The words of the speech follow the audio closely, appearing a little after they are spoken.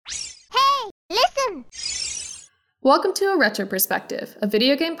Welcome to A Retro Perspective, a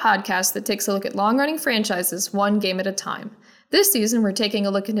video game podcast that takes a look at long-running franchises one game at a time. This season, we're taking a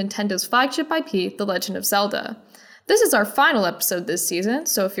look at Nintendo's flagship IP, The Legend of Zelda. This is our final episode this season,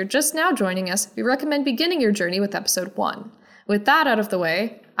 so if you're just now joining us, we recommend beginning your journey with episode 1. With that out of the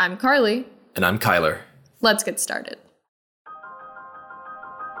way, I'm Carly. And I'm Cuyler. Let's get started.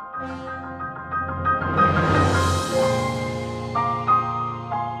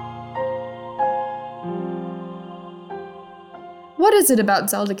 What is it about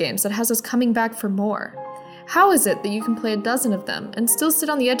Zelda games that has us coming back for more? How is it that you can play a dozen of them and still sit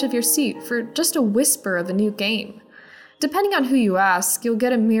on the edge of your seat for just a whisper of a new game? Depending on who you ask, you'll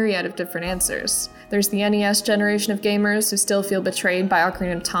get a myriad of different answers. There's the NES generation of gamers who still feel betrayed by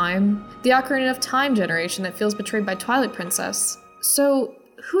Ocarina of Time, the Ocarina of Time generation that feels betrayed by Twilight Princess. So,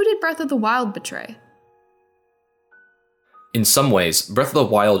 who did Breath of the Wild betray? In some ways, Breath of the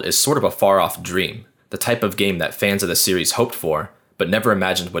Wild is sort of a far-off dream, the type of game that fans of the series hoped for, but never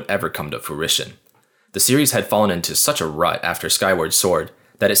imagined would ever come to fruition. The series had fallen into such a rut after Skyward Sword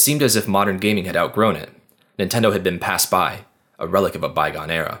that it seemed as if modern gaming had outgrown it. Nintendo had been passed by, a relic of a bygone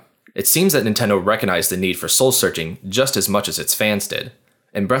era. It seems that Nintendo recognized the need for soul-searching just as much as its fans did.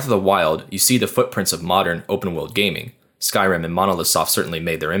 In Breath of the Wild, you see the footprints of modern, open-world gaming. Skyrim and Monolith Soft certainly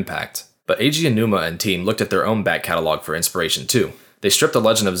made their impact. But Eiji Aonuma and team looked at their own back catalog for inspiration too. They stripped The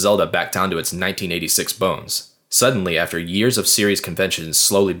Legend of Zelda back down to its 1986 bones. Suddenly, after years of series conventions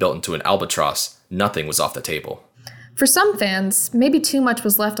slowly built into an albatross, nothing was off the table. For some fans, maybe too much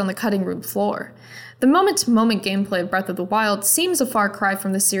was left on the cutting room floor. The moment-to-moment gameplay of Breath of the Wild seems a far cry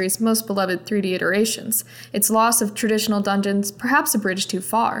from the series' most beloved 3D iterations, its loss of traditional dungeons perhaps a bridge too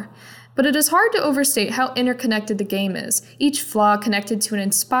far. But it is hard to overstate how interconnected the game is, each flaw connected to an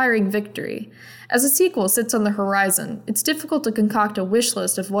inspiring victory. As a sequel sits on the horizon, it's difficult to concoct a wish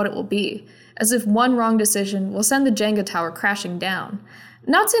list of what it will be, as if one wrong decision will send the Jenga tower crashing down.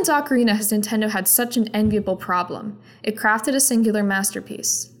 Not since Ocarina has Nintendo had such an enviable problem. It crafted a singular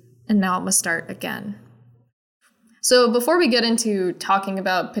masterpiece, and now it must start again. So before we get into talking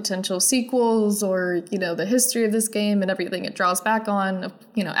about potential sequels or, the history of this game and everything it draws back on,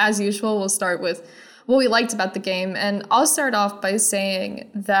 as usual, we'll start with what we liked about the game. And I'll start off by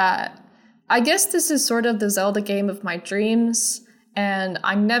saying that I guess this is sort of the Zelda game of my dreams, and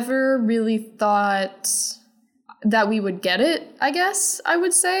I never really thought that we would get it, I guess I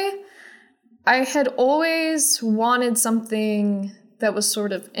would say. I had always wanted something that was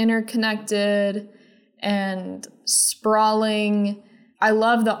sort of interconnected and sprawling. I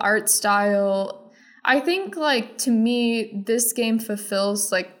love the art style. I think, to me, this game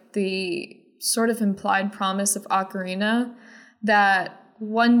fulfills, the sort of implied promise of Ocarina, that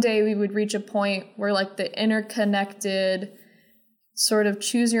one day we would reach a point where, the interconnected sort of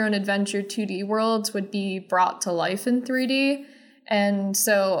choose-your-own-adventure 2D worlds would be brought to life in 3D. And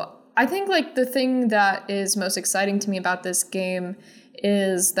so I think, the thing that is most exciting to me about this game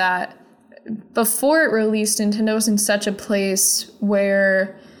is that before it released, Nintendo was in such a place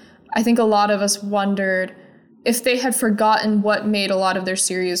where I think a lot of us wondered if they had forgotten what made a lot of their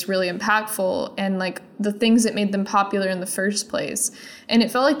series really impactful and the things that made them popular in the first place. And it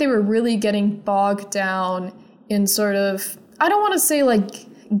felt like they were really getting bogged down in sort of, I don't want to say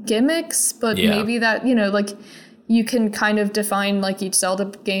gimmicks, but maybe that, you can kind of define each Zelda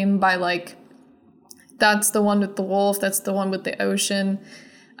game by that's the one with the wolf, that's the one with the ocean.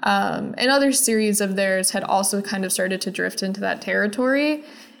 And other series of theirs had also kind of started to drift into that territory.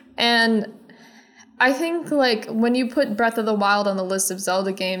 And I think, when you put Breath of the Wild on the list of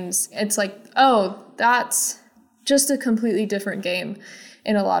Zelda games, it's oh, that's just a completely different game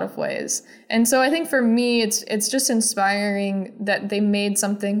in a lot of ways. And so I think for me, it's just inspiring that they made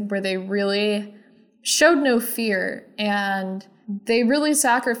something where they really showed no fear, and they really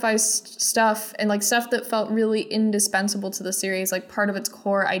sacrificed stuff and stuff that felt really indispensable to the series, part of its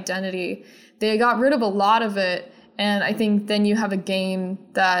core identity. They got rid of a lot of it, and I think then you have a game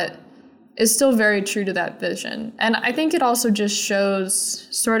that is still very true to that vision. And I think it also just shows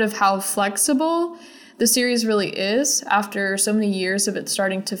sort of how flexible the series really is after so many years of it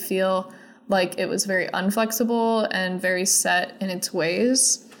starting to feel like it was very unflexible and very set in its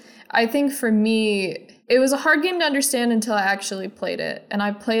ways. I think for me, it was a hard game to understand until I actually played it. And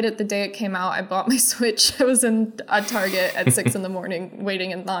I played it the day it came out. I bought my Switch. I was in a Target at 6 in the morning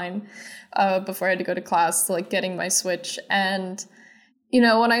waiting in line before I had to go to class, getting my Switch. And,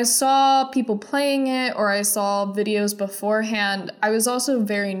 when I saw people playing it or I saw videos beforehand, I was also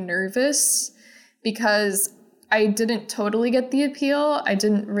very nervous because I didn't totally get the appeal. I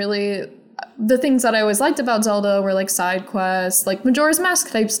didn't really... The things that I always liked about Zelda were side quests, Majora's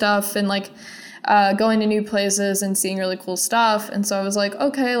Mask type stuff, and going to new places and seeing really cool stuff. And so I was like,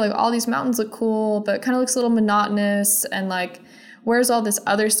 okay, like all these mountains look cool, but it kind of looks a little monotonous. And like, where's all this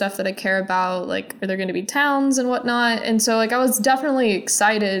other stuff that I care about? Like, are there going to be towns and whatnot? And so like, I was definitely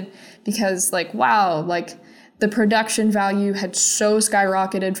excited because like, wow, like the production value had so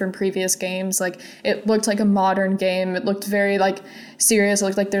skyrocketed from previous games. Like it looked like a modern game. It looked very like serious. It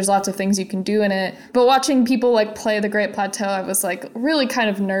looked like there's lots of things you can do in it. But watching people like play the Great Plateau, I was like really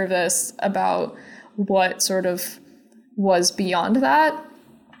kind of nervous about what sort of was beyond that.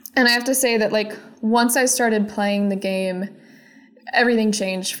 And I have to say that like once I started playing the game, everything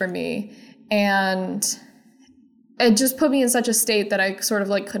changed for me. And it just put me in such a state that I sort of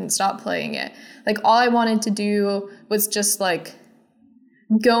like couldn't stop playing it. Like all I wanted to do was just like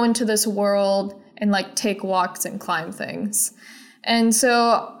go into this world and like take walks and climb things. And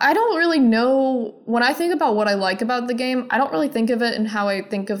so I don't really know, when I think about what I like about the game, I don't really think of it in how I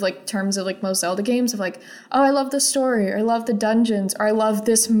think of like terms of like most Zelda games of like, oh, I love the story, or I love the dungeons, or I love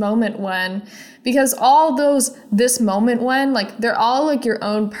this moment when, because all those this moment when, like they're all like your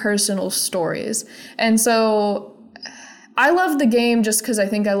own personal stories. And so I love the game just because I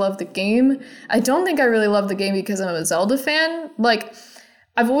think I love the game. I don't think I really love the game because I'm a Zelda fan. Like,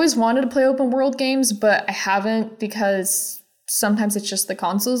 I've always wanted to play open world games, but I haven't because sometimes it's just the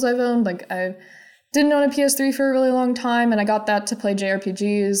consoles I've owned. Like, I didn't own a PS3 for a really long time, and I got that to play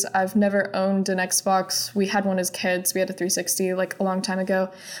JRPGs. I've never owned an Xbox. We had one as kids. We had a 360 like a long time ago.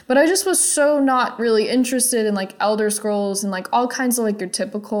 But I just was so not really interested in like Elder Scrolls and like all kinds of like your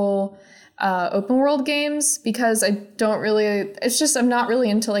typical open world games, because I don't really, it's just, I'm not really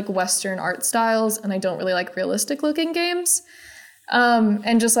into like Western art styles, and I don't really like realistic looking games.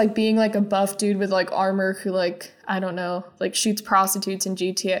 And just like being like a buff dude with like armor who like, I don't know, like shoots prostitutes in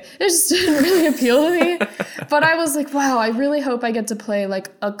GTA. It just didn't really appeal to me. But I was like, wow, I really hope I get to play like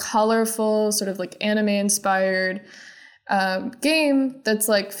a colorful sort of like anime inspired game that's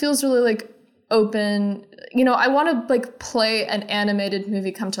like feels really like open. You know, I want to like play an animated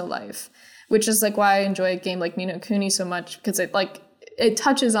movie come to life, which is like why I enjoy a game like Ni no Kuni so much, because it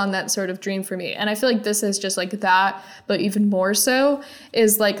touches on that sort of dream for me. And I feel like this is just like that, but even more so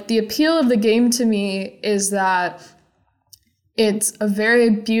is like the appeal of the game to me is that it's a very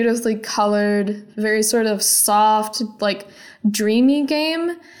beautifully colored, very sort of soft, like dreamy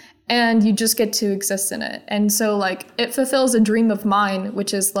game, and you just get to exist in it. And so like it fulfills a dream of mine,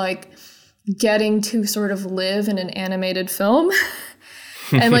 which is like getting to sort of live in an animated film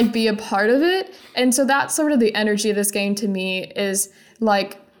and like be a part of it. And so that's sort of the energy of this game to me, is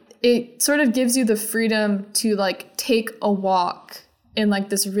like it sort of gives you the freedom to like take a walk in like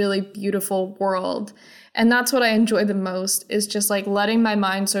this really beautiful world. And that's what I enjoy the most, is just like letting my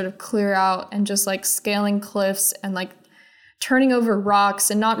mind sort of clear out and just like scaling cliffs and like turning over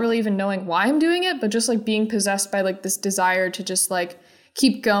rocks and not really even knowing why I'm doing it, but just like being possessed by like this desire to just like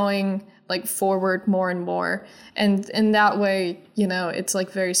keep going like forward more and more. And in that way, you know, it's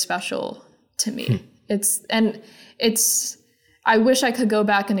like very special to me. I wish I could go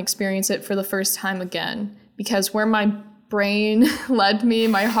back and experience it for the first time again, because where my brain led me,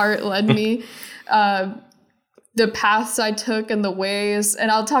 my heart led me, the paths I took and the ways, and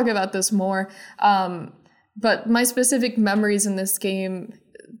I'll talk about this more, but my specific memories in this game,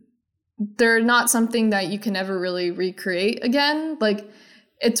 they're not something that you can ever really recreate again. Like,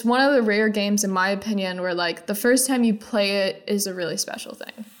 it's one of the rare games, in my opinion, where like the first time you play it is a really special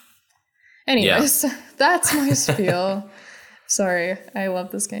thing. Anyways, That's my spiel. Sorry, I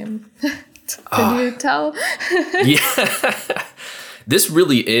love this game. Can you tell? Yeah. This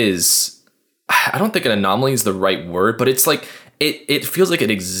really is, I don't think an anomaly is the right word, but it's like, it feels like it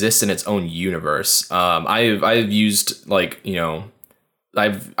exists in its own universe. I've used like, you know,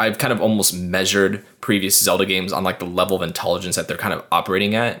 I've kind of almost measured previous Zelda games on like the level of intelligence that they're kind of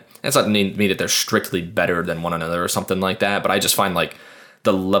operating at. That's not mean that they're strictly better than one another or something like that, but I just find like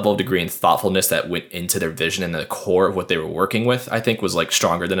the level of degree and thoughtfulness that went into their vision and the core of what they were working with, I think was like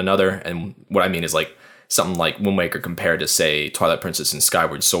stronger than another. And what I mean is like something like Wind Waker compared to say Twilight Princess and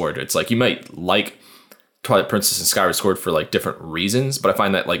Skyward Sword. It's like you might like Twilight Princess and Skyward Sword for like different reasons, but I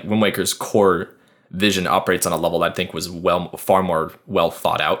find that like Wind Waker's core vision operates on a level that I think was far more well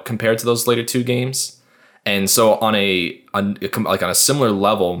thought out compared to those later two games. And so on a similar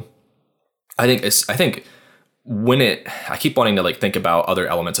level, I think I keep wanting to like think about other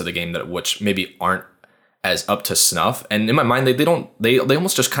elements of the game that which maybe aren't as up to snuff, and in my mind they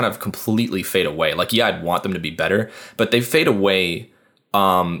almost just kind of completely fade away. Like, yeah, I'd want them to be better, but they fade away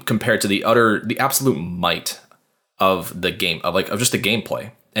compared to the absolute might of the game, of just the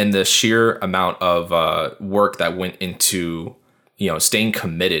gameplay and the sheer amount of work that went into, you know, staying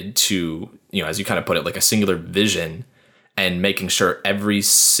committed to as you kind of put it, like a singular vision, and making sure every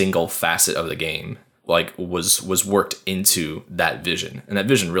single facet of the game like was worked into that vision. And that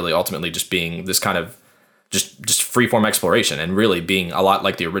vision really ultimately just being this kind of just freeform exploration, and really being a lot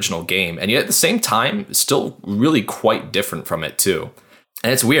like the original game. And yet at the same time, still really quite different from it too.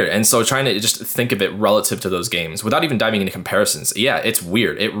 And it's weird. And so trying to just think of it relative to those games without even diving into comparisons. Yeah, it's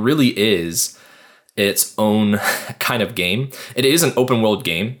weird. It really is its own kind of game. It is an open world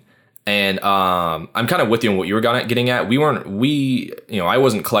game. And I'm kind of with you on what you were getting at. I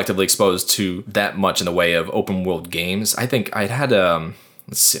wasn't collectively exposed to that much in the way of open world games. I think I'd had,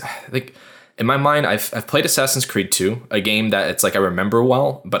 let's see, I think in my mind, I've played Assassin's Creed 2, a game that it's like I remember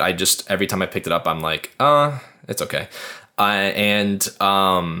well, but I just, every time I picked it up, I'm like, it's okay. And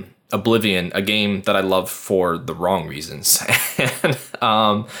Oblivion, a game that I love for the wrong reasons. And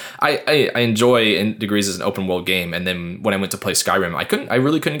I enjoy in degrees as an open world game. And then when I went to play Skyrim, I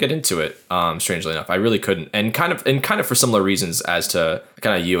really couldn't get into it. Strangely enough, I really couldn't, and kind of for similar reasons as to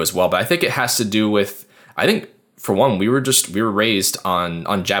kind of you as well. But I think it has to do with, I think for one, we were raised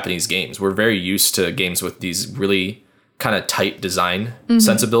on Japanese games. We're very used to games with these really kind of tight design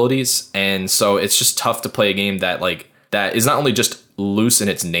sensibilities, and so it's just tough to play a game that is not only just loose in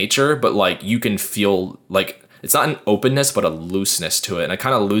its nature, but like you can feel like it's not an openness, but a looseness to it, and a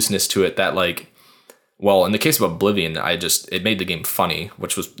kind of looseness to it that in the case of Oblivion, it made the game funny,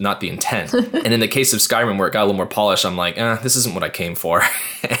 which was not the intent. And in the case of Skyrim, where it got a little more polished, I'm like, this isn't what I came for.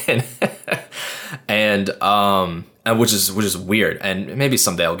 and which is weird. And maybe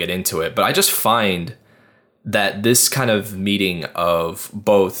someday I'll get into it. But I just find that this kind of meeting of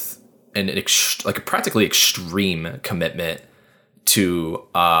both like a practically extreme commitment to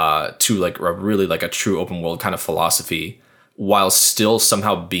like a really like a true open world kind of philosophy, while still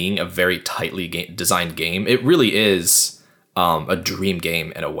somehow being a very tightly designed game. It really is a dream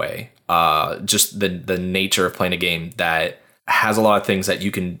game in a way. Just the nature of playing a game that has a lot of things that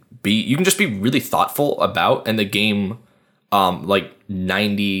you can just be really thoughtful about, and the game like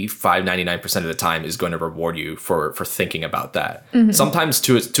 99% of the time is going to reward you for thinking about that. Sometimes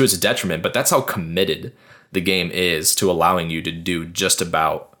to its detriment, but that's how committed the game is to allowing you to do just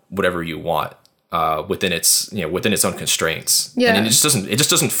about whatever you want within its own constraints. Yeah. And it just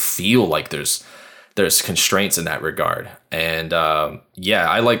doesn't feel like there's constraints in that regard. And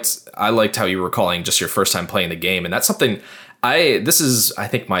I liked how you were calling just your first time playing the game, and that's something this is I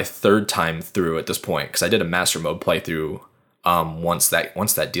think my third time through at this point, because I did a master mode playthrough once that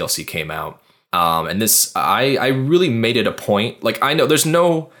DLC came out. And this I really made it a point. Like, I know there's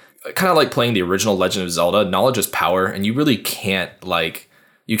no kind of like playing the original Legend of Zelda, knowledge is power, and you really can't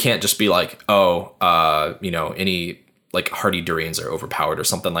you can't just be like, any like hardy durians are overpowered or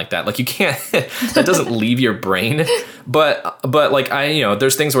something like that. Like, you can't, that doesn't leave your brain. But like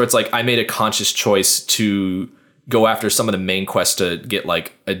there's things where it's like I made a conscious choice to go after some of the main quests to get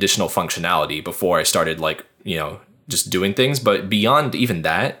like additional functionality before I started just doing things. But beyond even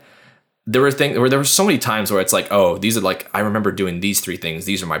that, there were so many times where it's like, oh, these are like, I remember doing these 3 things.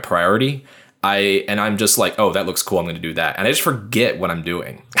 These are my priority. I'm just like, oh, that looks cool, I'm going to do that. And I just forget what I'm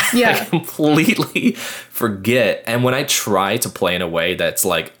doing. Yeah. I completely forget. And when I try to play in a way that's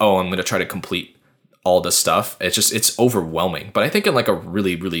like, oh, I'm going to try to complete all this stuff, it's overwhelming. But I think in like a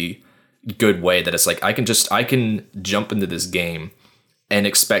really, really good way that it's like, I can jump into this game and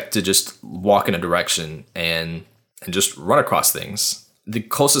expect to just walk in a direction and just run across things. The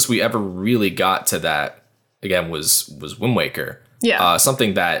closest we ever really got to that, again, was Wind Waker. Yeah.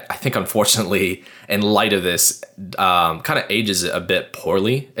 Something that I think, unfortunately, in light of this, kind of ages a bit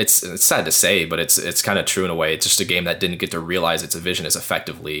poorly. It's sad to say, but it's kind of true in a way. It's just a game that didn't get to realize its vision as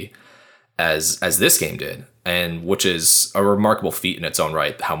effectively as this game did, and which is a remarkable feat in its own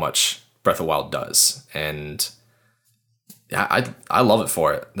right, how much Breath of the Wild does. And yeah, I love it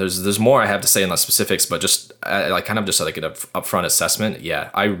for it. There's more I have to say in the specifics, but just like kind of just like an upfront assessment. Yeah,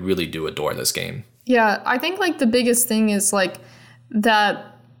 I really do adore this game. Yeah, I think like the biggest thing is like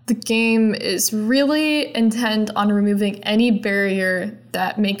that the game is really intent on removing any barrier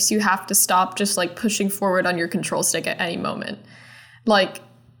that makes you have to stop just like pushing forward on your control stick at any moment. Like,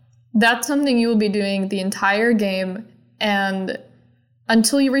 that's something you will be doing the entire game, and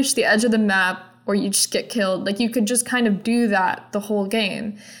until you reach the edge of the map or you just get killed, like you could just kind of do that the whole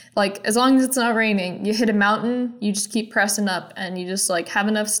game. Like, as long as it's not raining, you hit a mountain, you just keep pressing up, and you just like have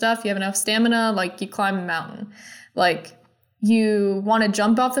enough stuff, you have enough stamina, like you climb the mountain. Like, you want to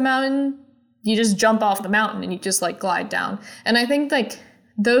jump off the mountain, you just jump off the mountain and you just like glide down. And I think like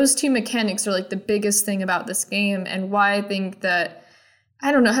those 2 mechanics are like the biggest thing about this game, and why I think that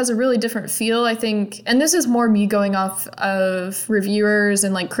I don't know, has a really different feel, I think. And this is more me going off of reviewers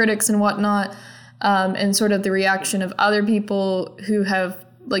and like critics and whatnot, and sort of the reaction of other people who have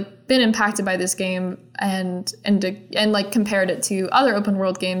like been impacted by this game and like compared it to other open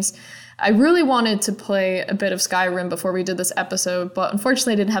world games. I really wanted to play a bit of Skyrim before we did this episode, but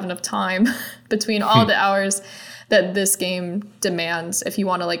unfortunately I didn't have enough time between all the hours that this game demands if you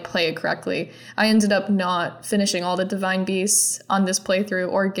want to like play it correctly. I ended up not finishing all the Divine Beasts on this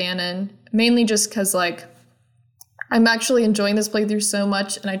playthrough or Ganon, mainly just because like I'm actually enjoying this playthrough so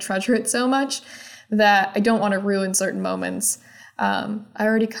much and I treasure it so much that I don't want to ruin certain moments. I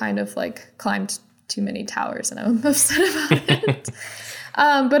already kind of like climbed too many towers and I'm upset about it.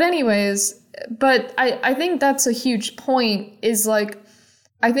 But I think that's a huge point is like,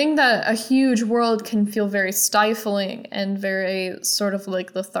 I think that a huge world can feel very stifling and very sort of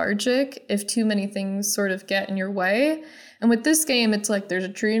like lethargic if too many things sort of get in your way. And with this game, it's like there's a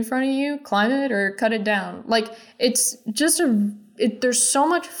tree in front of you, climb it or cut it down. Like it's just there's so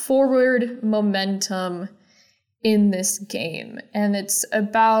much forward momentum in this game. And it's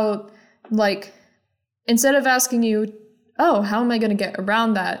about like, instead of asking you, oh, how am I going to get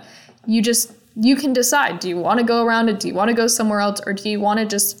around that? You can decide, do you want to go around it? Do you want to go somewhere else? Or do you want to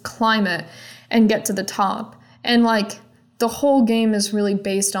just climb it and get to the top? And like the whole game is really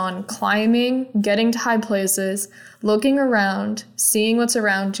based on climbing, getting to high places, looking around, seeing what's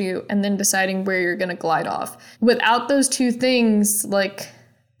around you, and then deciding where you're going to glide off. Without those two things, like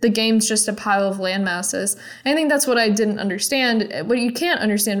the game's just a pile of land masses. I think that's what I didn't understand. What you can't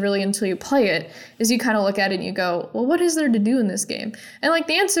understand really until you play it is you kind of look at it and you go, well, what is there to do in this game? And like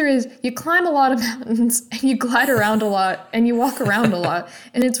the answer is you climb a lot of mountains and you glide around a lot and you walk around a lot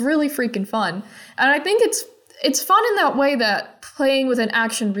and it's really freaking fun. And I think it's fun in that way that playing with an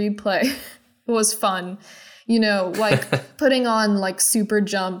action replay was fun. You know, like putting on like super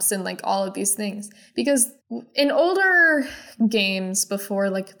jumps and like all of these things. Because in older games before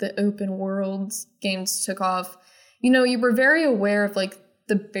like the open world games took off, you know, you were very aware of like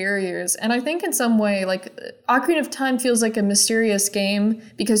the barriers. And I think in some way like Ocarina of Time feels like a mysterious game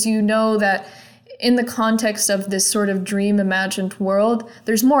because you know that in the context of this sort of dream imagined world,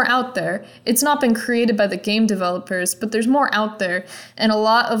 there's more out there. It's not been created by the game developers, but there's more out there. And a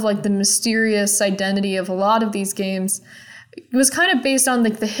lot of like the mysterious identity of a lot of these games was kind of based on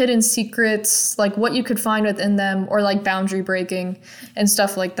like the hidden secrets, like what you could find within them or like boundary breaking and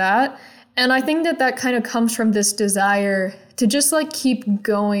stuff like that. And I think that kind of comes from this desire to just like keep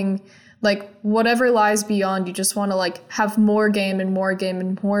going, like whatever lies beyond, you just want to like have more game and more game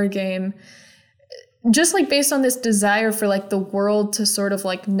and more game. Just like based on this desire for like the world to sort of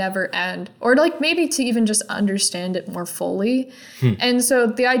like never end or like maybe to even just understand it more fully. And so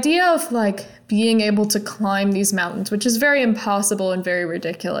the idea of like being able to climb these mountains, which is very impossible and very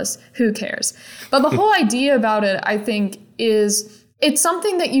ridiculous, who cares? But the whole idea about it, I think, is it's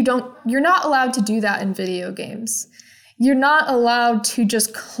something that you're not allowed to do that in video games. You're not allowed to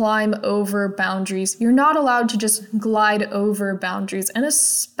just climb over boundaries. You're not allowed to just glide over boundaries, and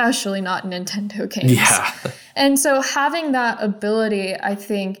especially not in Nintendo games. Yeah. And so having that ability, I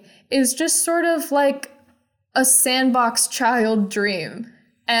think, is just sort of like a sandbox child dream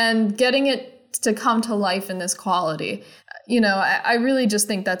and getting it to come to life in this quality. You know, I really just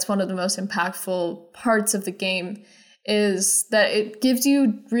think that's one of the most impactful parts of the game is that it gives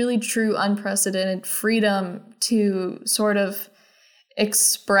you really true unprecedented freedom to sort of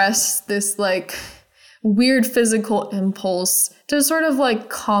express this like weird physical impulse to sort of like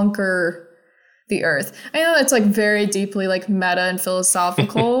conquer the earth. I know it's like very deeply like meta and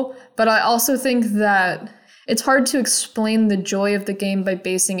philosophical, but I also think that it's hard to explain the joy of the game by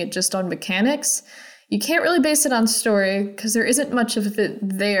basing it just on mechanics. You can't really base it on story because there isn't much of it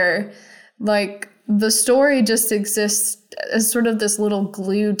there. Like the story just exists as sort of this little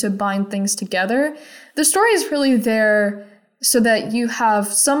glue to bind things together. The story is really there so that you have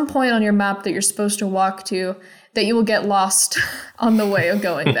some point on your map that you're supposed to walk to that you will get lost on the way of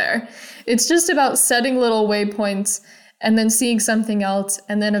going there. It's just about setting little waypoints and then seeing something else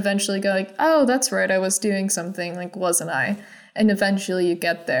and then eventually going, oh, that's right, I was doing something, like, wasn't I? And eventually you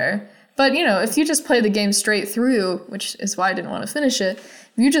get there. But, you know, if you just play the game straight through, which is why I didn't want to finish it,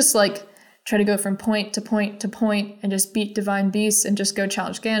 if you just, like, try to go from point to point to point and just beat Divine Beasts and just go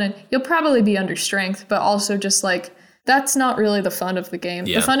challenge Ganon, you'll probably be under strength, but also just, like, that's not really the fun of the game.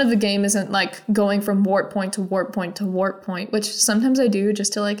 Yeah. The fun of the game isn't, like, going from warp point to warp point to warp point, which sometimes I do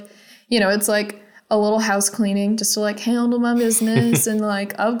just to, like, you know, it's like a little house cleaning just to, like, handle my business and,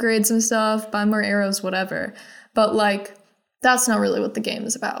 like, upgrade some stuff, buy more arrows, whatever. But, like, that's not really what the game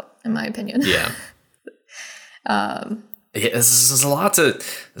is about, in my opinion. Yeah. Yeah, there's a lot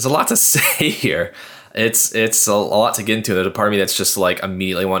to say here. It's a lot to get into. There's a part of me that's just like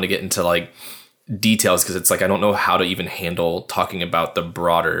immediately want to get into like details because it's like I don't know how to even handle talking about the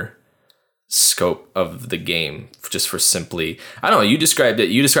broader scope of the game just for simply I don't know, you described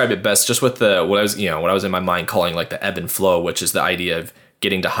it best just with the what I was in my mind calling like the ebb and flow, which is the idea of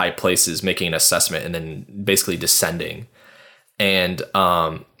getting to high places, making an assessment, and then basically descending. And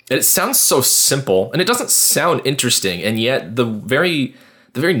it sounds so simple and it doesn't sound interesting, and yet the very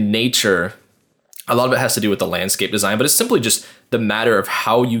nature, a lot of it has to do with the landscape design, but it's simply just the matter of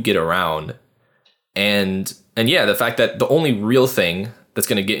how you get around. And yeah, the fact that the only real thing that's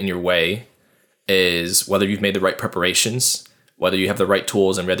going to get in your way is whether you've made the right preparations, whether you have the right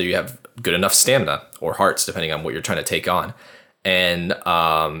tools, and whether you have good enough stamina or hearts, depending on what you're trying to take on. And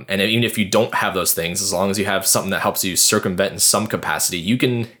even if you don't have those things, as long as you have something that helps you circumvent in some capacity, you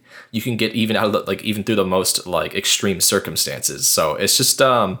can get even out of the, like even through the most like extreme circumstances. So it's just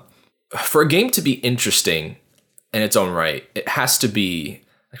for a game to be interesting in its own right, it has to be.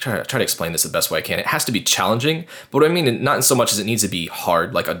 I try to explain this the best way I can. It has to be challenging, but what I mean, not in so much as it needs to be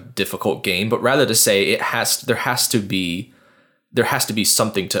hard, like a difficult game, but rather to say there has to be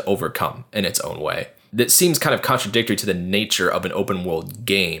something to overcome in its own way. That seems kind of contradictory to the nature of an open world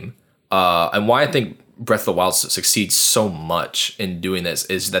game, and why I think Breath of the Wild succeeds so much in doing this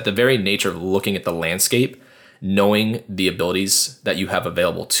is that the very nature of looking at the landscape, knowing the abilities that you have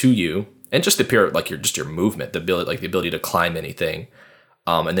available to you, and just the pure like your movement, the ability to climb anything.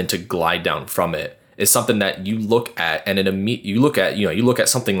 And then to glide down from it is something that you look at, and you look at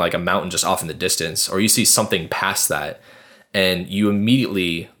something like a mountain just off in the distance, or you see something past that, and you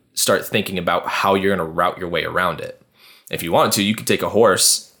immediately start thinking about how you're going to route your way around it. If you wanted to, you could take a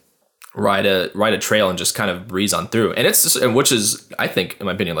horse, ride a trail, and just kind of breeze on through. And which is, I think, in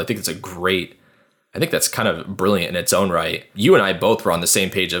my opinion, I think that's kind of brilliant in its own right. You and I both were on the same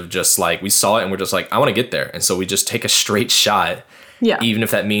page of just like we saw it and we're just like, I want to get there, and so we just take a straight shot. Yeah. Even if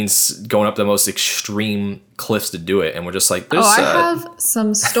that means going up the most extreme cliffs to do it. And we're just like, I have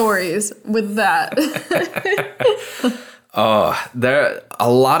some stories with that. There are a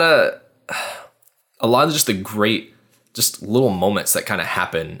lot of just the great, just little moments that kind of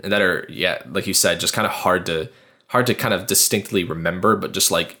happen and that are, yeah, like you said, just kind of hard to kind of distinctly remember, but just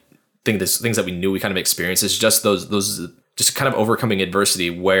like things that we knew we kind of experienced. It's just those just kind of overcoming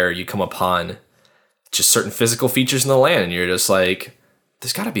adversity where you come upon just certain physical features in the land, and you're just like,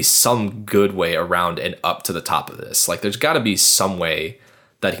 there's got to be some good way around and up to the top of this. Like, there's got to be some way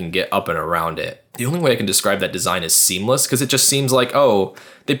that can get up and around it. The only way I can describe that design is seamless, because it just seems like, oh,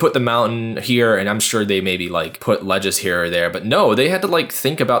 they put the mountain here, and I'm sure they maybe like put ledges here or there, but no, they had to like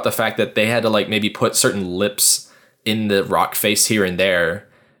think about the fact that they had to like maybe put certain lips in the rock face here and there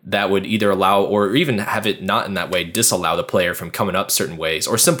that would either allow, or even have it not in that way, disallow the player from coming up certain ways,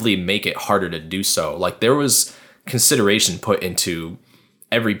 or simply make it harder to do so. Like, there was consideration put into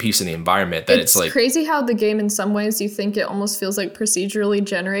every piece in the environment that it's like crazy how the game in some ways you think it almost feels like procedurally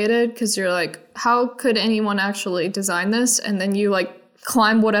generated, because you're like, how could anyone actually design this? And then you like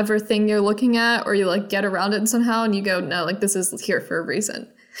climb whatever thing you're looking at, or you like get around it somehow, and you go, no, like this is here for a reason.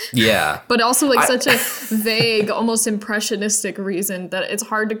 Yeah. But also like such a vague, almost impressionistic reason that it's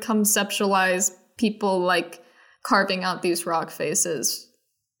hard to conceptualize people like carving out these rock faces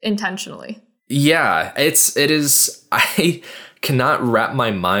intentionally. Yeah, it is. I cannot wrap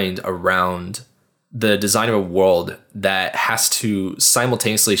my mind around the design of a world that has to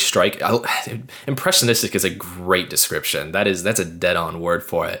simultaneously strike. Impressionistic is a great description. That's a dead-on word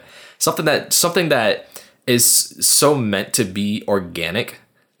for it. Something that is so meant to be organic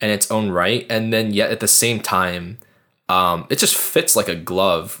in its own right, and then yet at the same time, it just fits like a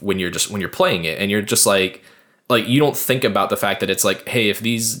glove when you're playing it, and you're just like you don't think about the fact that it's like, hey, if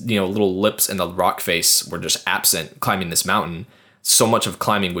these little lips and the rock face were just absent climbing this mountain, so much of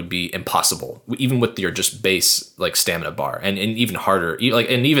climbing would be impossible, even with your just base like stamina bar, and even harder,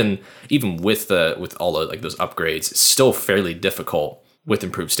 even with all the like those upgrades, it's still fairly difficult with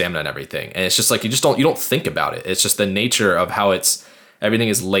improved stamina and everything. And it's just like you don't think about it. It's just the nature of how everything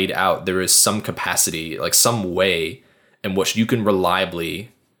is laid out. There is some capacity, like some way in which you can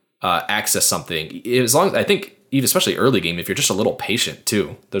reliably access something. As long as, I think, even especially early game, if you're just a little patient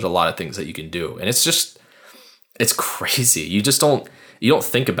too, there's a lot of things that you can do. And it's crazy. You don't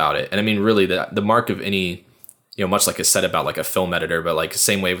think about it. And I mean, really the mark of any, much like I said about like a film editor, but like the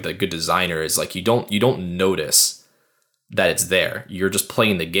same way with a good designer is like, you don't notice that it's there. You're just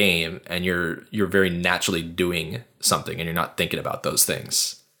playing the game, and you're very naturally doing something, and you're not thinking about those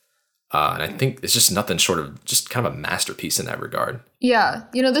things. And I think it's just nothing short of just kind of a masterpiece in that regard. Yeah.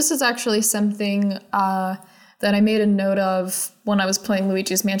 This is actually something that I made a note of when I was playing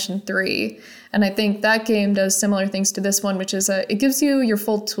Luigi's Mansion 3. And I think that game does similar things to this one, which is it gives you your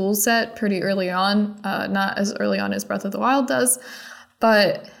full tool set pretty early on, not as early on as Breath of the Wild does.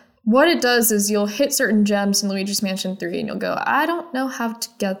 But what it does is you'll hit certain gems in Luigi's Mansion 3 and you'll go, I don't know how to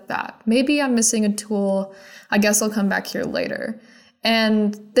get that. Maybe I'm missing a tool. I guess I'll come back here later.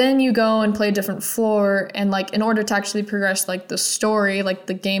 And then you go and play a different floor, and like in order to actually progress like the story, like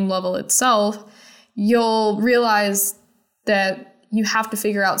the game level itself, you'll realize that you have to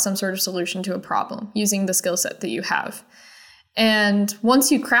figure out some sort of solution to a problem using the skill set that you have. And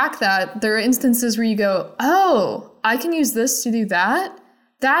once you crack that, there are instances where you go, oh, I can use this to do that.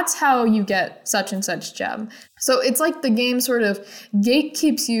 That's how you get such and such gem. So it's like the game sort of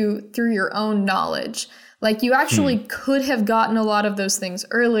gatekeeps you through your own knowledge. Like you actually could have gotten a lot of those things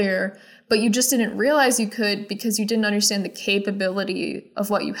earlier, but you just didn't realize you could because you didn't understand the capability of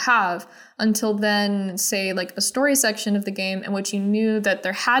what you have until then, say, like a story section of the game in which you knew that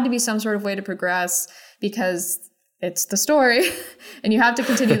there had to be some sort of way to progress because it's the story and you have to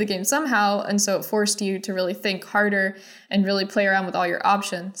continue the game somehow. And so it forced you to really think harder and really play around with all your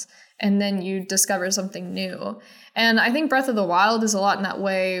options. And then you discover something new. And I think Breath of the Wild is a lot in that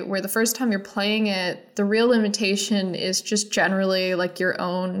way, where the first time you're playing it, the real limitation is just generally like your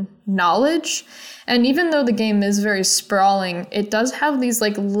own knowledge. And even though the game is very sprawling, it does have these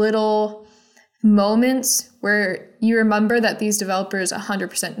like little moments where you remember that these developers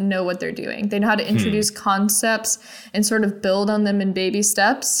 100% know what they're doing. They know how to introduce concepts and sort of build on them in baby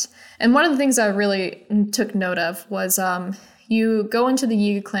steps. And one of the things I really took note of was you go into the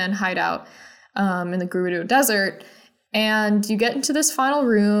Yiga clan hideout in the Gerudo Desert, and you get into this final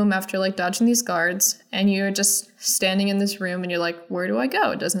room after like dodging these guards, and you're just standing in this room and you're like, where do I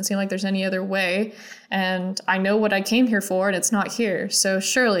go? It doesn't seem like there's any other way, and I know what I came here for and it's not here, so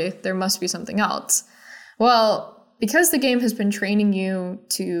surely there must be something else. Well, because the game has been training you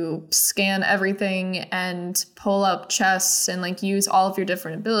to scan everything and pull up chests and like use all of your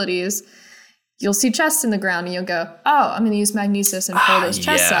different abilities, you'll see chests in the ground and you'll go, oh, I'm going to use Magnesis and pull those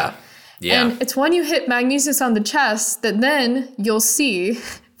chests out. Yeah. And it's when you hit Magnesis on the chest that then you'll see,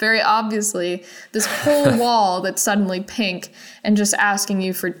 very obviously, this whole wall that's suddenly pink and just asking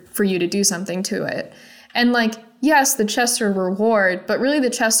you for you to do something to it. And like, yes, the chests are a reward, but really the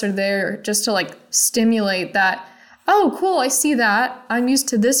chests are there just to like stimulate that, oh, cool, I see that. I'm used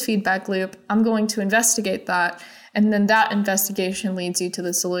to this feedback loop. I'm going to investigate that. And then that investigation leads you to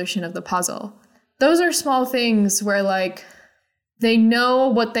the solution of the puzzle. Those are small things where like, they know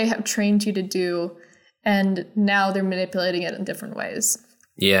what they have trained you to do, and now they're manipulating it in different ways.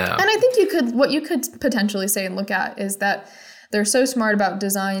 Yeah. And I think what you could potentially say and look at is that they're so smart about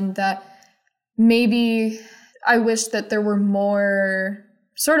design that maybe I wish that there were more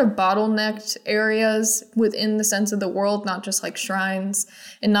sort of bottlenecked areas within the sense of the world, not just like shrines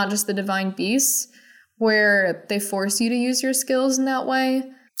and not just the divine beasts, where they force you to use your skills in that way.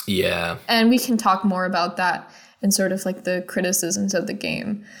 Yeah. And we can talk more about that and sort of like the criticisms of the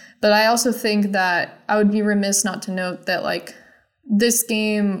game. But I also think that I would be remiss not to note that like this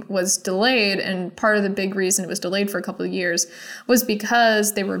game was delayed, and part of the big reason it was delayed for a couple of years was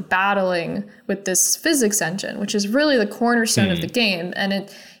because they were battling with this physics engine, which is really the cornerstone of the game. And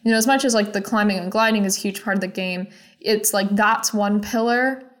it, you know, as much as like the climbing and gliding is a huge part of the game, it's like that's one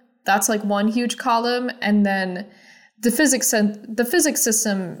pillar, that's like one huge column, and then the physics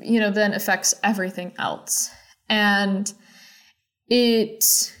system, you know, then affects everything else. And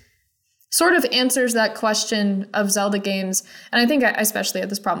it sort of answers that question of Zelda games. And I think I especially had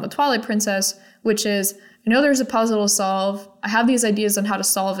this problem with Twilight Princess, which is, I know there's a puzzle to solve. I have these ideas on how to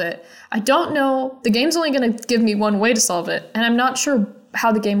solve it. I don't know. The game's only going to give me one way to solve it. And I'm not sure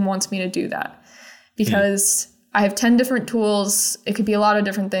how the game wants me to do that. Because I have 10 different tools. It could be a lot of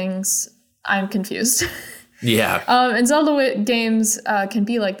different things. I'm confused. Yeah. And Zelda games can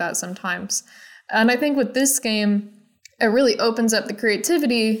be like that sometimes. And I think with this game, it really opens up the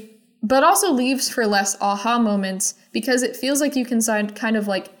creativity, but also leaves for less aha moments because it feels like you can kind of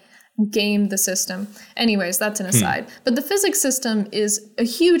like game the system. Anyways, that's an aside. But the physics system is a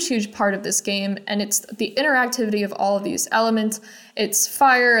huge, huge part of this game, and it's the interactivity of all of these elements. It's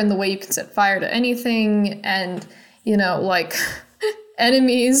fire and the way you can set fire to anything, and, you know, like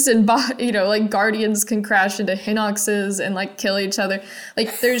enemies and, you know, like guardians can crash into Hinoxes and like kill each other.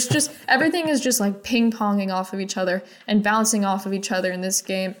 Like there's just, everything is just like ping-ponging off of each other and bouncing off of each other in this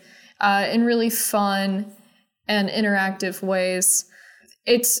game in really fun and interactive ways.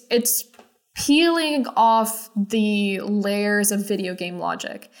 It's peeling off the layers of video game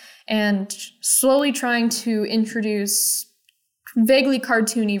logic and slowly trying to introduce vaguely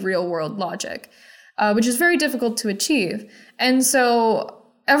cartoony real world logic. which is very difficult to achieve. And so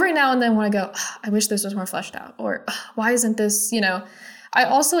every now and then when I go, I wish this was more fleshed out, or why isn't this, I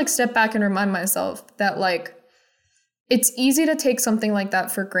also like step back and remind myself that like, it's easy to take something like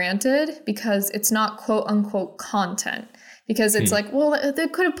that for granted because it's not quote unquote content. Because it's like, well, they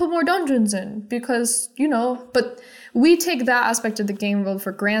could have put more dungeons in because, but we take that aspect of the game world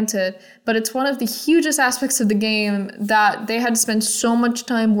for granted. But it's one of the hugest aspects of the game that they had to spend so much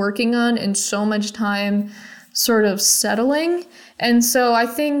time working on and so much time sort of settling. And so I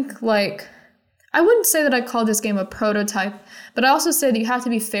think like, I wouldn't say that I call this game a prototype, but I also say that you have to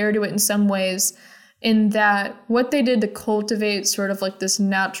be fair to it in some ways, in that what they did to cultivate sort of like this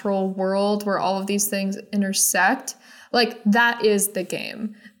natural world where all of these things intersect, like that is the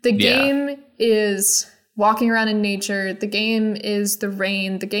game. The game is walking around in nature. The game is the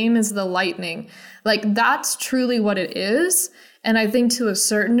rain. The game is the lightning. Like that's truly what it is. And I think to a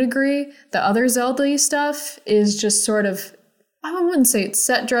certain degree, the other Zelda stuff is just sort of, I wouldn't say it's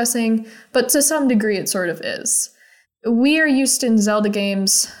set dressing, but to some degree it sort of is. We are used in Zelda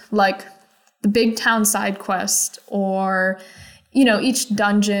games like the big town side quest or, each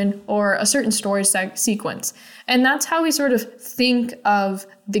dungeon or a certain story sequence. And that's how we sort of think of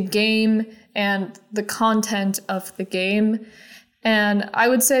the game and the content of the game. And I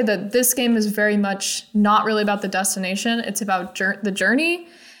would say that this game is very much not really about the destination. It's about the journey.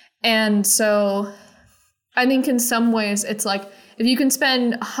 And so I think in some ways it's like if you can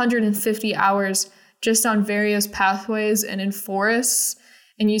spend 150 hours just on various pathways and in forests,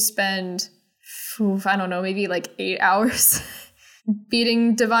 and you spend, I don't know, maybe like 8 hours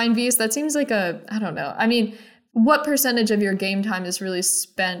beating Divine Beast, that seems like I don't know. I mean, what percentage of your game time is really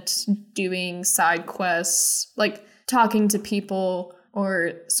spent doing side quests, like talking to people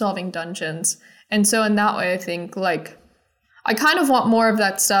or solving dungeons? And so in that way, I think like I kind of want more of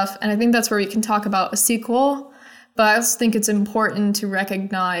that stuff. And I think that's where we can talk about a sequel. But I also think it's important to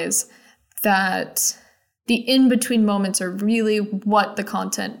recognize that the in-between moments are really what the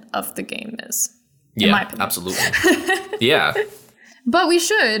content of the game is. Yeah, absolutely. Yeah. But we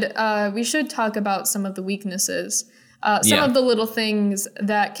should talk about some of the weaknesses, some of the little things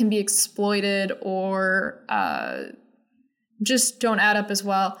that can be exploited or just don't add up as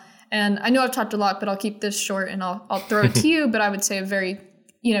well. And I know I've talked a lot, but I'll keep this short and I'll throw it to you. But I would say a very,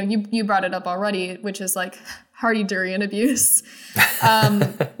 you brought it up already, which is like hardy durian abuse.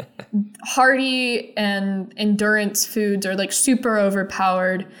 Hardy and endurance foods are like super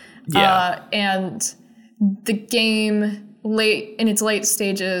overpowered. Yeah. And the game in its late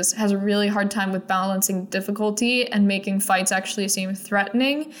stages has a really hard time with balancing difficulty and making fights actually seem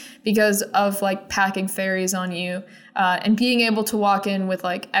threatening because of like packing fairies on you and being able to walk in with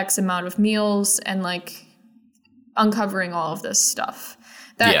like X amount of meals and like uncovering all of this stuff.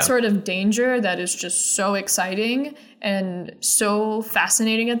 That sort of danger that is just so exciting and so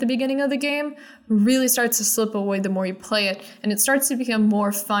fascinating at the beginning of the game really starts to slip away the more you play it. And it starts to become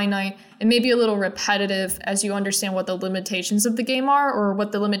more finite and maybe a little repetitive as you understand what the limitations of the game are or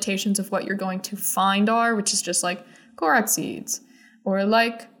what the limitations of what you're going to find are, which is just like Korok seeds or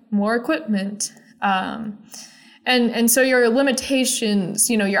like more equipment. And so your limitations,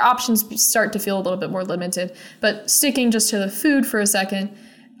 your options start to feel a little bit more limited. But sticking just to the food for a second,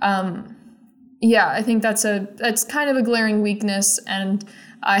 I think that's kind of a glaring weakness. And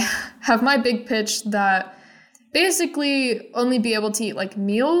I have my big pitch that basically only be able to eat like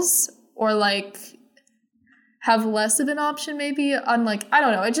meals or like have less of an option maybe on like, I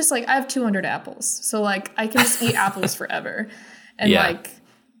don't know. It's just like I have 200 apples. So like I can just eat apples forever. And like,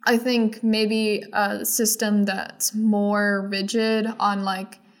 I think maybe a system that's more rigid on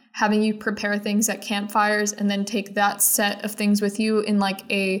like having you prepare things at campfires and then take that set of things with you in like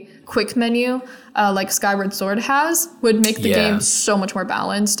a quick menu like Skyward Sword has would make the game so much more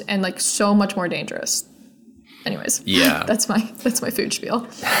balanced and like so much more dangerous. Anyways, that's my food spiel.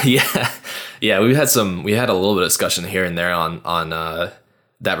 We had a little bit of discussion here and there on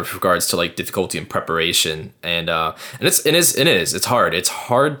that with regards to like difficulty and preparation, and it's hard. It's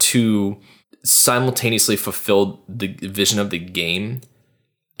hard to simultaneously fulfill the vision of the game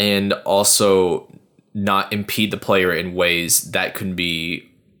and also not impede the player in ways that can be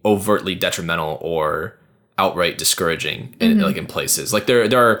overtly detrimental or outright discouraging in places. Like there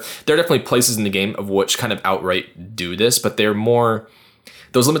are definitely places in the game of which kind of outright do this, but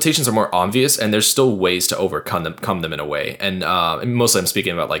those limitations are more obvious, and there's still ways to overcome them in a way. And mostly I'm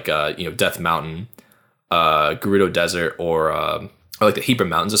speaking about like Death Mountain, Gerudo Desert, or like the Hebra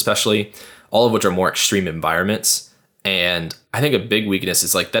Mountains especially, all of which are more extreme environments. And I think a big weakness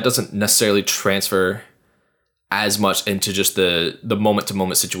is like that doesn't necessarily transfer as much into just the moment to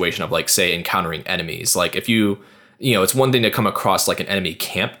moment situation of like, say, encountering enemies. Like if it's one thing to come across like an enemy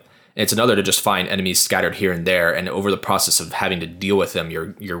camp. It's another to just find enemies scattered here and there, and over the process of having to deal with them,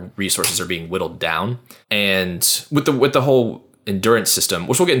 your resources are being whittled down. And with the whole endurance system,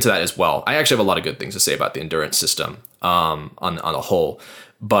 which we'll get into that as well. I actually have a lot of good things to say about the endurance system on a whole.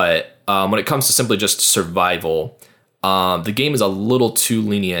 But when it comes to simply just survival, the game is a little too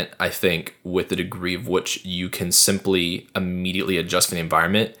lenient, I think, with the degree of which you can simply immediately adjust for the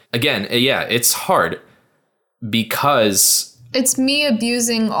environment. Again, yeah, it's hard because it's me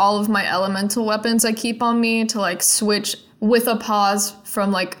abusing all of my elemental weapons I keep on me to like switch with a pause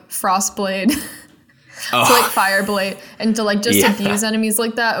from like Frostblade to like Fireblade and to like just abuse enemies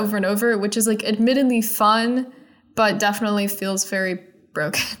like that over and over, which is like admittedly fun, but definitely feels very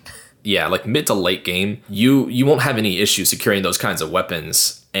broken. Yeah, like mid to late game, you won't have any issues securing those kinds of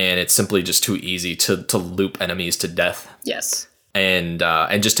weapons, and it's simply just too easy to loop enemies to death. Yes. And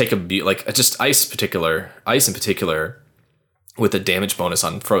just take just ice in particular with the damage bonus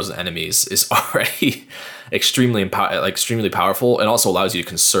on frozen enemies is already extremely powerful, and also allows you to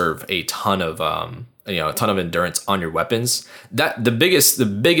conserve a ton of endurance on your weapons. That the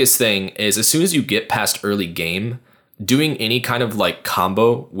biggest thing is, as soon as you get past early game, doing any kind of like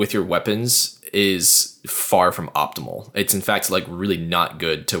combo with your weapons is far from optimal. It's in fact like really not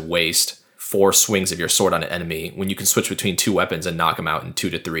good to waste 4 swings of your sword on an enemy when you can switch between 2 weapons and knock them out in 2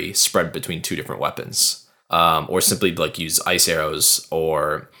 to 3 spread between 2 different weapons. Or simply like use ice arrows,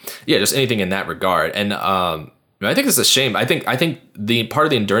 or just anything in that regard. And I think it's a shame. I think the part of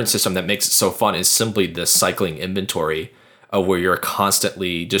the endurance system that makes it so fun is simply the cycling inventory, where you're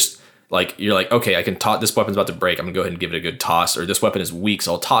constantly just like, you're like, okay, I can toss, this weapon's about to break, I'm gonna go ahead and give it a good toss, or this weapon is weak,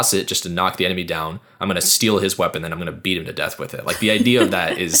 so I'll toss it just to knock the enemy down. I'm gonna steal his weapon, then I'm gonna beat him to death with it. Like the idea of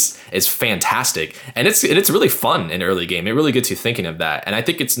that is fantastic, and it's really fun in early game. It really gets you thinking of that, and I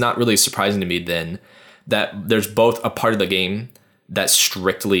think it's not really surprising to me then that there's both a part of the game that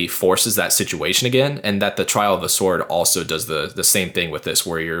strictly forces that situation again, and that the Trial of the Sword also does the same thing with this,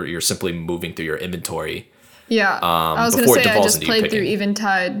 where you're simply moving through your inventory. Yeah, I was going to say I just played through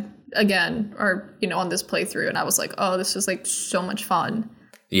Eventide again, or on this playthrough, and I was like, oh, this is like so much fun.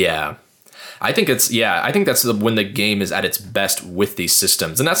 Yeah. I think that's when the game is at its best with these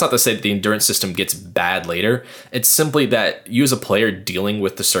systems. And that's not to say that the endurance system gets bad later. It's simply that you as a player dealing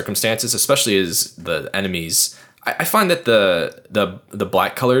with the circumstances, especially as the enemies, I find that the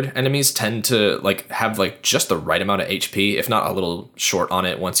black colored enemies tend to like have like just the right amount of HP, if not a little short on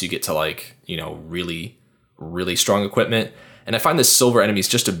it once you get to like, really, really strong equipment. And I find the silver enemies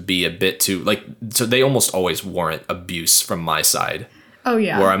just to be a bit too like, so they almost always warrant abuse from my side. Oh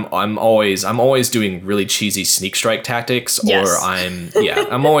yeah. Where I'm always doing really cheesy sneak strike tactics, yes. Or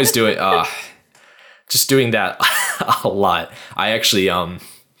I'm always doing just doing that a lot. I actually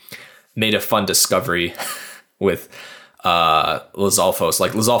made a fun discovery with Lizalfos,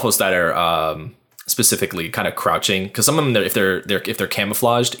 like Lizalfos that are specifically kind of crouching, because some of them, if they're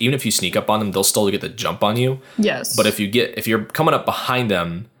camouflaged, even if you sneak up on them, they'll still get the jump on you. Yes. But if you're coming up behind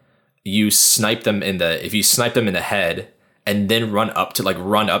them, you snipe them in the head, and then run up to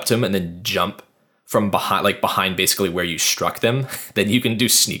them and then jump from behind basically where you struck them, then you can do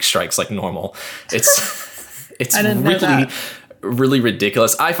sneak strikes like normal. It's really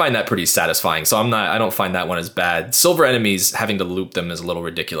ridiculous. I find that pretty satisfying. So I don't find that one as bad. Silver enemies, having to loop them is a little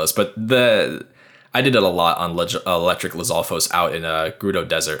ridiculous, but I did it a lot on Electric Lizalfos out in Grudo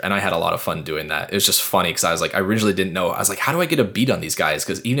Desert, and I had a lot of fun doing that. It was just funny because I was like, I originally didn't know. I was like, how do I get a beat on these guys?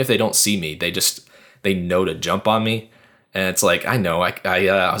 Because even if they don't see me, they know to jump on me. And it's like, I know, I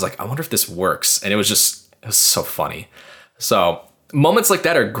was like, I wonder if this works. And it was so funny. So moments like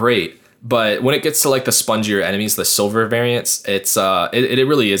that are great. But when it gets to like the spongier enemies, the silver variants, it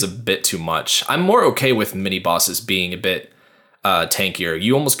really is a bit too much. I'm more okay with mini bosses being a bit tankier.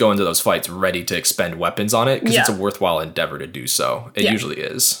 You almost go into those fights ready to expend weapons on it because it's a worthwhile endeavor to do so. It usually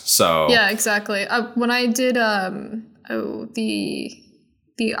is. So yeah, exactly. When I did the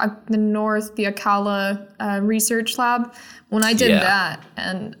Akala research lab, when I did that,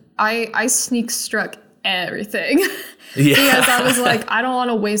 and I sneak struck everything. Because I was like, I don't want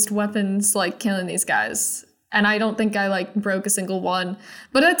to waste weapons like killing these guys. And I don't think I like broke a single one.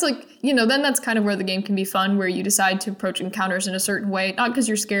 But that's like, then that's kind of where the game can be fun, where you decide to approach encounters in a certain way, not because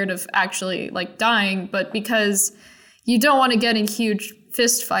you're scared of actually like dying, but because you don't want to get in huge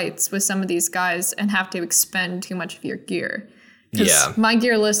fist fights with some of these guys and have to expend too much of your gear. Because my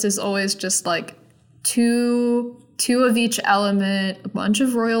gear list is always just like two of each element, a bunch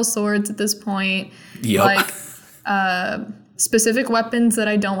of royal swords at this point, like specific weapons that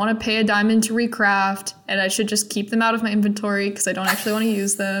I don't want to pay a diamond to recraft, and I should just keep them out of my inventory because I don't actually want to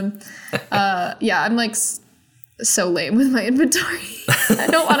use them. Yeah, I'm like so lame with my inventory. I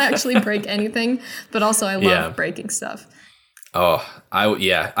don't want to actually break anything, but also I love breaking stuff. Oh,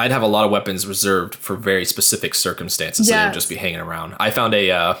 I'd have a lot of weapons reserved for very specific circumstances, so they would just be hanging around. I found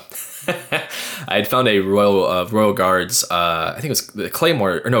a I'd found a Royal Guards, I think it was the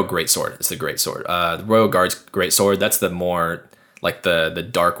Claymore, or no, Greatsword. It's the Greatsword. The Royal Guards Greatsword, that's the more like the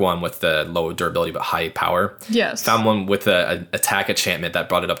dark one with the low durability but high power. Yes. Found one with an attack enchantment that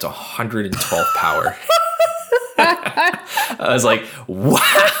brought it up to 112 power. I was like,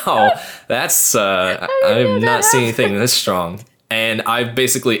 wow, that's I've not seen anything this strong. And I've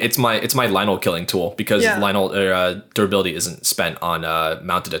basically it's my Lionel killing tool because Lionel durability isn't spent on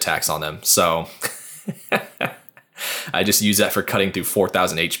mounted attacks on them. So I just use that for cutting through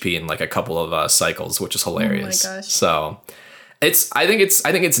 4,000 HP in like a couple of cycles, which is hilarious. Oh my gosh. So I think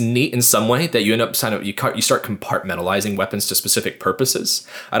it's neat in some way that you end up you start compartmentalizing weapons to specific purposes.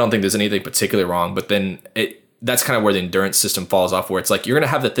 I don't think there's anything particularly wrong, but then that's kind of where the endurance system falls off, where it's like you're going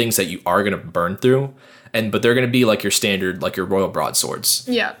to have the things that you are going to burn through, but they're going to be like your standard, like your royal broadswords.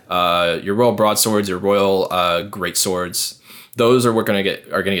 Yeah. Your royal broadswords, your royal great swords, those are going to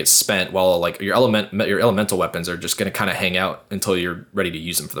get spent, while like your elemental weapons are just going to kind of hang out until you're ready to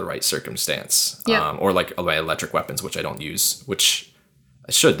use them for the right circumstance. Yeah. Or like my electric weapons, which I don't use, which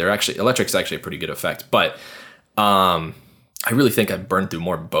I should. Electric's actually a pretty good effect, but I really think I've burned through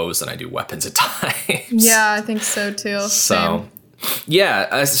more bows than I do weapons at times. Yeah, I think so too. So, Same.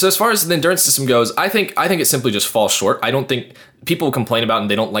 Yeah. So as far as the endurance system goes, I think it simply just falls short. I don't think people complain about it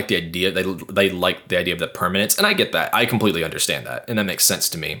and they don't like the idea. They like the idea of the permanence, and I get that. I completely understand that, and that makes sense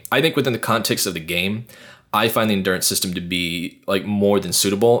to me. I think within the context of the game, I find the endurance system to be like more than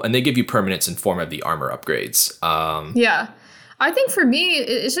suitable, and they give you permanence in form of the armor upgrades. Yeah. I think for me,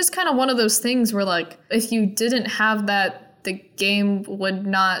 it's just kind of one of those things where like if you didn't have that, the game would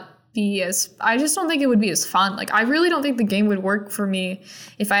not be I just don't think it would be as fun. Like, I really don't think the game would work for me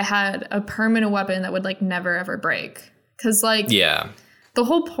if I had a permanent weapon that would like never ever break. Because like, the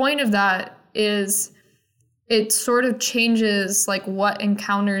whole point of that is it sort of changes like what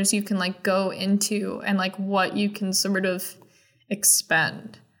encounters you can like go into and like what you can sort of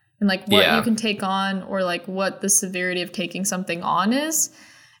expend and like what you can take on, or like what the severity of taking something on is.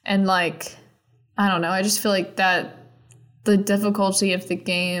 And like, I don't know, I just feel like that the difficulty of the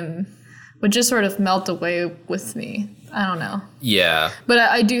game would just sort of melt away with me. I don't know. Yeah. But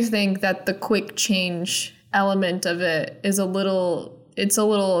I do think that the quick change element of it is a little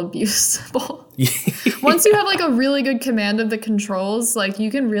abusable. Once you have like a really good command of the controls, like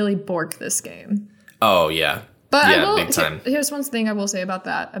you can really bork this game. Oh yeah. But yeah, big time. Here's one thing I will say about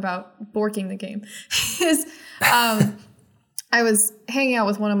that, about borking the game, is I was hanging out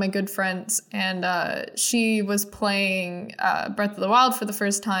with one of my good friends, and she was playing Breath of the Wild for the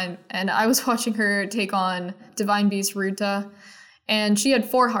first time, and I was watching her take on Divine Beast Ruta, and she had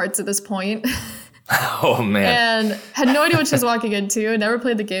 4 hearts at this point. Oh, man. And had no idea what she was walking into, never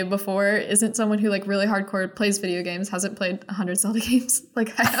played the game before, isn't someone who like really hardcore plays video games, hasn't played 100 Zelda games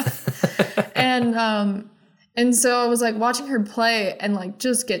like I have. And so I was like watching her play and like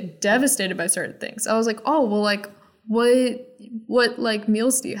just get devastated by certain things. I was like, oh, well, like, what like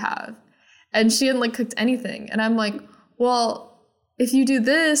meals do you have? And she hadn't like cooked anything. And I'm like, well, if you do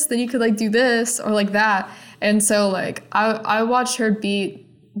this, then you could like do this or like that. And so like I watched her beat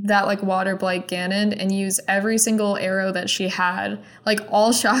that like water blight Ganon and use every single arrow that she had, like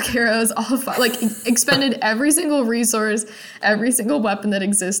all shock arrows, like expended every single resource, every single weapon that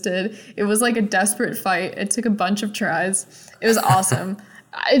existed. It was like a desperate fight. It took a bunch of tries. It was awesome.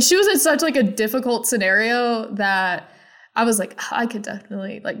 She was in such like a difficult scenario that I was like, I could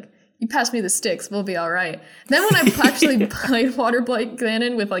definitely, like, you pass me the sticks, we'll be all right. Then when I actually played Water Blight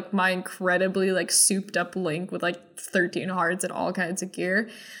Ganon with like my incredibly like souped up Link with like 13 hearts and all kinds of gear,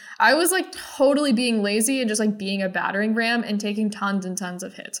 I was like totally being lazy and just like being a battering ram and taking tons and tons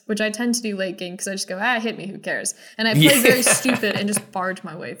of hits, which I tend to do late game because I just go, hit me, who cares? And I play very stupid and just barge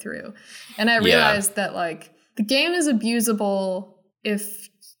my way through. And I realized that like the game is abusable if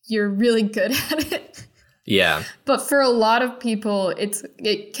you're really good at it. Yeah. But for a lot of people,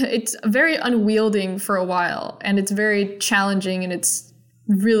 it's very unwielding for a while, and it's very challenging, and it's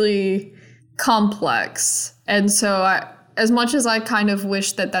really complex. And so as much as I kind of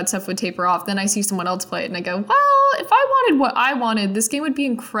wish that stuff would taper off, then I see someone else play it and I go, well, if I wanted what I wanted, this game would be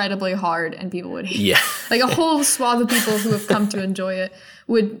incredibly hard and people would hate it. Like a whole swath of people who have come to enjoy it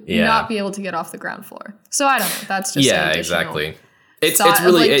would not be able to get off the ground floor. So I don't know. That's just exactly. It's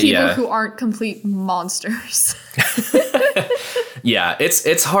really like people who aren't complete monsters. Yeah,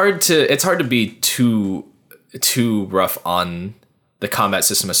 it's hard to be too rough on the combat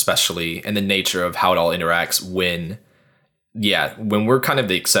system, especially, and the nature of how it all interacts when we're kind of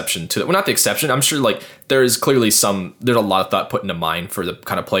the exception to it. Well, not the exception. I'm sure like there's a lot of thought put into mind for the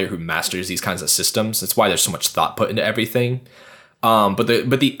kind of player who masters these kinds of systems. That's why there's so much thought put into everything. But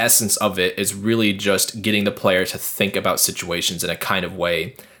the essence of it is really just getting the player to think about situations in a kind of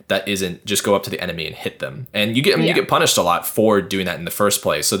way that isn't just go up to the enemy and hit them. And you get punished a lot for doing that in the first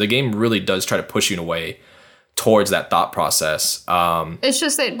place. So the game really does try to push you in a way towards that thought process. It's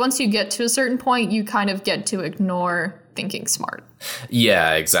just that once you get to a certain point, you kind of get to ignore thinking smart.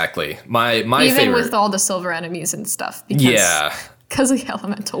 Yeah, exactly. My even favorite, with all the silver enemies and stuff. Because of the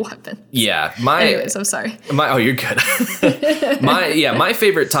elemental weapon. Yeah. Anyways, I'm sorry. You're good. My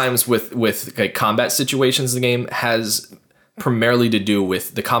favorite times with like combat situations in the game has primarily to do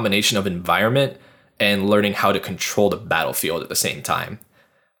with the combination of environment and learning how to control the battlefield at the same time.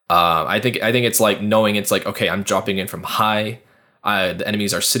 I think it's like knowing it's like, okay, I'm dropping in from high. The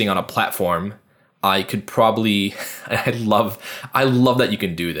enemies are sitting on a platform. I could probably, I love that you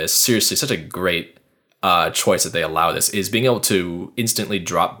can do this. Seriously, such a great choice that they allow this is being able to instantly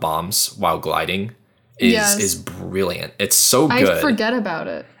drop bombs while gliding is brilliant. It's so good. I forget about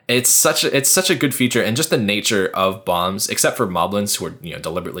it. It's such a good feature, and just the nature of bombs, except for moblins who are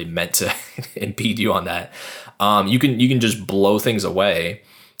deliberately meant to impede you on that. You can just blow things away,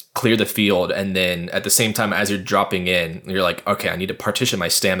 clear the field, and then at the same time as you're dropping in, you're like, okay, I need to partition my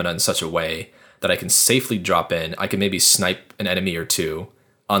stamina in such a way that I can safely drop in. I can maybe snipe an enemy or two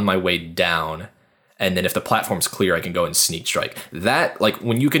on my way down. And then if the platform's clear, I can go and sneak strike. That, like,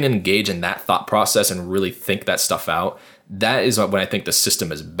 when you can engage in that thought process and really think that stuff out, that is when I think the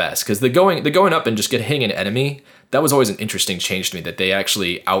system is best. Because the going up and just hitting an enemy, that was always an interesting change to me, that they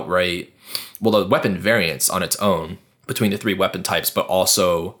actually outright, well, the weapon variance on its own between the three weapon types, but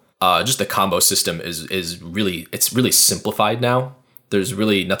also just the combo system is really simplified now. There's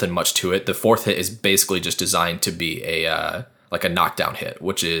really nothing much to it. The fourth hit is basically just designed to be a knockdown hit,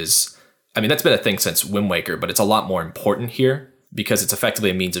 which is, I mean, that's been a thing since Wind Waker, but it's a lot more important here because it's effectively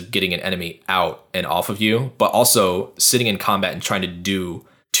a means of getting an enemy out and off of you, but also sitting in combat and trying to do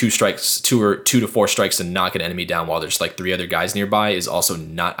two to four strikes to knock an enemy down while there's like three other guys nearby is also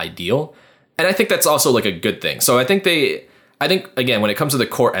not ideal. And I think that's also like a good thing. So I think again, when it comes to the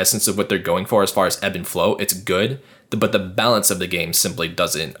core essence of what they're going for as far as ebb and flow, it's good. But the balance of the game simply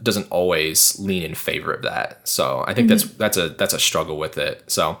doesn't always lean in favor of that. So I think that's a struggle with it.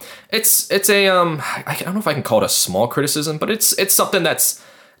 So it's a I don't know if I can call it a small criticism, but it's something that's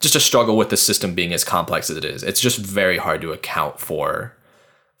just a struggle with the system being as complex as it is. It's just very hard to account for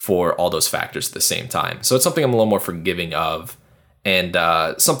all those factors at the same time. So it's something I'm a little more forgiving of, and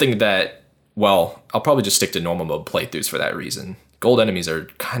something that, well, I'll probably just stick to normal mode playthroughs for that reason. Gold enemies are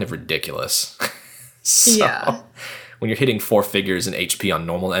kind of ridiculous. So, yeah. When you're hitting 4 figures in HP on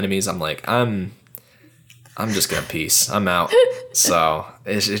normal enemies, I'm like, I'm just gonna peace. I'm out. So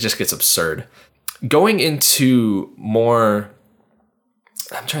it just gets absurd. Going into more,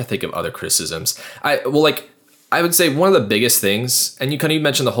 I'm trying to think of other criticisms. I would say one of the biggest things, and you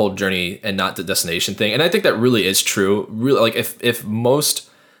mentioned the whole journey and not the destination thing, and I think that really is true. Really, like if most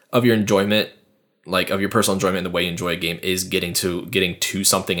of your enjoyment, like of your personal enjoyment and the way you enjoy a game is getting to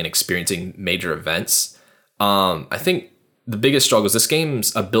something and experiencing major events, I think the biggest struggle is this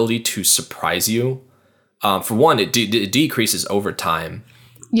game's ability to surprise you. For one, it decreases over time.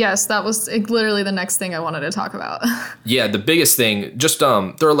 Yes, that was literally the next thing I wanted to talk about. Yeah, the biggest thing, just there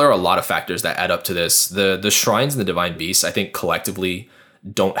are a lot of factors that add up to this. The shrines and the divine beasts, I think collectively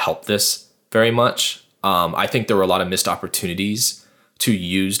don't help this very much. I think there were a lot of missed opportunities to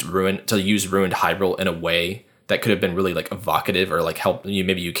use ruined Hyrule in a way that could have been really like evocative or like help you.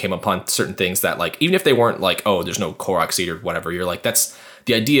 Maybe you came upon certain things that, like, even if they weren't like, oh, there's no Korok seed or whatever, you're like, that's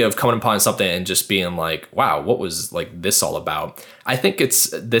the idea of coming upon something and just being like, wow, what was like this all about? I think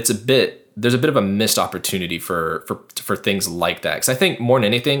there's a bit of a missed opportunity for things like that. Cause I think more than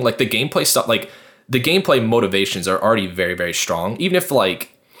anything, like the gameplay stuff, like the gameplay motivations are already very, very strong. Even if the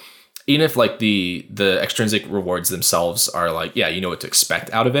extrinsic rewards themselves are like, yeah, you know what to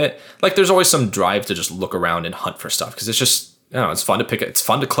expect out of it. Like there's always some drive to just look around and hunt for stuff. Cause it's just, I don't know, it's fun to pick it. It's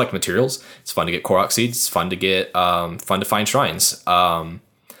fun to collect materials. It's fun to get Korok seeds. It's fun to find shrines. But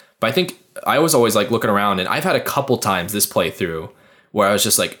I think I was always like looking around, and I've had a couple times this playthrough where I was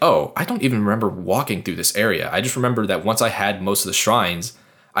just like, oh, I don't even remember walking through this area. I just remember that once I had most of the shrines,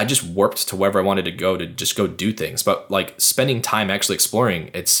 I just warped to wherever I wanted to just go do things. But like spending time actually exploring,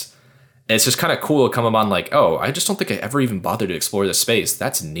 it's just kind of cool to come upon like, oh, I just don't think I ever even bothered to explore this space.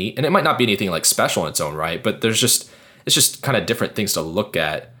 That's neat. And it might not be anything like special in its own right, but it's just kind of different things to look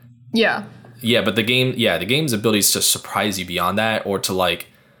at. Yeah. Yeah, but the game's abilities to surprise you beyond that, or to like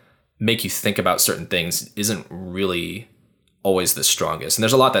make you think about certain things, isn't really always the strongest. And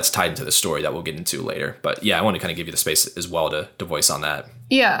there's a lot that's tied into the story that we'll get into later. But yeah, I want to kind of give you the space as well to voice on that.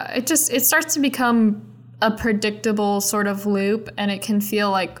 Yeah, it starts to become a predictable sort of loop, and it can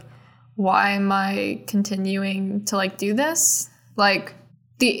feel like, why am I continuing to like do this? Like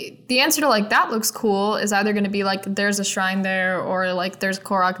the answer to like that looks cool is either going to be like there's a shrine there, or like there's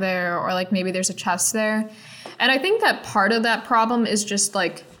Korok there, or like maybe there's a chest there. And I think that part of that problem is just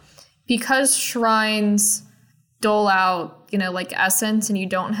like, because shrines dole out, you know, like essence, and you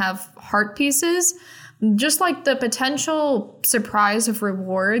don't have heart pieces, just like the potential surprise of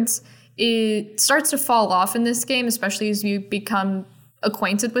rewards, it starts to fall off in this game, especially as you become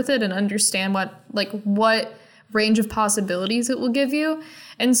acquainted with it and understand what range of possibilities it will give you.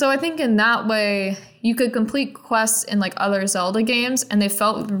 And so I think in that way, you could complete quests in like other Zelda games, and they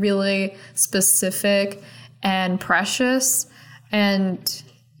felt really specific and precious. And,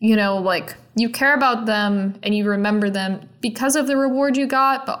 you know, like you care about them and you remember them because of the reward you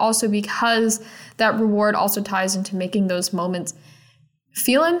got, but also because that reward also ties into making those moments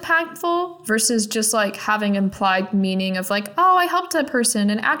feel impactful versus just like having implied meaning of like, oh, I helped that person,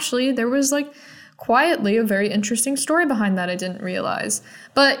 and actually there was like quietly a very interesting story behind that I didn't realize.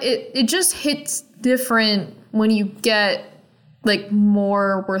 But it just hits different when you get like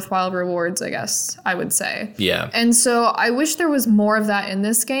more worthwhile rewards, I guess I would say. Yeah. And so I wish there was more of that in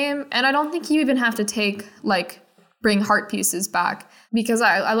this game. And I don't think you even have to bring heart pieces back, because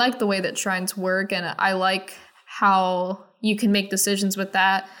I like the way that shrines work, and I like how you can make decisions with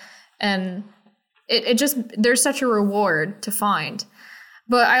that. And it just, there's such a reward to find.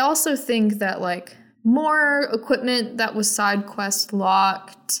 But I also think that like more equipment that was side quest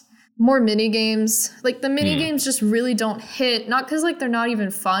locked, more mini games, like the mini games just really don't hit, not because like they're not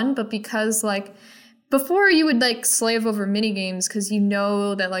even fun, but because like before you would like slave over mini games because you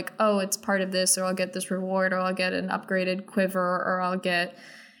know that like, oh, it's part of this, or I'll get this reward, or I'll get an upgraded quiver, or I'll get,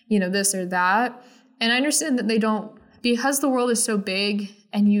 you know, this or that. And I understand that they don't, because the world is so big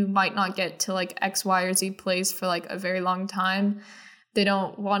and you might not get to like X, Y, or Z place for like a very long time, they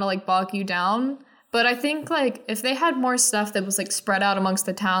don't want to like bog you down. But I think like if they had more stuff that was like spread out amongst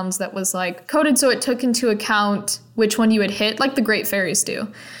the towns, that was like coded so it took into account which one you would hit, like the Great Fairies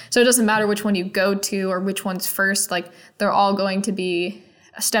do. So it doesn't matter which one you go to or which one's first, like they're all going to be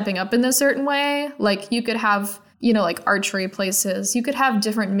stepping up in a certain way. Like you could have, you know, like archery places. You could have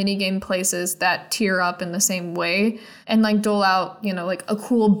different minigame places that tier up in the same way and like dole out, you know, like a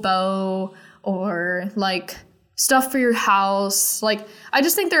cool bow or like stuff for your house. Like, I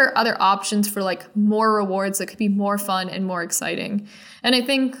just think there are other options for like more rewards that could be more fun and more exciting. And I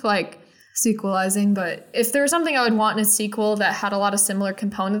think like sequelizing, but if there was something I would want in a sequel that had a lot of similar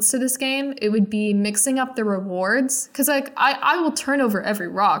components to this game, it would be mixing up the rewards. Because like I will turn over every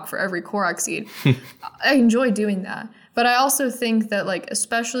rock for every Korok seed. I enjoy doing that. But I also think that like,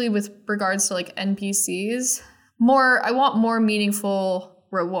 especially with regards to like NPCs, I want more meaningful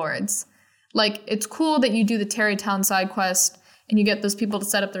rewards. Like, it's cool that you do the Terrytown side quest and you get those people to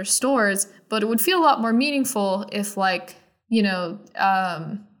set up their stores, but it would feel a lot more meaningful if, like, you know,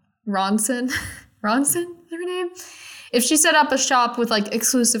 Ronson, is her name? If she set up a shop with, like,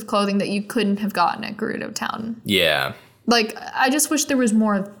 exclusive clothing that you couldn't have gotten at Gerudo Town. Yeah. Like, I just wish there was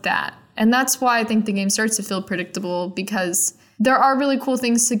more of that. And that's why I think the game starts to feel predictable, because there are really cool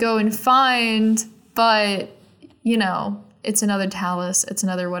things to go and find, but, you know, it's another Talus, it's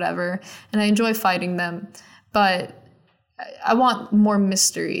another whatever, and I enjoy fighting them, but I want more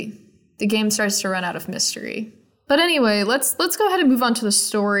mystery. The game starts to run out of mystery. But anyway, let's go ahead and move on to the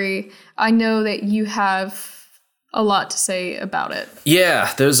story. I know that you have a lot to say about it.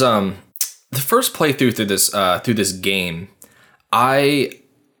 Yeah, there's the first playthrough through this game, I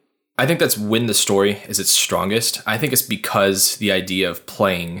think that's when the story is its strongest. I think it's because the idea of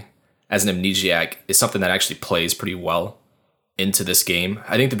playing as an amnesiac is something that actually plays pretty well into this game.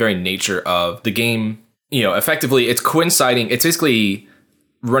 I think the very nature of the game, you know, effectively it's coinciding. It's basically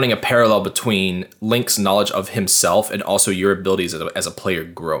running a parallel between Link's knowledge of himself and also your abilities as a player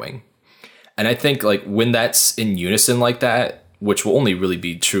growing. And I think like when that's in unison like that, which will only really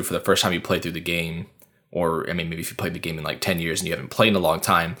be true for the first time you play through the game, or I mean, maybe if you played the game in like 10 years and you haven't played in a long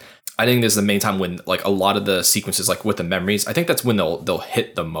time, I think this is the main time when like a lot of the sequences, like with the memories, I think that's when they'll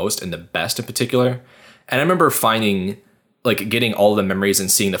hit the most and the best in particular. And I remember finding like getting all of the memories and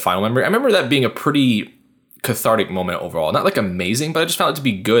seeing the final memory. I remember that being a pretty cathartic moment overall. Not like amazing, but I just found it to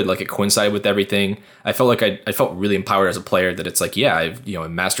be good. Like it coincided with everything. I felt like I felt really empowered as a player, that it's like, yeah, I've, you know,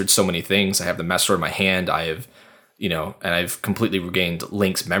 mastered so many things. I have the master sword in my hand. I have, and I've completely regained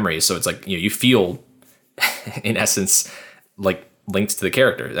Link's memories. So it's like, you feel in essence like linked to the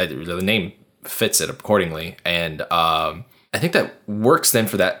character. The name fits it accordingly. And I think that works then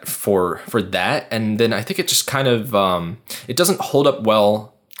for that. And then I think it just kind of, it doesn't hold up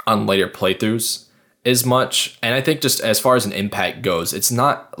well on later playthroughs as much. And I think just as far as an impact goes, it's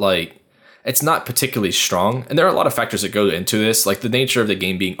not particularly strong. And there are a lot of factors that go into this. Like the nature of the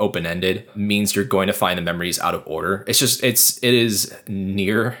game being open-ended means you're going to find the memories out of order. It is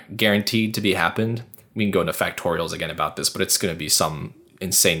near guaranteed to be happened. We can go into factorials again about this, but it's going to be some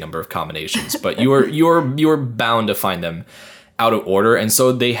insane number of combinations, but you're bound to find them out of order. And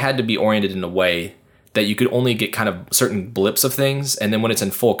so they had to be oriented in a way that you could only get kind of certain blips of things. And then when it's in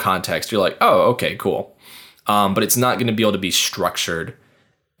full context, you're like, oh, okay, cool. But it's not going to be able to be structured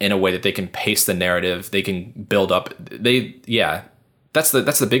in a way that they can pace the narrative. They can build up. That's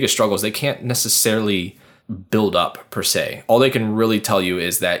the biggest struggle is they can't necessarily build up per se. All they can really tell you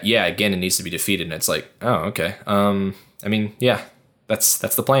is that, again, it needs to be defeated. And it's like, oh, okay. That's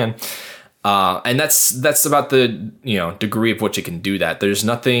the plan. And that's about the, degree of which it can do that. There's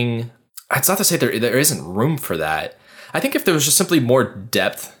nothing, it's not to say there isn't room for that. I think if there was just simply more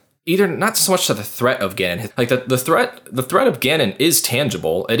depth, either not so much to the threat of Ganon, like the threat of Ganon is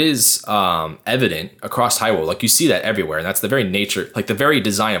tangible. It is evident across Hyrule. Like you see that everywhere. And that's the very nature, like the very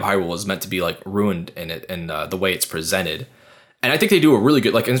design of Hyrule is meant to be like ruined in it and the way it's presented. And I think they do a really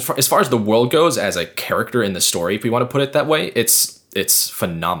good, like as far as the world goes as a character in the story, if we want to put it that way, it's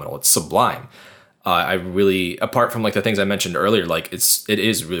phenomenal. It's sublime. I really, apart from like the things I mentioned earlier, like it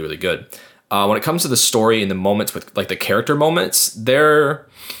is really, really good. When it comes to the story and the moments with like the character moments, there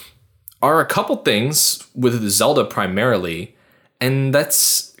are a couple things with Zelda primarily, and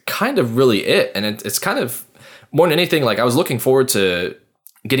that's kind of really it. And it's kind of more than anything, like I was looking forward to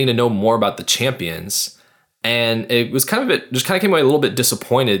getting to know more about the champions, and it was kind of came away a little bit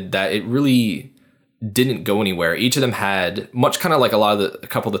disappointed that it really didn't go anywhere. Each of them had much kind of like a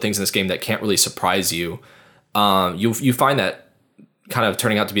couple of the things in this game that can't really surprise you. You find that kind of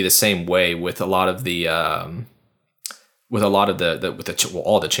turning out to be the same way with a lot of the all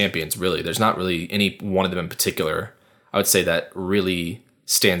the champions. Really, there's not really any one of them in particular I would say that really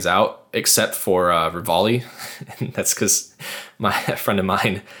stands out, except for Rivali. And that's because a friend of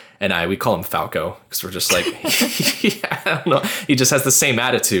mine and we call him Falco, because we're just like, I don't know. He just has the same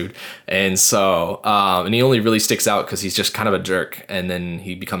attitude. And so, and he only really sticks out because he's just kind of a jerk. And then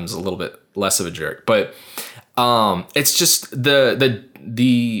he becomes a little bit less of a jerk. But it's just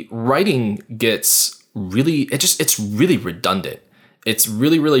the writing gets really, it's really redundant. It's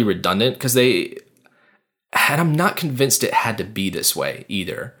really, really redundant because and I'm not convinced it had to be this way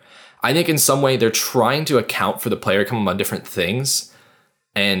either. I think in some way they're trying to account for the player coming on different things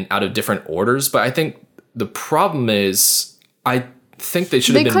and out of different orders. But I think the problem is, I think they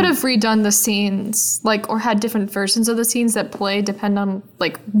should have been... They could have redone the scenes, or had different versions of the scenes that play, depend on,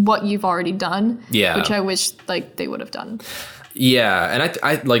 what you've already done. Yeah. Which I wish, they would have done. Yeah, and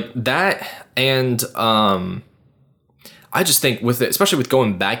I like that, and I just think with it, especially with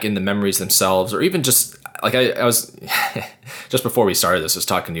going back in the memories themselves, or even just, I was... just before we started this, I was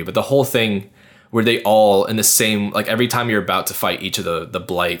talking to you, but the whole thing where they all in the same, every time you're about to fight each of the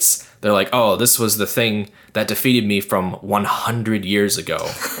blights, they're like, oh, this was the thing that defeated me from 100 years ago.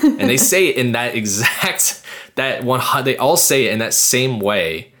 And they say it in that exact, they all say it in that same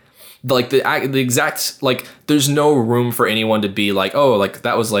way. The exact, there's no room for anyone to be like, oh,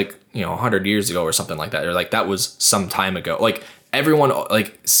 that was 100 years ago or something like that. Or that was some time ago. Everyone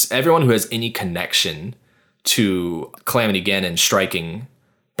who has any connection to Calamity Ganon striking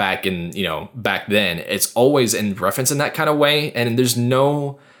back then, it's always in reference in that kind of way. And there's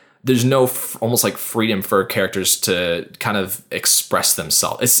no almost freedom for characters to kind of express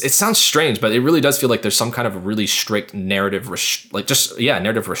themselves. It sounds strange, but it really does feel like there's some kind of really strict narrative,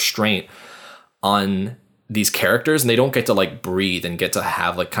 narrative restraint on these characters, and they don't get to breathe and get to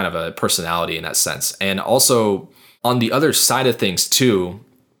have kind of a personality in that sense. And also on the other side of things too,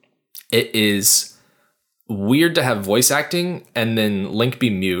 it is weird to have voice acting and then Link be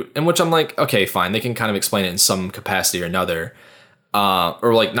mute, and which I'm like, okay, fine, they can kind of explain it in some capacity or another,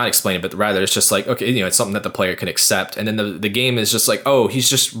 or not explain it, but rather it's just okay, it's something that the player can accept. And then the game is just oh, he's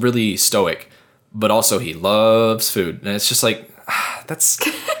just really stoic, but also he loves food, and it's just that's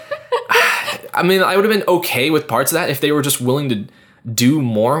I mean, I would have been okay with parts of that if they were just willing to do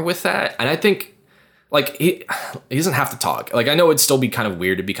more with that. And I think he doesn't have to talk. I know it'd still be kind of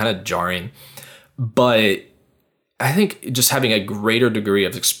weird, it'd be kind of jarring, but I think just having a greater degree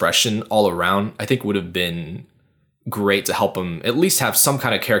of expression all around, I think would have been great to help him at least have some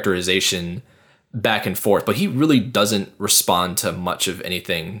kind of characterization back and forth, but he really doesn't respond to much of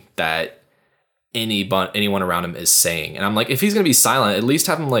anything that anyone around him is saying. And I'm like, if he's gonna be silent, at least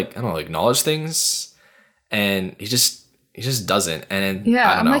have him like, I don't know, acknowledge things. And he just doesn't. And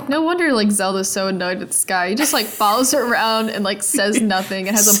yeah, I don't know. like, no wonder like Zelda's so annoyed with this guy. He just like follows her around and like says nothing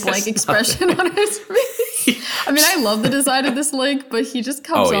and has a blank expression on his face. I mean, I love the design of this Link, but he just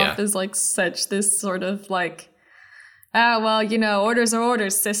comes off as like such this sort of like, well, you know, orders are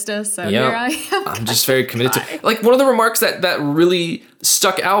orders, sister. So here I am. I'm just very committed to, like, one of the remarks that really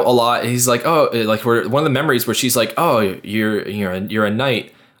stuck out a lot. He's like, oh, like, one of the memories where she's like, oh, you're a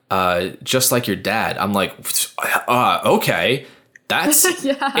knight, just like your dad. I'm like, okay, that's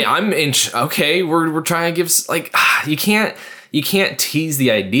I'm in. Okay, we're trying to give, like, you can't tease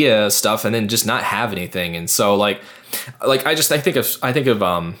the idea stuff and then just not have anything. And so like I think of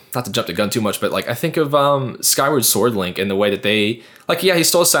not to jump the gun too much, but like I think of Skyward Sword Link and the way that they, like, he's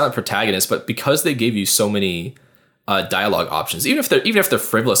still a silent protagonist, but because they gave you so many dialogue options, even if they're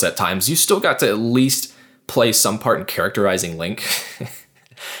frivolous at times, you still got to at least play some part in characterizing Link.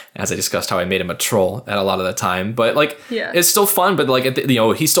 As I discussed how I made him a troll at a lot of the time, but like it's still fun. But like,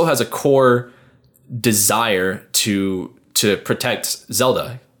 he still has a core desire to protect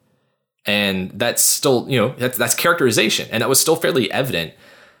Zelda. And that's still, that's characterization. And that was still fairly evident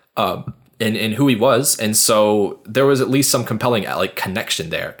in who he was. And so there was at least some compelling like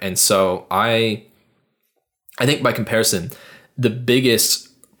connection there. And so I think by comparison, the biggest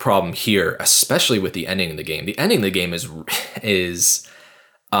problem here, especially with the ending of the game is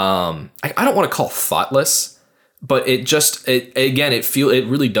I don't want to call thoughtless, but it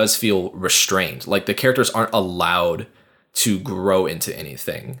really does feel restrained. Like the characters aren't allowed to grow into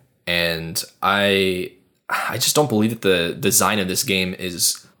anything. And I just don't believe that the design of this game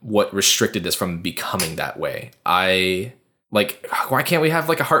is what restricted this from becoming that way. Why can't we have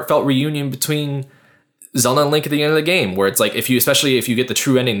like a heartfelt reunion between Zelda and Link at the end of the game, where it's like, especially if you get the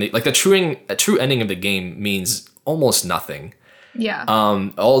true ending, like a true ending of the game means almost nothing. Yeah.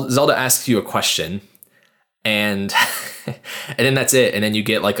 Zelda asks you a question, and and then that's it. And then you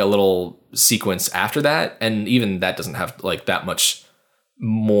get like a little sequence after that, and even that doesn't have like that much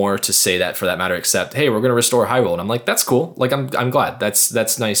more to say that for that matter, except, hey, we're going to restore Hyrule. And I'm like, that's cool. Like, I'm glad.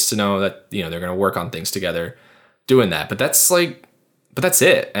 That's nice to know that, they're going to work on things together doing that. But that's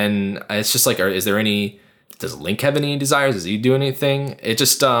it. And it's just like, does Link have any desires? Does he do anything? It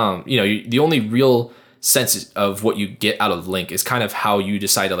just, the only real sense of what you get out of Link is kind of how you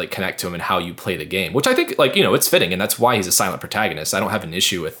decide to like connect to him and how you play the game, which I think like, it's fitting. And that's why he's a silent protagonist. I don't have an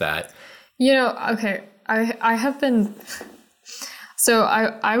issue with that. Okay. I have been... So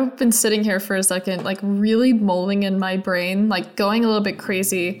I've been sitting here for a second, like really mulling in my brain, like going a little bit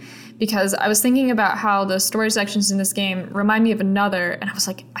crazy, because I was thinking about how the story sections in this game remind me of another. And I was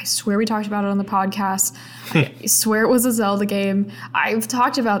like, I swear we talked about it on the podcast. I swear it was a Zelda game. I've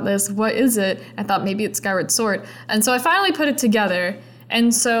talked about this. What is it? I thought maybe it's Skyward Sword. And so I finally put it together.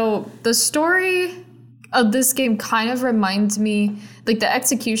 And so the story of this game kind of reminds me, like the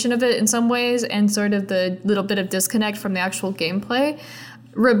execution of it in some ways and sort of the little bit of disconnect from the actual gameplay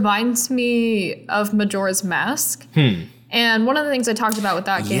reminds me of Majora's Mask. And one of the things I talked about with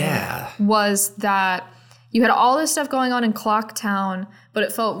that game was that you had all this stuff going on in Clock Town, but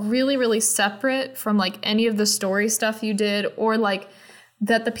it felt really, really separate from like any of the story stuff you did, or like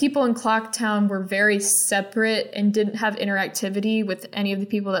that the people in Clock Town were very separate and didn't have interactivity with any of the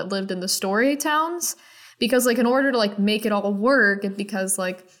people that lived in the story towns. Because like in order to like make it all work, and because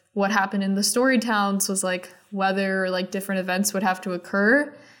like what happened in the story towns was like whether like different events would have to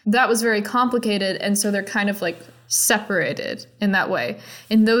occur, that was very complicated. And so they're kind of like separated in that way.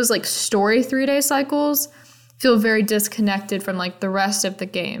 And those like story 3-day cycles feel very disconnected from like the rest of the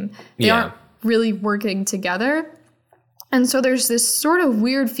game. They aren't really working together. And so there's this sort of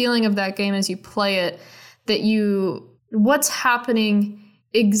weird feeling of that game as you play it, that what's happening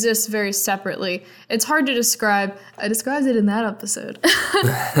exists very separately. It's hard to describe. I described it in that episode.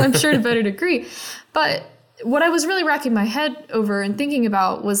 I'm sure to a better degree. But what I was really racking my head over and thinking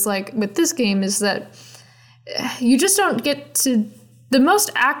about was like with this game is that you just don't get to... The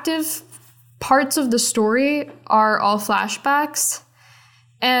most active parts of the story are all flashbacks.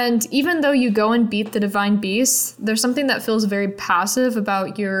 And even though you go and beat the Divine Beasts, there's something that feels very passive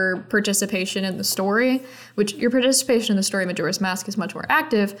about your participation in the story, which your participation in the story of Majora's Mask is much more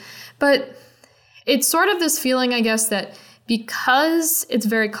active. But it's sort of this feeling, I guess, that because it's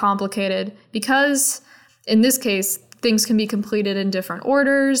very complicated, because in this case, things can be completed in different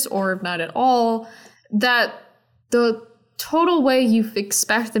orders or not at all, that the total way you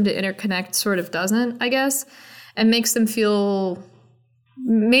expect them to interconnect sort of doesn't, I guess, and makes them feel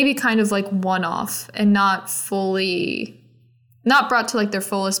maybe kind of like one-off and not brought to like their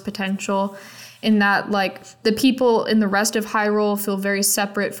fullest potential, in that like the people in the rest of Hyrule feel very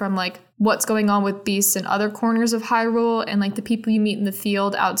separate from like what's going on with beasts in other corners of Hyrule, and like the people you meet in the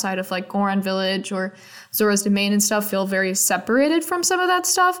field outside of like Goron Village or Zora's Domain and stuff feel very separated from some of that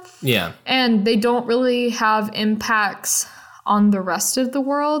stuff. Yeah. And they don't really have impacts on the rest of the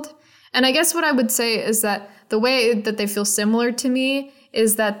world. And I guess what I would say is that the way that they feel similar to me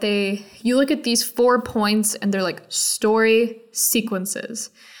is that you look at these 4 points and they're like story sequences.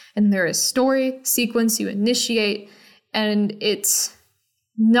 And there is story sequence you initiate, and it's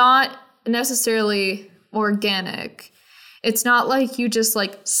not necessarily organic. It's not like you just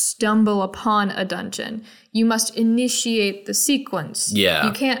like stumble upon a dungeon. You must initiate the sequence. Yeah.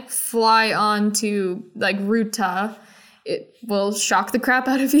 You can't fly onto like Ruta. It will shock the crap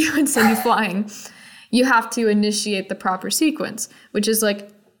out of you and send you flying. You have to initiate the proper sequence, which is like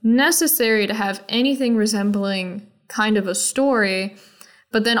necessary to have anything resembling kind of a story,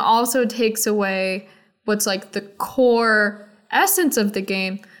 but then also takes away what's like the core essence of the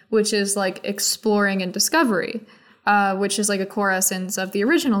game, which is like exploring and discovery, which is like a core essence of the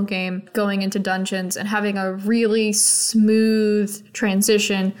original game, going into dungeons and having a really smooth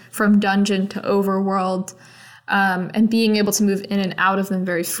transition from dungeon to overworld, and being able to move in and out of them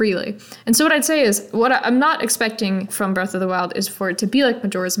very freely. And so what I'd say is, what I'm not expecting from Breath of the Wild is for it to be like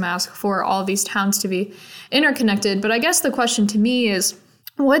Majora's Mask, for all these towns to be interconnected. But I guess the question to me is,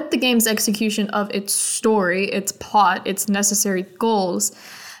 with the game's execution of its story, its plot, its necessary goals,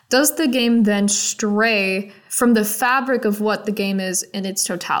 does the game then stray from the fabric of what the game is in its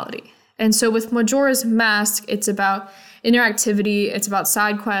totality? And so with Majora's Mask, it's about interactivity, it's about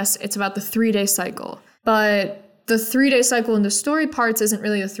side quests, it's about the 3-day cycle. But the 3-day cycle in the story parts isn't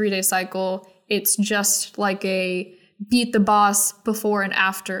really a 3-day cycle. It's just like a beat the boss before and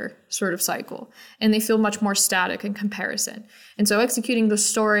after sort of cycle. And they feel much more static in comparison. And so executing the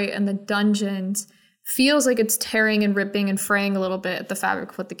story and the dungeons feels like it's tearing and ripping and fraying a little bit at the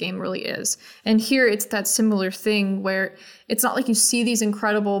fabric of what the game really is. And here it's that similar thing where it's not like you see these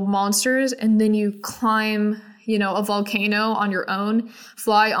incredible monsters and then you climb, a volcano on your own,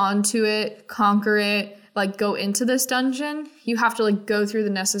 fly onto it, conquer it, like go into this dungeon. You have to like go through the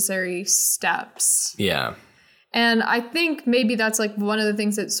necessary steps. Yeah. And I think maybe that's like one of the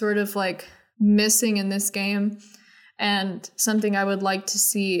things that's sort of like missing in this game, and something I would like to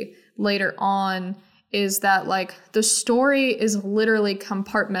see later on is that like the story is literally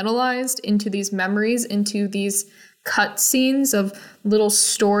compartmentalized into these memories, into these cut scenes of little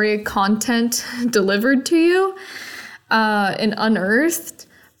story content delivered to you and unearthed.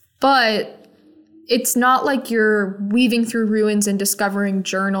 But it's not like you're weaving through ruins and discovering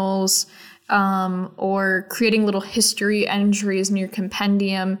journals or creating little history entries in your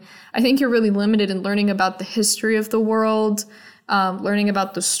compendium. I think you're really limited in learning about the history of the world, learning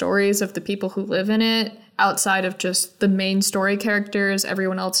about the stories of the people who live in it, outside of just the main story characters.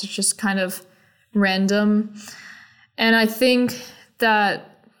 Everyone else is just kind of random. And I think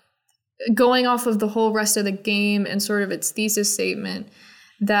that going off of the whole rest of the game and sort of its thesis statement,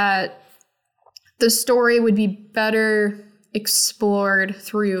 that the story would be better explored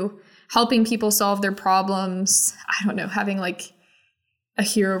through helping people solve their problems. I don't know, having like a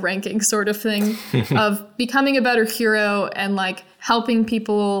hero ranking sort of thing of becoming a better hero and like helping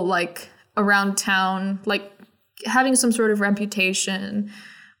people like around town, like having some sort of reputation,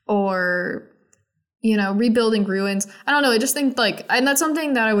 or, rebuilding ruins. I don't know. I just think like, and that's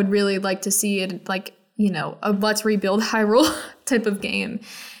something that I would really like to see in like, a let's rebuild Hyrule type of game,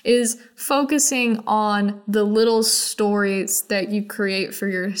 is focusing on the little stories that you create for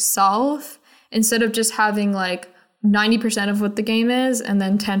yourself, instead of just having like 90% of what the game is and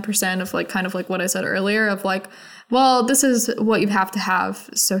then 10% of like kind of like what I said earlier of like, well, this is what you have to have,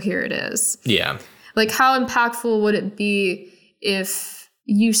 so here it is. Yeah. Like, how impactful would it be if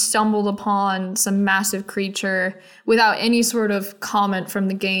you stumbled upon some massive creature without any sort of comment from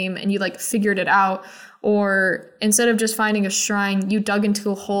the game and you like figured it out? Or instead of just finding a shrine, you dug into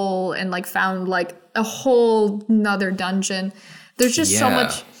a hole and like found like a whole nother dungeon. There's just so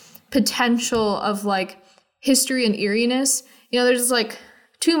much potential of like history and eeriness. There's like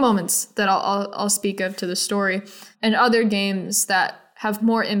 2 moments that I'll speak of to the story, and other games that have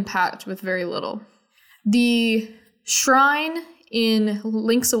more impact with very little. The shrine in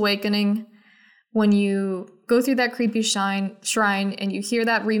Link's Awakening, when you go through that creepy shrine and you hear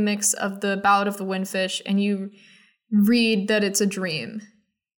that remix of the Ballad of the Windfish and you read that it's a dream,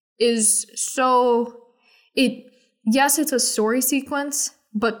 is so... Yes, it's a story sequence,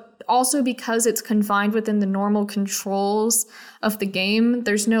 but also because it's confined within the normal controls of the game,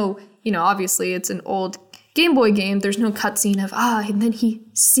 there's no, obviously it's an old Game Boy game, there's no cutscene of, and then he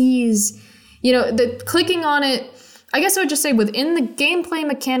sees, the clicking on it. I guess I would just say within the gameplay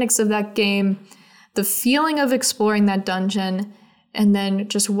mechanics of that game, the feeling of exploring that dungeon and then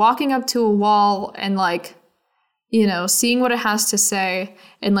just walking up to a wall and seeing what it has to say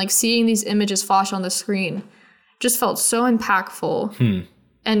and seeing these images flash on the screen just felt so impactful.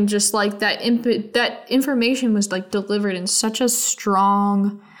 And just that information was delivered in such a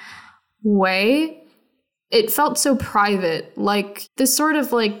strong way. It felt so private, this sort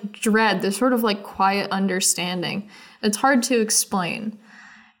of dread, this sort of quiet understanding. It's hard to explain.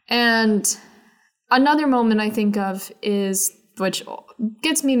 And another moment I think of is, which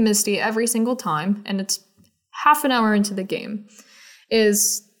gets me misty every single time, and it's half an hour into the game,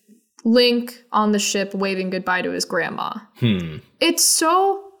 is Link on the ship waving goodbye to his grandma.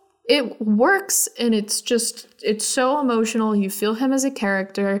 It works, and it's so emotional. You feel him as a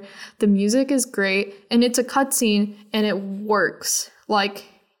character. The music is great, and it's a cutscene, and it works.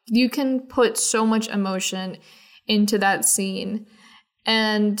 You can put so much emotion into that scene.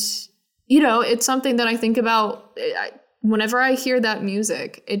 And, it's something that I think about whenever I hear that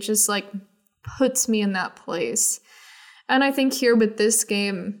music. It just, puts me in that place. And I think here with this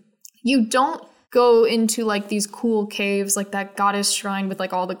game, you don't go into these cool caves, that goddess shrine with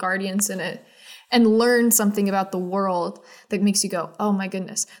all the guardians in it, and learn something about the world that makes you go, oh my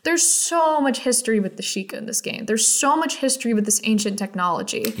goodness. There's so much history with the Sheikah in this game. There's so much history with this ancient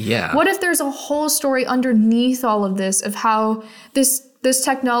technology. Yeah. What if there's a whole story underneath all of this of how this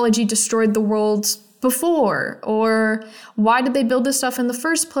technology destroyed the world before? Or why did they build this stuff in the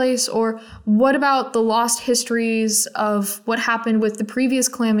first place? Or what about the lost histories of what happened with the previous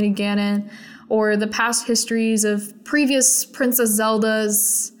Calamity Ganon? Or the past histories of previous Princess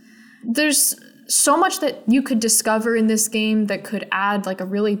Zeldas. There's so much that you could discover in this game that could add a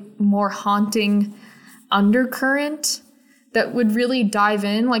really more haunting undercurrent that would really dive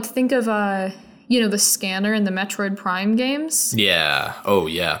in. Think of, the scanner in the Metroid Prime games. Yeah. Oh,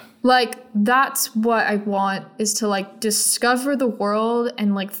 yeah. That's what I want, is to discover the world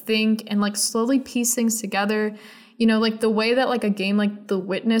and think and slowly piece things together. The way that a game like The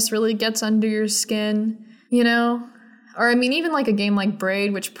Witness really gets under your skin, Or I mean, even a game like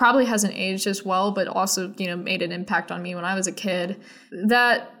Braid, which probably hasn't aged as well, but also, made an impact on me when I was a kid,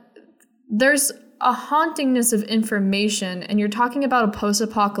 that there's a hauntingness of information, and you're talking about a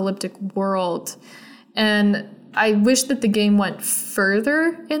post-apocalyptic world. And I wish that the game went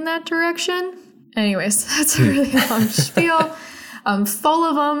further in that direction. Anyways, that's a really long spiel. I'm full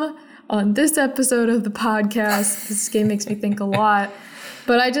of them on this episode of the podcast. This game makes me think a lot.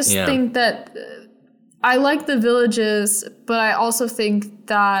 But I just think that I like the villages, but I also think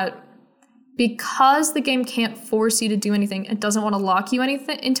that because the game can't force you to do anything, it doesn't want to lock you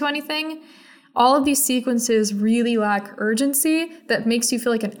into anything, all of these sequences really lack urgency that makes you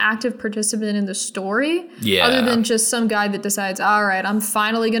feel like an active participant in the story. Yeah. Other than just some guy that decides, all right, I'm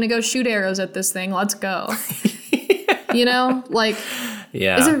finally going to go shoot arrows at this thing. Let's go.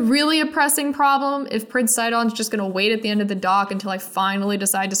 Yeah. Is it really a pressing problem if Prince Sidon's just going to wait at the end of the dock until I finally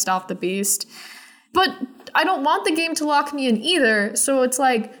decide to stop the beast? But I don't want the game to lock me in either. So it's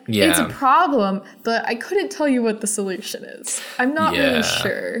it's a problem, but I couldn't tell you what the solution is. I'm not really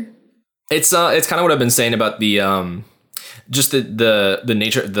sure. It's kind of what I've been saying about the just the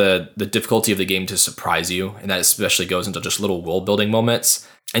nature, the difficulty of the game to surprise you, and that especially goes into just little world building moments.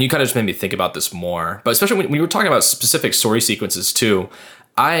 And you kind of just made me think about this more. But especially when you were talking about specific story sequences too,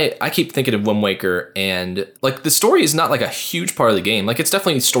 I keep thinking of Wind Waker, and the story is not a huge part of the game. It's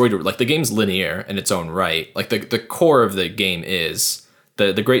definitely story to the game's linear in its own right. The core of the game is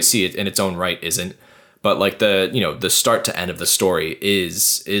the Great Sea in its own right isn't. But the start to end of the story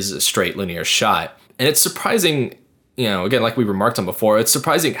is a straight linear shot. And it's surprising, again, like we remarked on before, it's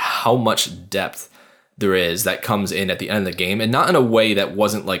surprising how much depth there is that comes in at the end of the game, and not in a way that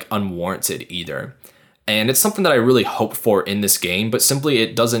wasn't unwarranted either. And it's something that I really hope for in this game, but simply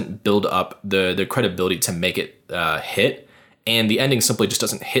it doesn't build up the credibility to make it hit. And the ending simply just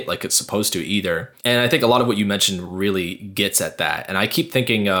doesn't hit like it's supposed to either. And I think a lot of what you mentioned really gets at that. And I keep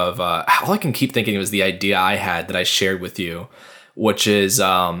thinking of, all I can keep thinking of is the idea I had that I shared with you, which is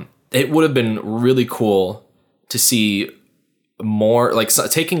it would have been really cool to see more,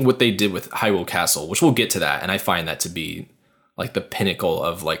 taking what they did with Hyrule Castle, which we'll get to that. And I find that to be the pinnacle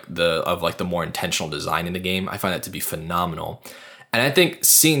of the more intentional design in the game. I find that to be phenomenal. And I think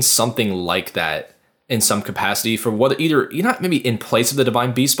seeing something like that in some capacity for what either, not maybe in place of the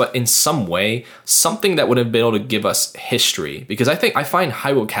Divine Beast, but in some way, something that would have been able to give us history. Because I find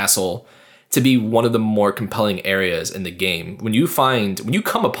Hyrule Castle to be one of the more compelling areas in the game. When you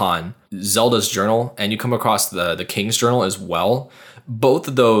come upon Zelda's journal and you come across the King's journal as well, both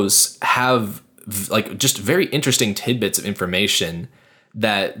of those have like just very interesting tidbits of information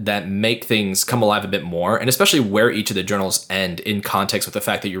that make things come alive a bit more, and especially where each of the journals end in context with the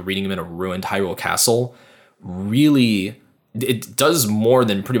fact that you're reading them in a ruined Hyrule Castle. Really, it does more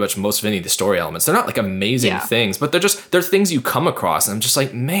than pretty much most of any of the story elements. They're not like amazing things, but they're things you come across, and I'm just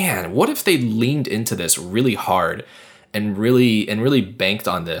like, man, what if they leaned into this really hard and really banked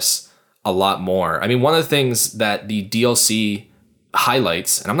on this a lot more? I mean, one of the things that the DLC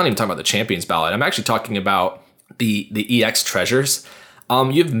highlights, and I'm not even talking about the Champions Ballad, I'm actually talking about the EX treasures.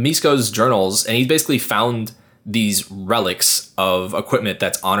 You have Misko's journals, and he basically found these relics of equipment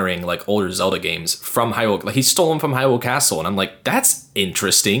that's honoring like older Zelda games from Hyrule. Like he stole them from Hyrule Castle, and I'm like, that's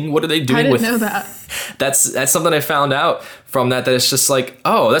interesting. What are they doing with? I didn't know that. That's something I found out from that. That it's just like,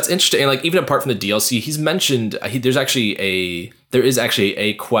 oh, that's interesting. And like even apart from the DLC, he's mentioned there is actually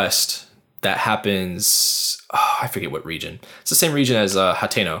a quest that happens. Oh, I forget what region. It's the same region as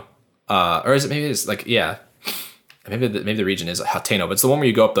Hateno, or is it maybe it's like Maybe the region is Hateno, but it's the one where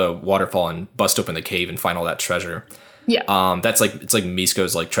you go up the waterfall and bust open the cave and find all that treasure. Yeah. That's like, it's like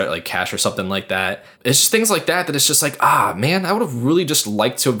Misko's like cache or something like that. It's just things like that it's just like, man, I would have really just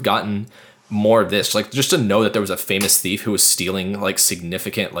liked to have gotten more of this. Like just to know that there was a famous thief who was stealing like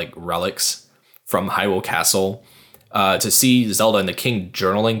significant like relics from Hyrule Castle. To see Zelda and the King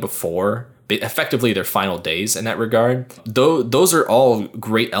journaling before effectively their final days in that regard. Though those are all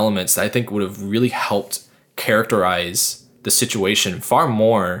great elements that I think would have really helped characterize the situation far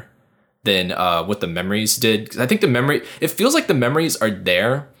more than what the memories did. 'Cause I think it feels like the memories are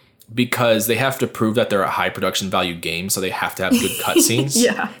there because they have to prove that they're a high production value game, so they have to have good cutscenes.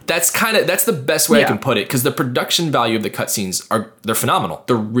 Yeah. That's the best way I can put it, because the production value of the cutscenes they're phenomenal.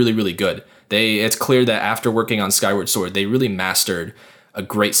 They're really, really good. It's clear that after working on Skyward Sword, they really mastered a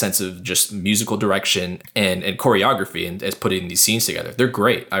great sense of just musical direction and choreography and as putting these scenes together. They're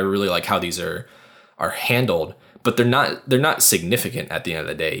great. I really like how these are handled, but they're not significant at the end of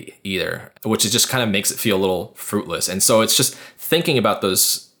the day either, which is just kind of makes it feel a little fruitless. And so it's just thinking about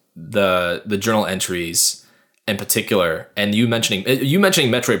the journal entries in particular, and you mentioning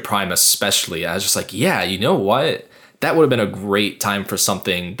Metroid Prime especially. I was just like, yeah, you know what? That would have been a great time for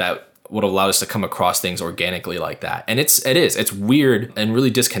something that would allow us to come across things organically like that. And it's weird and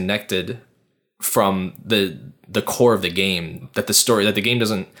really disconnected from the core of the game, that the game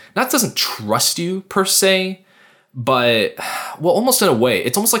doesn't trust you per se, but well, almost in a way,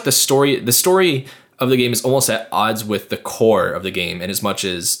 it's almost like the story of the game is almost at odds with the core of the game, in as much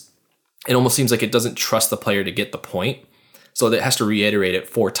as it almost seems like it doesn't trust the player to get the point, so that it has to reiterate it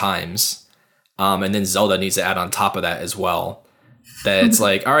 4 times, and then Zelda needs to add on top of that as well. That it's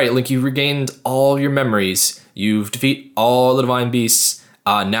like, all right, Link, you regained all your memories, you've defeated all the Divine Beasts.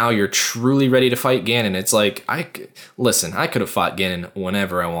 Now you're truly ready to fight Ganon. It's like, I could have fought Ganon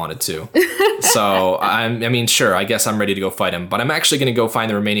whenever I wanted to. So, I mean, sure, I guess I'm ready to go fight him, but I'm actually going to go find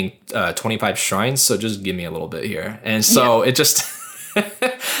the remaining 25 shrines, so just give me a little bit here. And so it just,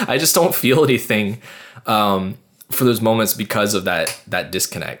 I just don't feel anything for those moments because of that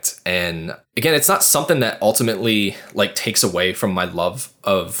disconnect. And again, it's not something that ultimately like takes away from my love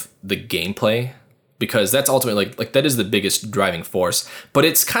of the gameplay, because that's ultimately like that is the biggest driving force. But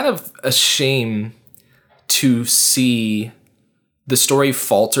it's kind of a shame to see the story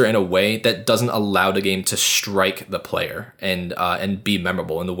falter in a way that doesn't allow the game to strike the player and be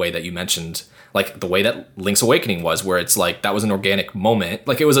memorable in the way that you mentioned, like the way that Link's Awakening was, where it's like that was an organic moment.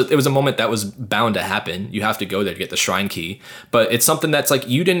 Like it was a moment that was bound to happen. You have to go there to get the shrine key, but it's something that's like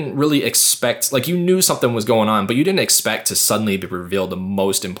you didn't really expect. Like you knew something was going on, but you didn't expect to suddenly be revealed the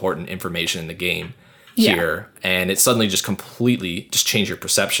most important information in the game here, and it suddenly just completely just changed your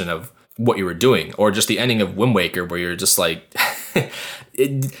perception of what you were doing. Or just the ending of Wind Waker, where you're just like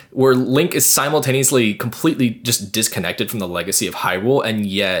where Link is simultaneously completely just disconnected from the legacy of Hyrule, and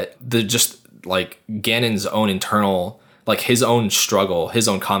yet the just like Ganon's own internal, like his own struggle, his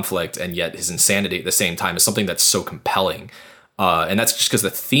own conflict, and yet his insanity at the same time is something that's so compelling. And that's just because the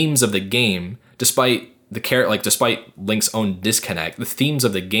themes of the game, despite despite Link's own disconnect, the themes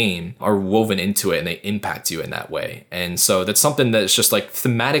of the game are woven into it and they impact you in that way. And so that's something that's just like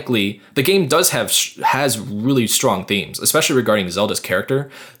thematically, the game has really strong themes, especially regarding Zelda's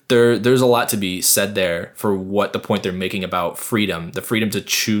character. There's a lot to be said there for what the point they're making about freedom, the freedom to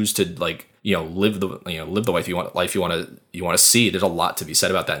choose to live the life you want to see. There's a lot to be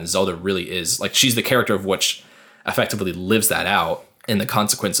said about that. And Zelda really is like, she's the character of which effectively lives that out. In the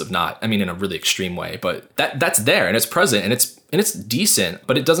consequence of in a really extreme way, but that's there and it's present and it's decent,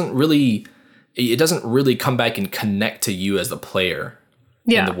 but it doesn't really come back and connect to you as the player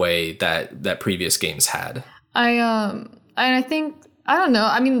in the way that previous games had. I think, I don't know.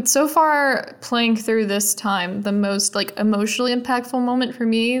 I mean, so far playing through this time, the most like emotionally impactful moment for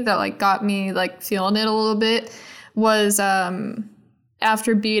me that like got me like feeling it a little bit was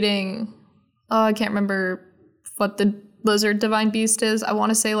after beating, I can't remember what the lizard divine beast is. I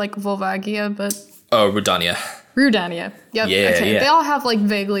want to say like Volvagia, but Rudania. Yep. Yeah, okay. yeah. They all have like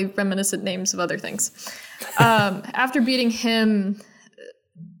vaguely reminiscent names of other things. After beating him,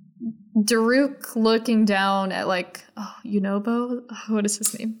 Daruk looking down at like Yunobo. What is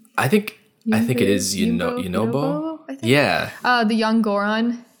his name? I think it is Yunobo. I think? Yeah. The young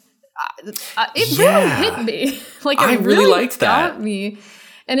Goron. It really hit me. Like I really liked that. Got me,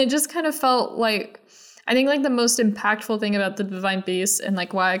 and it just kind of felt like. I think like the most impactful thing about the Divine Beasts and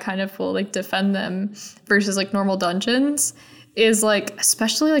like why I kind of will like defend them versus like normal dungeons is like,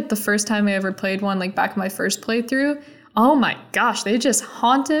 especially like the first time I ever played one, like back in my first playthrough, oh my gosh, they just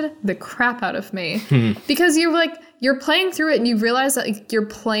haunted the crap out of me. Because you're playing through it and you realize that like, you're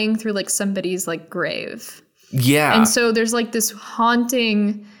playing through like somebody's like grave. Yeah. And so there's like this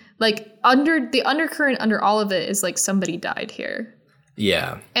haunting, like the undercurrent under all of it is like somebody died here.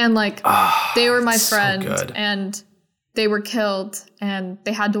 Yeah. And like they were my friend so good. And they were killed and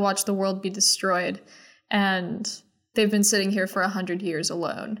they had to watch the world be destroyed and they've been sitting here for 100 years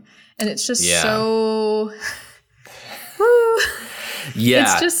alone. And it's just so yeah.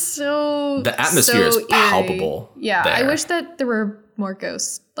 It's just so the atmosphere is eerie. palpable. Yeah. there. I wish that there were more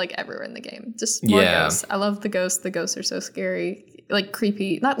ghosts like everywhere in the game. Just more ghosts. I love the ghosts. The ghosts are so scary. Like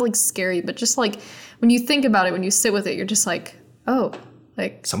creepy. Not like scary, but just like when you think about it, when you sit with it, you're just like, oh,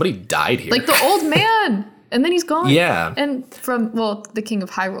 like somebody died here. Like the old man. And then he's gone. Yeah. And from, the king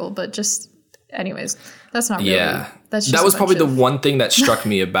of Hyrule, but just, anyways, that's not really. Yeah. That's just that was probably the one thing that struck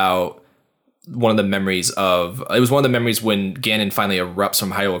me about one of the memories when Ganon finally erupts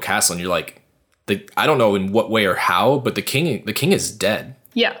from Hyrule Castle and you're like, I don't know in what way or how, but the king is dead.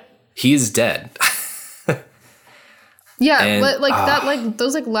 Yeah. He is dead. Yeah, and, that, like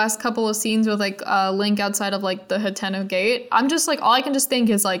those like last couple of scenes with like Link outside of like the Hateno Gate. I'm just like, all I can just think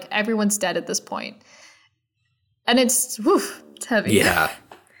is like everyone's dead at this point, and it's heavy. Yeah,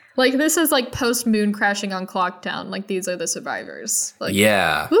 like this is like post moon crashing on Clocktown. Like these are the survivors. Like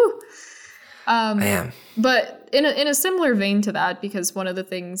yeah, man. But in a similar vein to that, because one of the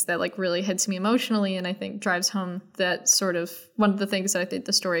things that like really hits me emotionally, and I think drives home that sort of one of the things that I think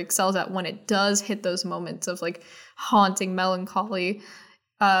the story excels at when it does hit those moments of like haunting melancholy,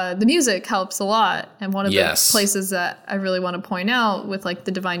 the music helps a lot. And one of the places that I really want to point out with like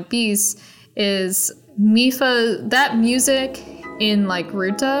the Divine Beasts is Mipha. That music in like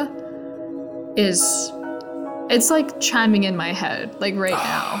Ruta it's like chiming in my head like right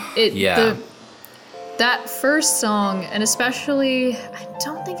now. That first song, and especially, I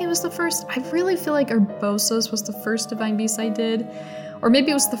don't think it was the first. I really feel like Urbosa's was the first Divine Beast I did. Or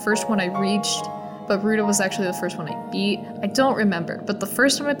maybe it was the first one I reached, but Ruta was actually the first one I beat. I don't remember. But the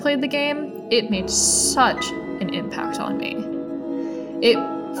first time I played the game, it made such an impact on me. It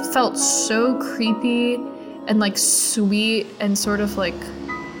felt so creepy and like sweet and sort of like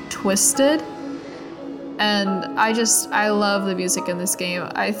twisted. And I love the music in this game.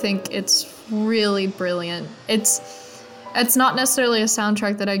 I think it's really brilliant. It's not necessarily a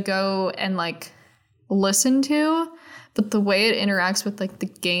soundtrack that I go and like listen to, but the way it interacts with like the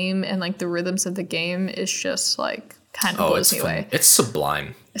game and like the rhythms of the game is just like kind of blows me away. It's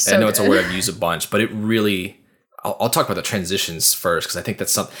sublime. So I know it's a word I've used a bunch, but it really, I'll talk about the transitions first because I think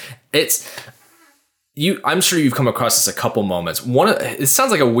that's something. I'm sure you've come across this a couple moments. It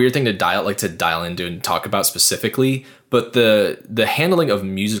sounds like a weird thing to dial into and talk about specifically, but the handling of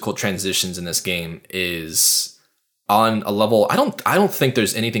musical transitions in this game is on a level I don't think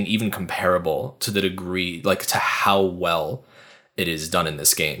there's anything even comparable to the degree, like to how well it is done in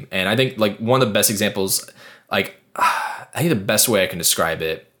this game. And I think like one of the best examples, like I think the best way I can describe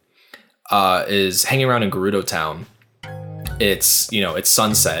it is hanging around in Gerudo Town. It's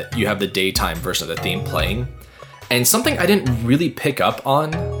sunset. You have the daytime version of the theme playing. And something I didn't really pick up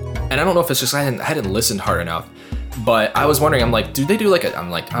on and I don't know if it's just I hadn't listened hard enough, but I was wondering, I'm like, do they do like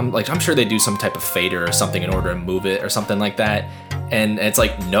I'm sure they do some type of fader or something in order to move it or something like that. And it's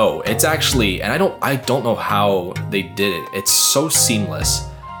like, no, it's actually, and I don't know how they did it. It's so seamless,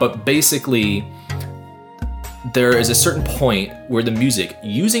 but basically there is a certain point where the music,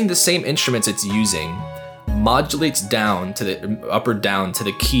 using the same instruments it's using, modulates down to the up or down to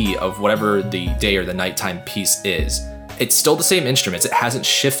the key of whatever the day or the nighttime piece is. It's still the same instruments. It hasn't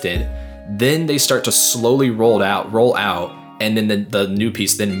shifted. Then they start to slowly roll out, and then the new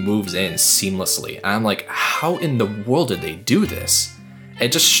piece then moves in seamlessly. And I'm like, how in the world did they do this?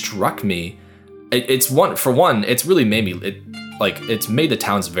 It just struck me. It's really made me, it's made the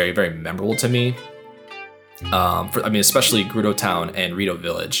towns very, very memorable to me. Especially Gerudo Town and Rito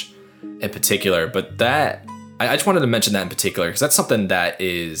Village in particular. But that, I just wanted to mention that in particular, because that's something that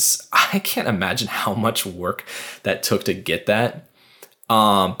is, I can't imagine how much work that took to get that.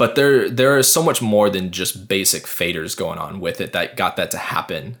 But there is so much more than just basic faders going on with it that got that to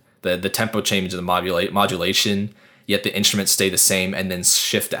happen. The tempo change, the modulation, yet the instruments stay the same and then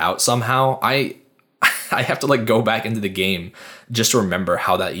shift out somehow. I have to go back into the game just to remember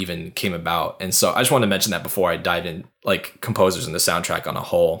how that even came about. And so I just wanted to mention that before I dive in, composers in the soundtrack on a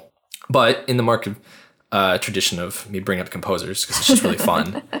whole. But in the mark of tradition of me bringing up composers, because it's just really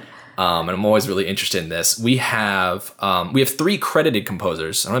fun. And I'm always really interested in this. We have 3 credited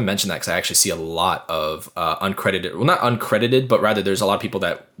composers. I want to mention that because I actually see a lot of uncredited, well, not uncredited, but rather there's a lot of people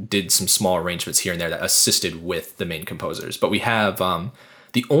that did some small arrangements here and there that assisted with the main composers. But we have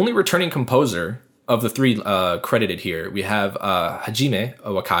the only returning composer of the 3 credited here. We have Hajime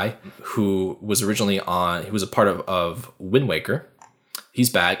Wakai, who was originally he was a part of Wind Waker. He's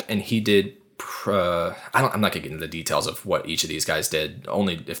back, and he did. I'm not gonna get into the details of what each of these guys did.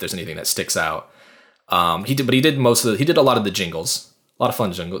 Only if there's anything that sticks out. He did a lot of the jingles, a lot of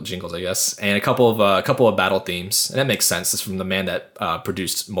fun jingles, I guess, and a couple of battle themes. And that makes sense. It's from the man that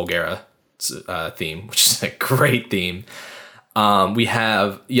produced Mulgara's theme, which is a great theme. We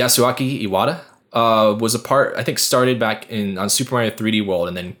have Yasuaki Iwata. Was a part, I think, started back on Super Mario 3D World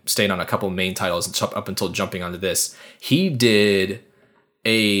and then stayed on a couple main titles up until jumping onto this. He did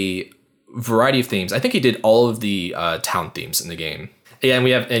a variety of themes. I think he did all of the town themes in the game.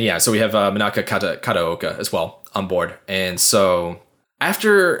 Yeah, so we have Manaka Kataoka as well on board. And so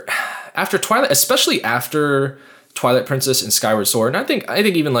after Twilight, especially after Twilight Princess and Skyward Sword, and I think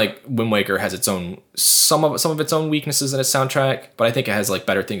even Wind Waker has its own some of its own weaknesses in its soundtrack, but I think it has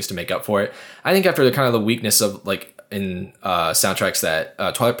better things to make up for it. I think after the weakness of in soundtracks that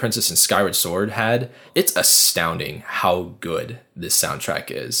Twilight Princess and Skyward Sword had, it's astounding how good this soundtrack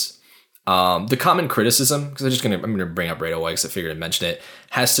is. The common criticism, because I'm gonna bring up right away because I figured I'd mention it,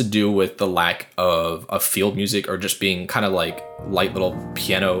 has to do with the lack of field music, or just being kind of light little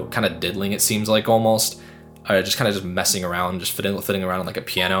piano kind of diddling, it seems like, almost. Just messing around, just fiddling around on a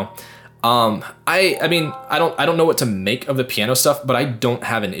piano. I don't know what to make of the piano stuff, but I don't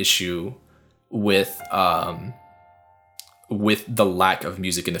have an issue with the lack of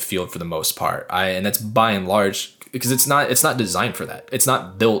music in the field for the most part. And that's by and large because it's not designed for that. It's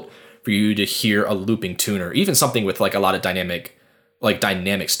not built for you to hear a looping tune or even something with a lot of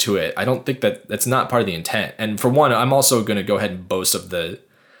dynamics to it. I don't think that's not part of the intent. And for one, I'm also going to go ahead and boast of the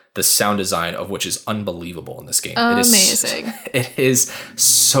sound design of which is unbelievable in this game. Amazing. It is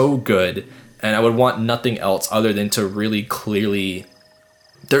so good, and I would want nothing else other than to really clearly.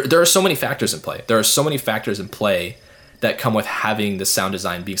 There are so many factors in play. There are so many factors in play that come with having the sound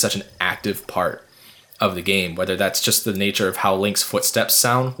design being such an active part of the game. Whether that's just the nature of how Link's footsteps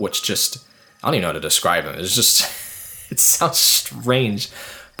sound, which just I don't even know how to describe them. It's just it sounds strange,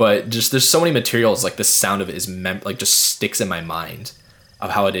 but just there's so many materials the sound of it is just sticks in my mind. Of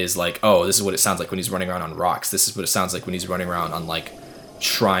how it is oh, this is what it sounds like when he's running around on rocks. This is what it sounds like when he's running around on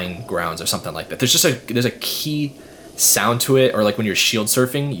shrine grounds or something like that. There's a key sound to it, or when you're shield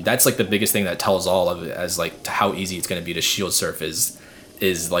surfing. That's the biggest thing that tells all of it as to how easy it's going to be to shield surf is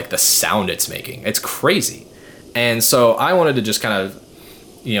the sound it's making. It's crazy. And so I wanted to just kind of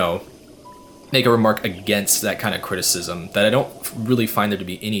make a remark against that kind of criticism that I don't really find there to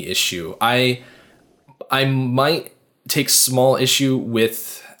be any issue. I might take small issue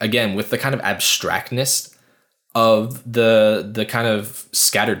with the kind of abstractness of the kind of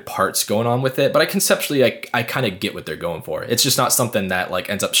scattered parts going on with it, but I kind of get what they're going for. It's just not something that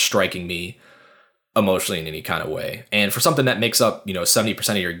ends up striking me emotionally in any kind of way. And for something that makes up 70%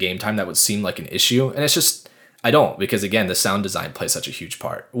 of your game time, that would seem like an issue. And it's just I don't, because again, the sound design plays such a huge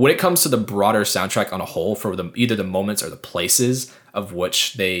part when it comes to the broader soundtrack on a whole, for either the moments or the places of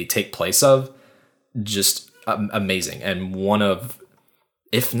which they take place of. Just amazing, and one of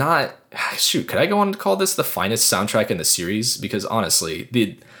if not, shoot, could I go on to call this the finest soundtrack in the series? Because honestly,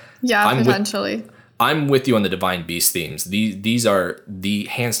 potentially. I'm with you on the Divine Beast themes. These are the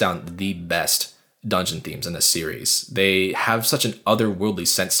hands down the best dungeon themes in the series. They have such an otherworldly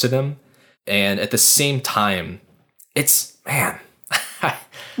sense to them, and at the same time, it's man.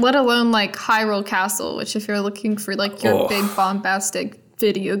 Let alone like Hyrule Castle, which if you're looking for like your big bombastic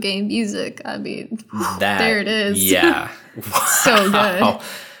video game music, I mean, there it is. Yeah. So good.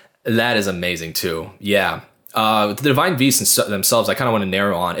 That is amazing too. Yeah. The Divine Beasts themselves, I kind of want to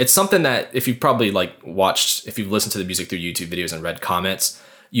narrow on. It's something that if you've probably like watched, if you've listened to the music through YouTube videos and read comments,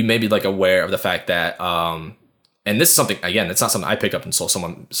 you may be like aware of the fact that, and this is something, again, it's not something I picked up until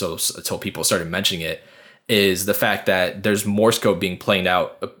people started mentioning it, is the fact that there's Morse code being played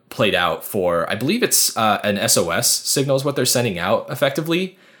out for, I believe it's an SOS signal is what they're sending out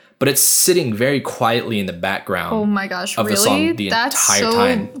effectively, but it's sitting very quietly in the background. Oh my gosh, of really? The song the That's entire so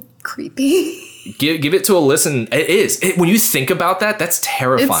time. Creepy. Give it to a listen. It is. When you think about that, that's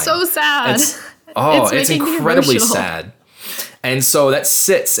terrifying. It's so sad. It's incredibly sad. And so that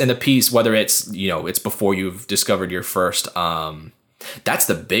sits in a piece, whether it's, it's before you've discovered your first, that's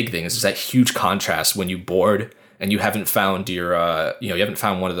the big thing, is that huge contrast when you board and you haven't found your, you haven't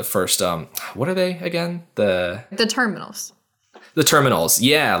found one of the first, what are they again? The terminals. The terminals.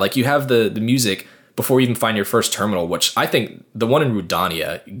 Yeah. Like you have the music before you even find your first terminal, which I think the one in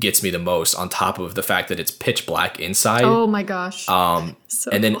Rudania gets me the most, on top of the fact that it's pitch black inside. Oh my gosh. And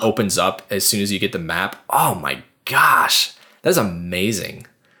then opens up as soon as you get the map. Oh my gosh. That's amazing.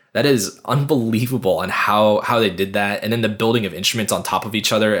 That is unbelievable on how they did that. And then the building of instruments on top of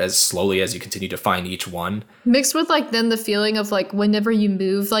each other as slowly as you continue to find each one. Mixed with like then the feeling of like whenever you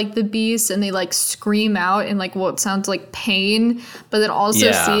move like the beasts and they like scream out in like what sounds like pain, but then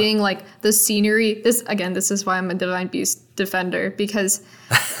also seeing like the scenery. This is why I'm a Divine Beast defender, because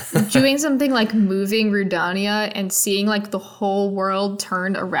doing something like moving Rudania and seeing like the whole world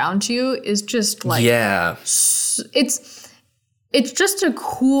turn around you is just like, it's just a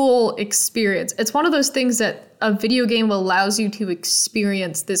cool experience. It's one of those things that a video game allows you to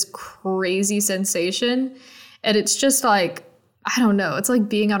experience this crazy sensation. And it's just like, I don't know, it's like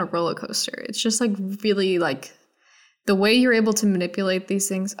being on a roller coaster. It's just like really like the way you're able to manipulate these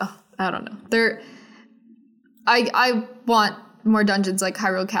things. Oh, I don't know. I want more dungeons like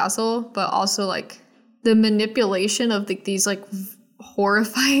Hyrule Castle, but also like the manipulation of these like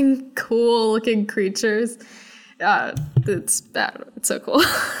horrifying, cool looking creatures. It's so cool.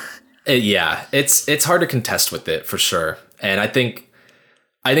 It's hard to contest with it for sure. And I think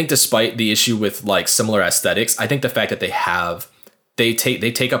despite the issue with like similar aesthetics, I think the fact that they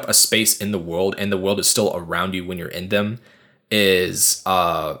take up a space in the world and the world is still around you when you're in them is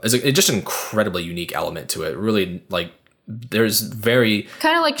just an incredibly unique element to it. Really, like there's very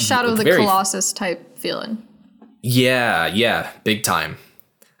kind of like Shadow of the Colossus type feeling. Yeah, big time.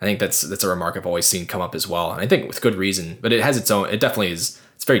 I think that's a remark I've always seen come up as well. And I think with good reason, but it has its own, it definitely is,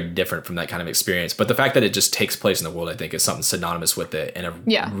 it's very different from that kind of experience. But the fact that it just takes place in the world, I think is something synonymous with it in a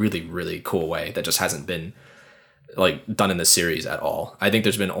really, really cool way that just hasn't been like done in the series at all. I think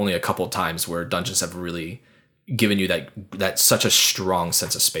there's been only a couple of times where dungeons have really given you that such a strong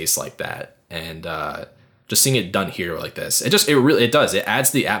sense of space like that. And just seeing it done here like this, it really does. It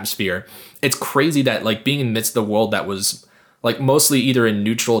adds to the atmosphere. It's crazy that like being in the midst of the world that was like mostly either in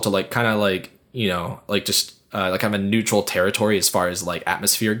neutral to like kind of like, like just like kind of a neutral territory as far as like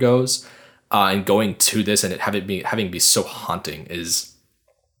atmosphere goes, and going to this and having be so haunting is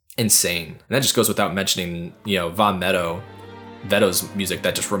insane. And that just goes without mentioning, Von Veto's music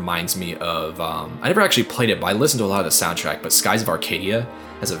that just reminds me of, I never actually played it, but I listened to a lot of the soundtrack, but Skies of Arcadia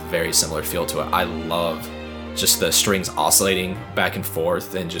has a very similar feel to it. I love just the strings oscillating back and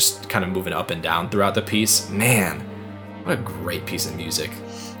forth and just kind of moving up and down throughout the piece. Man, what a great piece of music.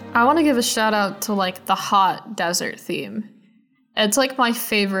 I want to give a shout out to like the hot desert theme. It's like my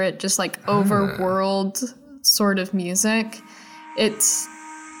favorite, just like overworld sort of music. It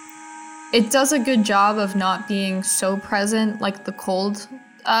does a good job of not being so present like the cold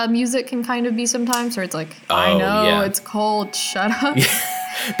music can kind of be sometimes, where it's like, I know it's cold, shut up.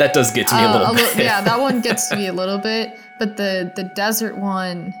 That does get to me a little bit. Yeah, that one gets to me a little bit. But the desert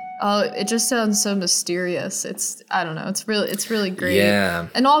one, it just sounds so mysterious. I don't know. It's really great. Yeah.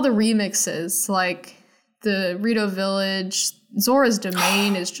 And all the remixes, like the Rito Village, Zora's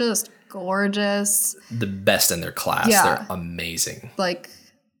Domain is just gorgeous. The best in their class. Yeah. They're amazing. Like,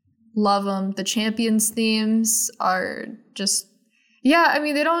 love them. The Champions themes are just, I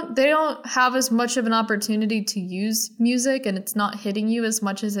mean, they don't have as much of an opportunity to use music, and it's not hitting you as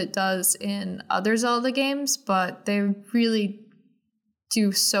much as it does in other Zelda games, but they really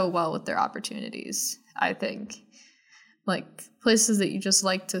do so well with their opportunities, I think. Like, places that you just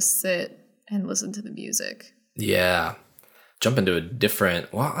like to sit and listen to the music. Yeah. Jump into a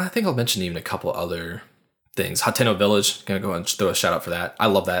different... Well, I think I'll mention even a couple other things. Hateno Village. Gonna go and throw a shout out for that. I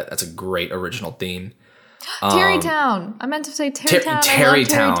love that. That's a great original theme. Terrytown. I meant to say Terrytown.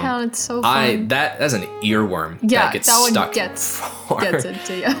 Terrytown. Terrytown. It's so fun. That's an earworm that gets that stuck gets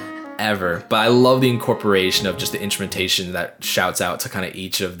into you. Ever. But I love the incorporation of just the instrumentation that shouts out to kind of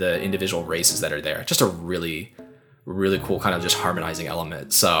each of the individual races that are there. Just a really, really cool kind of just harmonizing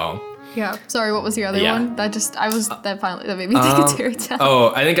element. So yeah. Sorry, what was your other one? That made me think of Terrytown.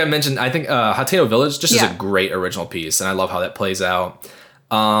 Oh, I think Hateno Village just is a great original piece, and I love how that plays out.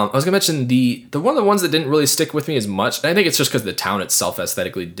 I was gonna mention the one of the ones that didn't really stick with me as much, and I think it's just because the town itself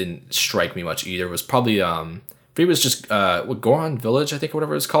aesthetically didn't strike me much either, was probably for me was just Goron Village, I think, or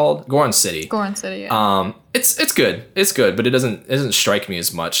whatever it's called. Goron City. Goron City, yeah. It's good. It's good, but it doesn't strike me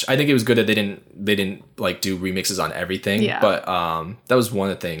as much. I think it was good that they didn't like do remixes on everything. Yeah. But that was one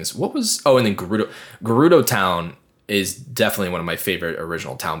of the things. And then Gerudo Town is definitely one of my favorite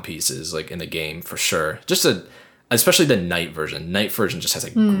original town pieces, like in the game for sure. Especially the night version. Night version just has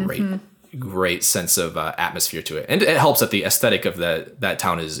a great sense of atmosphere to it, and it helps that the aesthetic of that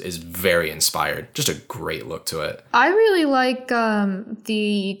town is very inspired. Just a great look to it. I really like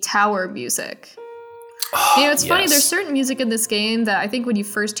the tower music. It's funny. There's certain music in this game that I think when you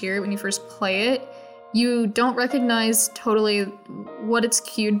first hear it, when you first play it, you don't recognize totally what it's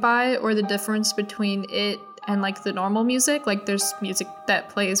cued by or the difference between it and like the normal music. Like there's music that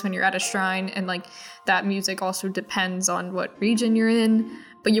plays when you're at a shrine, and like that music also depends on what region you're in,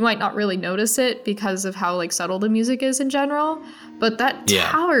 but you might not really notice it because of how like subtle the music is in general. But that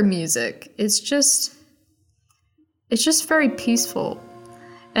tower music is it's just very peaceful,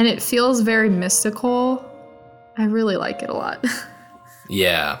 and it feels very mystical. I really like it a lot.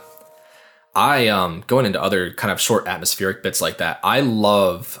 Yeah. I going into other kind of short atmospheric bits like that, I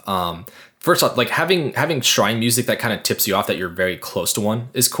love first off, like having shrine music that kind of tips you off that you're very close to one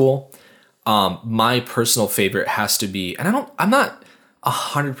is cool. My personal favorite has to be, and I'm not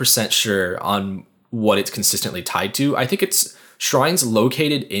 100% sure on what it's consistently tied to. I think it's shrines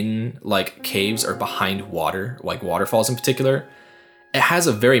located in like caves or behind water, like waterfalls in particular. It has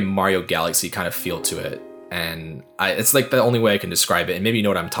a very Mario Galaxy kind of feel to it, and it's like the only way I can describe it. And maybe you know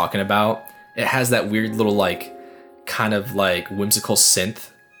what I'm talking about. It has that weird little like kind of like whimsical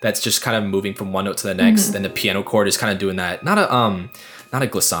synth that's just kind of moving from one note to the next. Then the piano chord is kind of doing that. Not a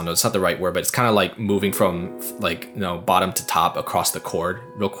glissando, it's not the right word, but it's kind of like moving from like, bottom to top across the chord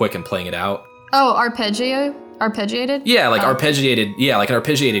real quick and playing it out. Oh, arpeggiated? Yeah, like arpeggiated. Yeah, like an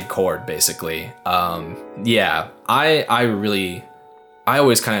arpeggiated chord, basically. I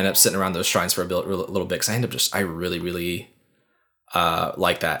always kind of end up sitting around those shrines for a little bit because I really, really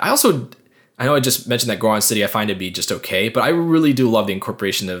like that. I know I just mentioned that Goron City I find to be just okay, but I really do love the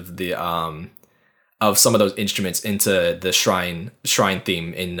incorporation of the of some of those instruments into the shrine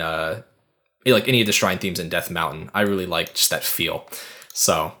theme in like any of the shrine themes in Death Mountain. I really like just that feel.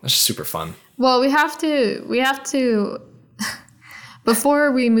 So that's just super fun. Well, we have to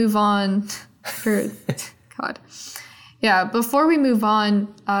before we move on before we move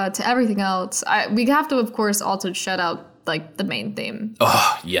on to everything else, we have to of course also shout out like the main theme.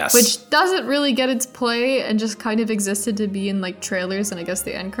 Oh, yes. Which doesn't really get its play and just kind of existed to be in like trailers and I guess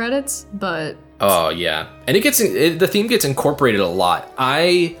the end credits, but oh yeah. And the theme gets incorporated a lot.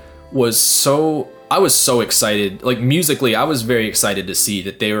 I was so excited, like musically, I was very excited to see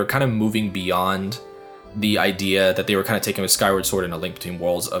that they were kind of moving beyond the idea that they were kind of taking with Skyward Sword and A Link Between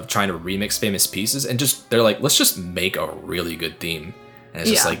Worlds of trying to remix famous pieces and they're like, let's just make a really good theme. And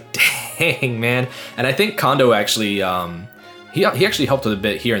it's just like, dang, man. And I think Kondo actually, he actually helped with a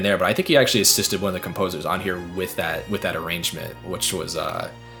bit here and there, but I think he actually assisted one of the composers on here with that arrangement, which was,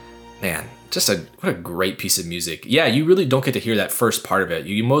 man, what a great piece of music. Yeah, you really don't get to hear that first part of it.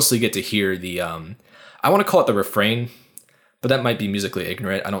 You mostly get to hear the, I want to call it the refrain, but that might be musically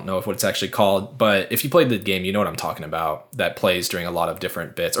ignorant. I don't know what it's actually called, but if you played the game, you know what I'm talking about. That plays during a lot of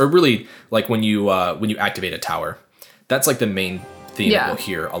different bits, or really like when you activate a tower. That's like the main theme that you'll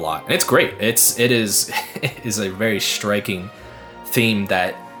hear a lot, and it's great. It is a very striking theme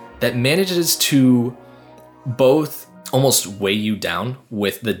that manages to both almost weigh you down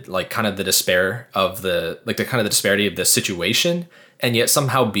with the like kind of the despair of the disparity of the situation, and yet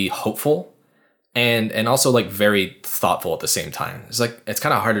somehow be hopeful and also like very thoughtful at the same time. It's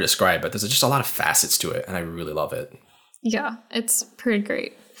kind of hard to describe, but there's just a lot of facets to it, and I really love it. Yeah, it's pretty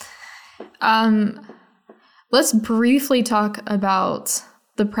great. Let's briefly talk about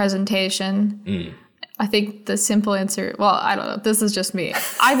the presentation. I think the simple answer, well, I don't know. This is just me.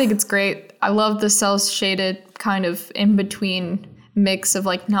 I think it's great. I love the cel-shaded kind of in-between mix of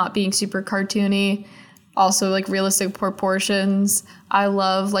like not being super cartoony, also like realistic proportions. I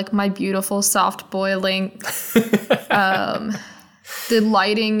love like my beautiful soft boiling. The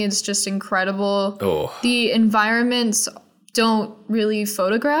lighting is just incredible. Oh. The environments don't really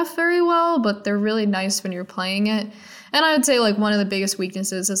photograph very well, but they're really nice when you're playing it. And I would say like one of the biggest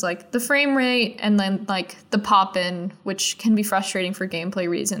weaknesses is like the frame rate and then like the pop-in, which can be frustrating for gameplay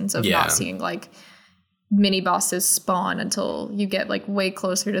reasons of not seeing like mini bosses spawn until you get like way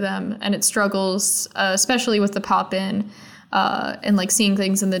closer to them. And it struggles, especially with the pop-in and like seeing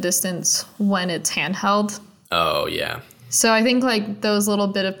things in the distance when it's handheld. Oh, yeah. So I think like those little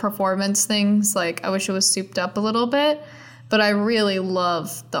bit of performance things, like I wish it was souped up a little bit, but I really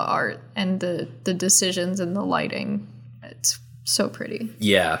love the art and the decisions and the lighting. It's so pretty.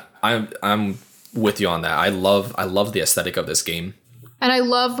 Yeah, I'm with you on that. I love the aesthetic of this game. And I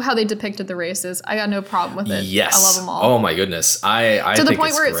love how they depicted the races. I got no problem with it. Yes. I love them all. Oh my goodness. I to the think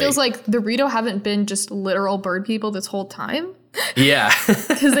point it's where great. it feels like the Rito haven't been just literal bird people this whole time. Yeah.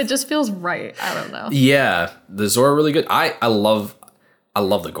 Because it just feels right. I don't know. Yeah. The Zora are really good. I love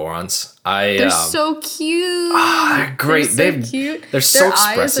the Gorons. They're so cute. They're great. They're so cute. They're so Their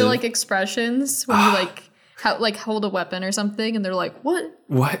expressive. eyes are like expressions when you like hold a weapon or something and they're like, what?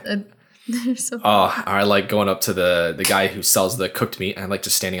 What? They're so funny. Oh, I like going up to the guy who sells the cooked meat and I like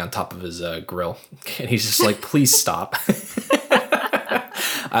just standing on top of his grill. And he's just like, please stop.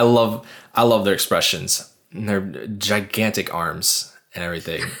 I love their expressions. And their gigantic arms and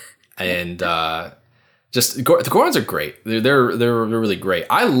everything. And just the Gorons are great. They're really great.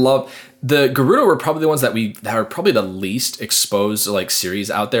 I love the Gerudo were probably the ones that are probably the least exposed like series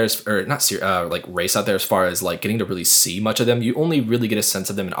out there, or not series, like race out there as far as like getting to really see much of them. You only really get a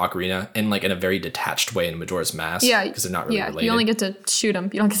sense of them in Ocarina and like in a very detached way in Majora's Mask. Yeah, because they're not really related. You only get to shoot them.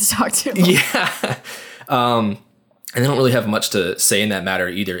 You don't get to talk to them. Yeah. And they don't really have much to say in that matter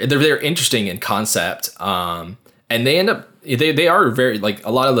either. They're interesting in concept. And they end up they are very like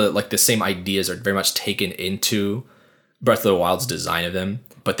a lot of the like the same ideas are very much taken into Breath of the Wild's design of them.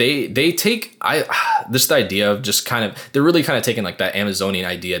 But they take this the idea of just kind of they're really kind of taking like that Amazonian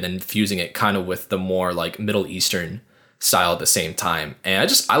idea, then fusing it kind of with the more like Middle Eastern style at the same time. And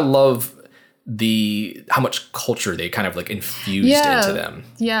I love how much culture they kind of like infused into them.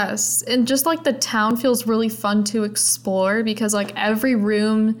 Yes. And just like the town feels really fun to explore because like every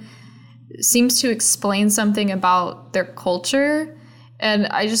room seems to explain something about their culture. And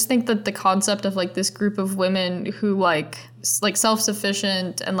I just think that the concept of like this group of women who like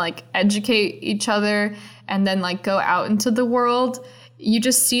self-sufficient and like educate each other and then like go out into the world, you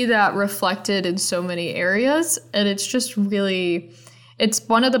just see that reflected in so many areas. And it's just really, it's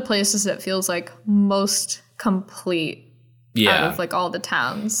one of the places that feels like most complete out of like all the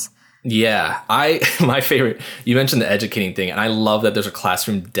towns. Yeah, my favorite, you mentioned the educating thing, and I love that there's a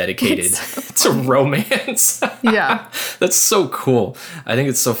classroom dedicated to romance. Yeah. That's so cool. I think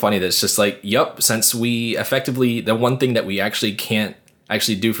it's so funny that it's just like, yep, since we effectively, the one thing that we actually can't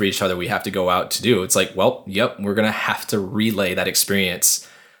actually do for each other, we have to go out to do. It's like, well, yep, we're going to have to relay that experience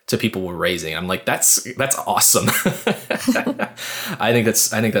to people we're raising. I'm like, that's awesome. I think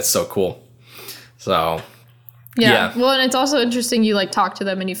that's so cool. So... Yeah. Well, and it's also interesting you like talk to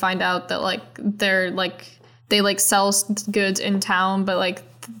them and you find out that like they're like they like sell goods in town, but like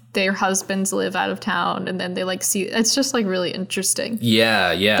their husbands live out of town, and then they like see it's just like really interesting.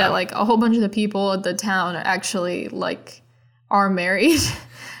 Yeah. That like a whole bunch of the people in the town actually like are married,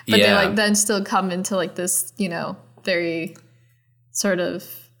 but they like then still come into like this, you know, very sort of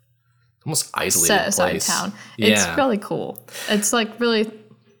almost isolated set aside place. Town. It's really cool. It's like really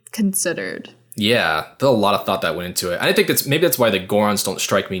considered. Yeah, there's a lot of thought that went into it. And I think that's why the Gorons don't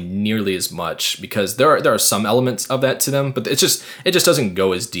strike me nearly as much, because there are some elements of that to them, but it just doesn't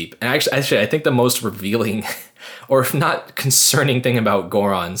go as deep. And actually I think the most revealing or if not concerning thing about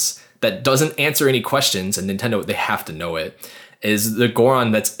Gorons that doesn't answer any questions, and Nintendo, they have to know it, is the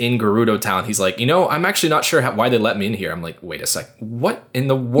Goron that's in Gerudo Town. He's like, I'm actually not sure why they let me in here. I'm like, wait a sec, what in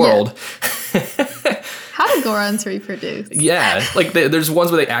the world? Yeah. How do Gorons reproduce? Yeah, like there's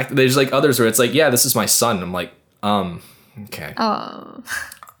ones where they act. There's like others where it's like, yeah, this is my son. I'm like, okay. Oh.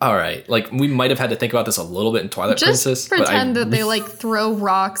 All right. Like we might have had to think about this a little bit in Twilight Princess. Just pretend that they like throw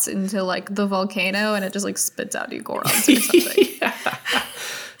rocks into like the volcano and it just like spits out you Gorons or something. Yeah.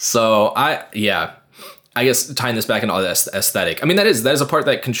 So I guess tying this back into all the aesthetic. I mean, that is a part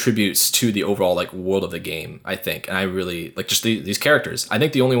that contributes to the overall like world of the game, I think. And I really like just these characters. I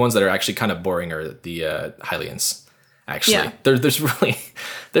think the only ones that are actually kind of boring are the Hylians. actually. Yeah. There's really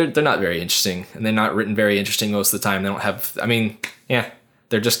they're not very interesting, and they're not written very interesting most of the time. They don't have, I mean, yeah,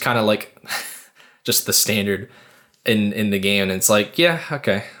 they're just kind of like just the standard in the game, and it's like, yeah,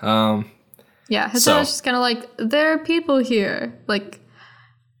 okay. Yeah, Hateno's just kind of like, there are people here. Like,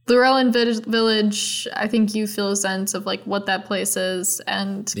 Llewellyn Village, I think you feel a sense of like what that place is,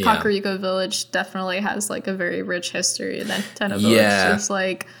 and Kakariko Village definitely has like a very rich history, and then Hateno Village is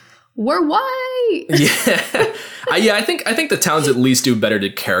like, we're white. I think the towns at least do better to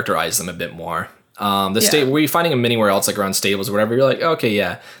characterize them a bit more. State where you're finding them anywhere else, like around stables or whatever, you're like, okay,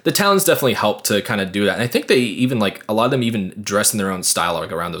 yeah, the towns definitely help to kind of do that. And I think they even like a lot of them even dress in their own style,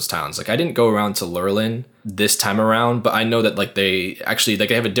 like around those towns. Like I didn't go around to Lurlin this time around, but I know that like they actually like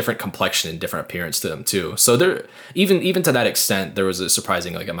they have a different complexion and different appearance to them too. So they're even to that extent, there was a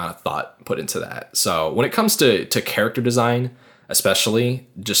surprising like amount of thought put into that. So when it comes to character design, especially,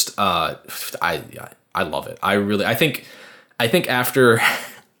 just I love it. I think after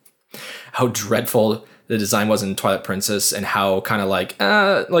how dreadful the design was in Twilight Princess and how kind of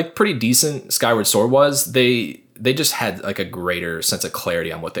like pretty decent Skyward Sword was, they just had like a greater sense of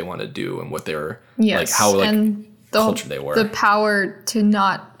clarity on what they want to do and what they were like, how like and cultured they were. The power to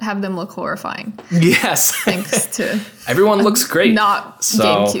not have them look horrifying. Yes. Thanks to everyone looks great. Not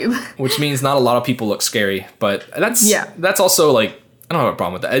GameCube. Which means not a lot of people look scary, but that's also like, I don't have a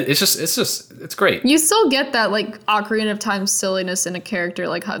problem with that. It's great. You still get that like Ocarina of Time silliness in a character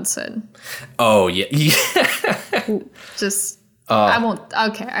like Hudson. Oh yeah. Just I won't.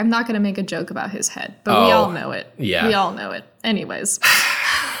 Okay, I'm not gonna make a joke about his head, but we all know it. Yeah, we all know it. Anyways,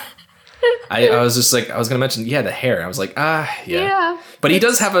 I was just like, I was gonna mention, the hair. I was like, yeah. But he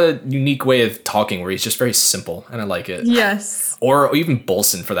does have a unique way of talking where he's just very simple, and I like it. Yes. Or even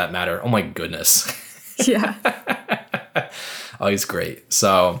Bolson for that matter. Oh my goodness. Yeah. Oh, he's great.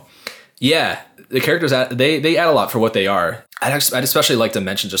 So, yeah, the characters they add a lot for what they are. I'd especially like to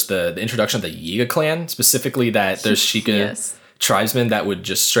mention just the introduction of the Yiga clan, specifically that there's Sheikah tribesmen that would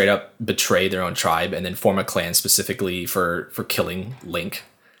just straight up betray their own tribe and then form a clan specifically for killing Link.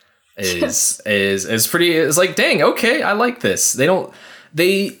 Is pretty. It's like, dang, okay, I like this.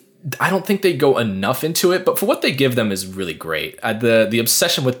 I don't think they go enough into it, but for what they give them is really great. The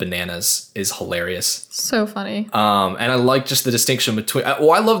obsession with bananas is hilarious. So funny. And I like just the distinction between. I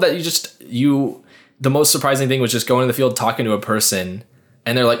love that you. The most surprising thing was just going in the field talking to a person,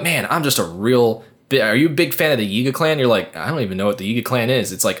 and they're like, "Man, I'm just a real. Are you a big fan of the Yiga clan?" You're like, "I don't even know what the Yiga clan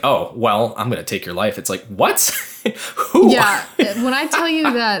is." It's like, "Oh, well, I'm gonna take your life." It's like, what? Who? Yeah. When I tell you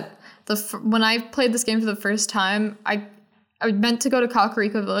that when I played this game for the first time, I meant to go to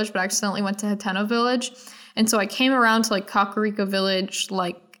Kakariko Village, but I accidentally went to Hateno Village. And so I came around to like Kakariko Village,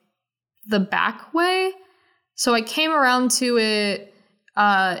 like the back way. So I came around to it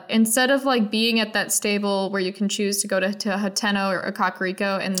instead of like being at that stable where you can choose to go to Hateno or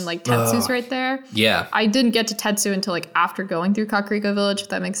Kakariko, and like Tetsu's right there. Yeah. I didn't get to Tetsu until like after going through Kakariko Village, if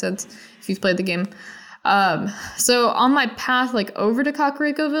that makes sense, if you've played the game. So on my path like over to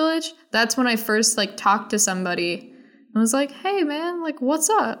Kakariko Village, that's when I first like talked to somebody. I was like, hey, man, like, what's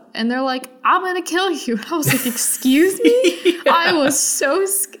up? And they're like, I'm going to kill you. And I was like, excuse me? I was so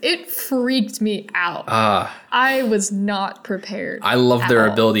it freaked me out. I was not prepared. I love their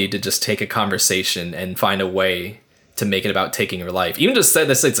ability to just take a conversation and find a way to make it about taking your life. Even just said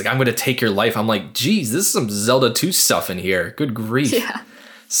this, it's like, I'm going to take your life. I'm like, geez, this is some Zelda 2 stuff in here. Good grief. Yeah.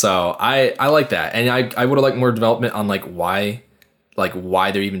 So I like that. And I would have liked more development on why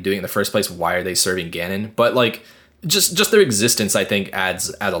they're even doing it in the first place. Why are they serving Ganon? But like, just their existence, I think,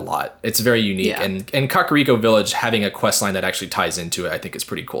 adds a lot. It's very unique. Yeah. And Kakariko Village having a quest line that actually ties into it, I think is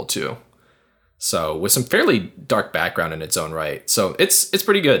pretty cool too. So with some fairly dark background in its own right. So it's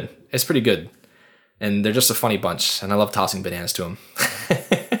pretty good. It's pretty good. And they're just a funny bunch. And I love tossing bananas to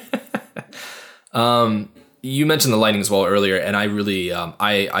them. You mentioned the lighting as well earlier, and I really,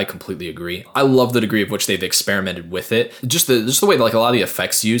 I completely agree. I love the degree of which they've experimented with it. Just the way that like a lot of the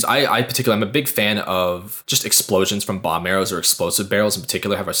effects used. I'm a big fan of just explosions from bomb arrows or explosive barrels in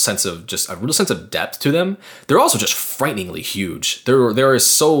particular. Have a real sense of depth to them. They're also just frighteningly huge. There is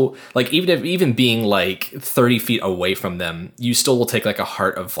so like even being like 30 feet away from them, you still will take like a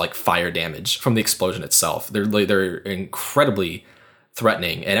heart of like fire damage from the explosion itself. They're incredibly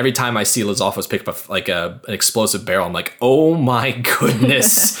threatening, and every time I see Lizalfos pick up an explosive barrel, I'm like, oh my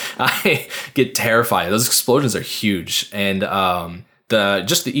goodness. I get terrified. Those explosions are huge, and the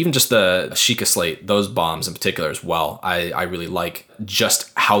Sheikah Slate, those bombs in particular as well, I really like just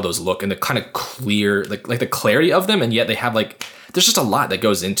how those look and the kind of clear, like the clarity of them, and yet they have like, there's just a lot that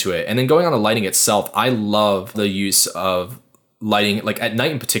goes into it. And then going on the lighting itself, I love the use of lighting, like at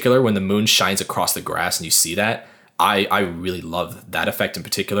night in particular when the moon shines across the grass and you see that. I really love that effect in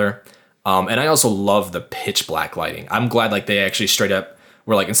particular. And I also love the pitch black lighting. I'm glad like they actually straight up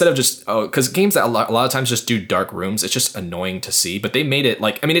were like, instead of just, because games that a lot of times just do dark rooms, it's just annoying to see. But they made it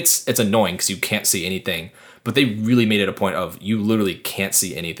like, I mean, it's annoying because you can't see anything. But they really made it a point of you literally can't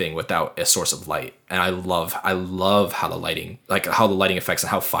see anything without a source of light. And I love how the lighting, like how the lighting affects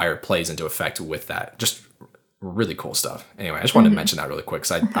and how fire plays into effect with that. Just really cool stuff. Anyway, I just wanted to mention that really quick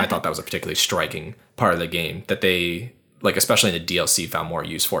because I thought that was a particularly striking part of the game that they, like, especially in the DLC, found more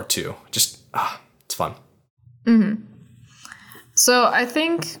use for too. Just, it's fun. Mm-hmm. So I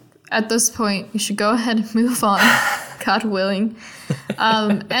think at this point, we should go ahead and move on, God willing.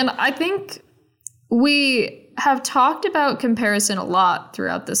 And I think we have talked about comparison a lot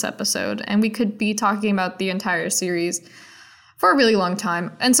throughout this episode, and we could be talking about the entire series for a really long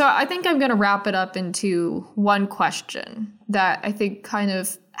time. And so I think I'm going to wrap it up into one question that I think kind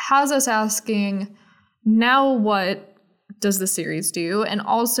of has us asking, now what does the series do? And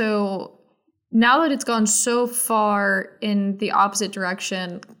also, now that it's gone so far in the opposite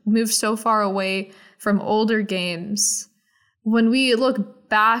direction, moved so far away from older games, when we look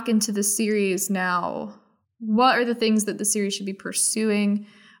back into the series now, what are the things that the series should be pursuing?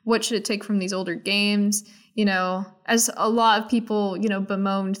 What should it take from these older games? You know, as a lot of people, you know,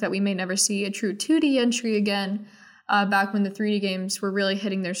 bemoaned that we may never see a true 2D entry again, back when the 3D games were really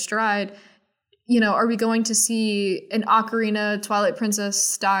hitting their stride. You know, are we going to see an Ocarina, Twilight Princess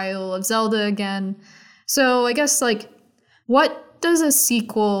style of Zelda again? So I guess, like, what does a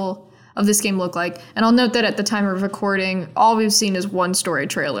sequel of this game look like? And I'll note that at the time of recording, all we've seen is one story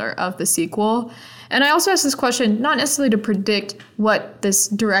trailer of the sequel. And I also asked this question, not necessarily to predict what this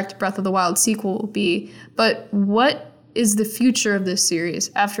direct Breath of the Wild sequel will be, but what is the future of this series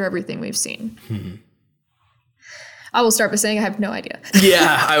after everything we've seen? I will start by saying I have no idea.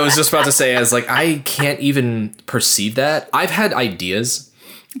 Yeah, I was just about to say, I can't even perceive that. I've had ideas.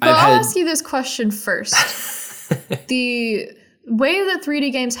 But I'll ask you this question first. The way that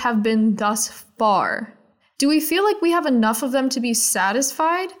 3D games have been thus far, do we feel like we have enough of them to be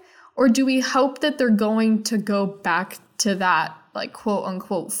satisfied? Or do we hope that they're going to go back to that, like, quote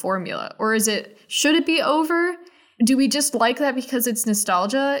unquote formula? Or should it be over? Do we just like that because it's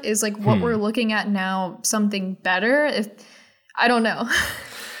nostalgia? Is like what we're looking at now something better? I don't know.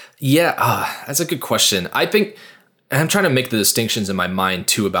 Yeah, that's a good question. I think, and I'm trying to make the distinctions in my mind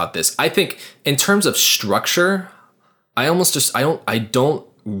too about this. I think in terms of structure, I don't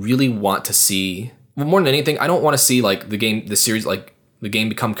really want to see, well, more than anything, I don't want to see like the game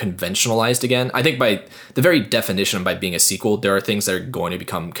become conventionalized again. I think by the very definition, by being a sequel, there are things that are going to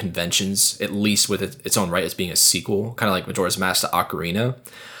become conventions, at least with its own right as being a sequel, kind of like Majora's Mask to Ocarina.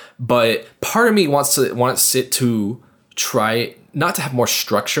 But part of me wants it to try not to have more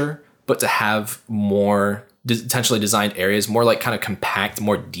structure, but to have more intentionally designed areas, more like kind of compact,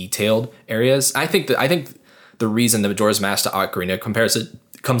 more detailed areas. I think the reason the Majora's Mask to Ocarina comparison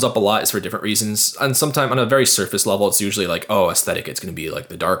comes up a lot is for different reasons. And sometimes on a very surface level, it's usually like, oh, aesthetic, it's going to be like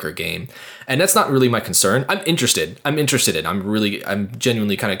the darker game. And that's not really my concern. I'm interested in, I'm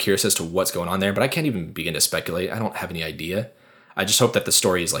genuinely kind of curious as to what's going on there, but I can't even begin to speculate. I don't have any idea. I just hope that the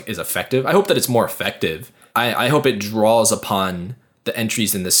story is effective. I hope that it's more effective. I hope it draws upon the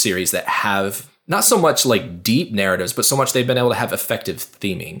entries in this series that have not so much like deep narratives, but so much they've been able to have effective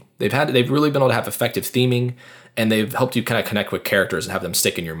theming. They've really been able to have effective theming, and they've helped you kind of connect with characters and have them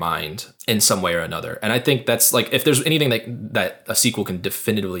stick in your mind in some way or another. And I think that's like, if there's anything that a sequel can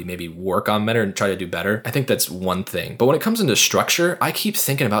definitively maybe work on better and try to do better, I think that's one thing. But when it comes into structure, I keep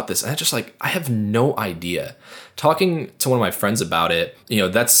thinking about this and I have no idea. Talking to one of my friends about it, you know,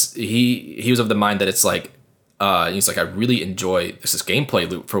 he was of the mind that it's like, he's like, I really enjoy this gameplay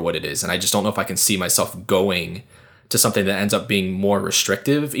loop for what it is. And I just don't know if I can see myself going to something that ends up being more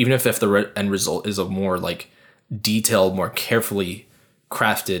restrictive, even if the end result is a more like detailed, more carefully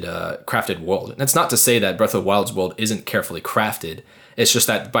crafted world. And that's not to say that Breath of the Wild's world isn't carefully crafted. It's just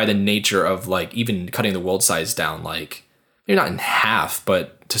that by the nature of like even cutting the world size down, like maybe not in half,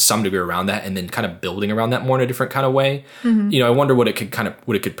 but to some degree around that, and then kind of building around that more in a different kind of way. Mm-hmm. You know, I wonder what it could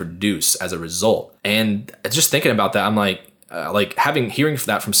produce as a result. And just thinking about that, I'm like hearing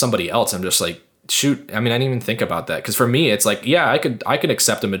that from somebody else, I'm just like, shoot, I mean, I didn't even think about that. Because for me, it's like, yeah, I could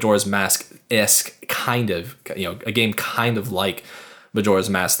accept a Majora's Mask-esque kind of, you know, a game kind of like Majora's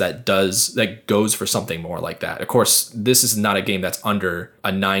Mask that goes for something more like that. Of course, this is not a game that's under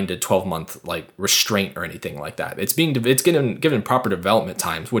a 9 to 12 month like restraint or anything like that. It's given proper development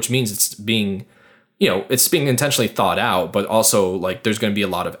times, which means it's being intentionally thought out, but also like there's going to be a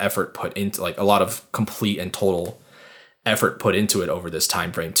lot of effort put into, like a lot of complete and total effort put into it over this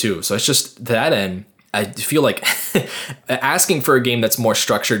time frame too. So it's just that end. I feel like asking for a game that's more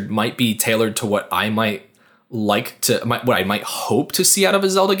structured might be tailored to what I might what I might hope to see out of a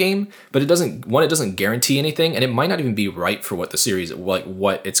Zelda game, but it doesn't guarantee anything, and it might not even be right for what the series, like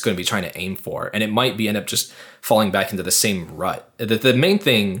what it's going to be trying to aim for, and it might end up just falling back into the same rut. The main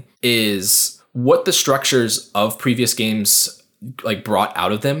thing is what the structures of previous games like brought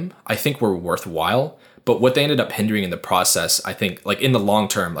out of them, I think were worthwhile, but what they ended up hindering in the process, I think, like in the long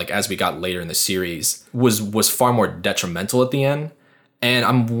term, like as we got later in the series, was far more detrimental at the end. And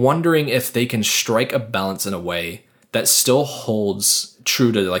I'm wondering if they can strike a balance in a way that still holds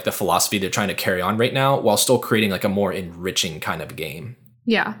true to like the philosophy they're trying to carry on right now, while still creating like a more enriching kind of game.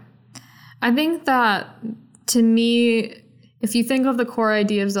 Yeah. I think that, to me, if you think of the core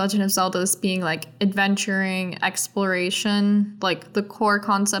idea of Legend of Zelda as being like adventuring, exploration, like the core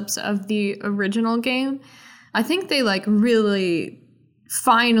concepts of the original game, I think they like really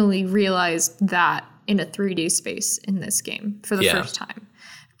finally realized that in a 3D space in this game for the first time.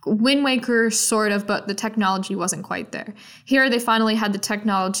 Wind Waker, sort of, but the technology wasn't quite there. Here, they finally had the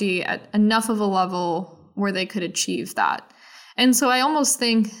technology at enough of a level where they could achieve that. And so I almost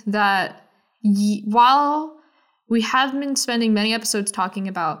think that while we have been spending many episodes talking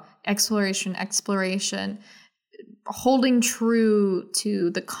about exploration, holding true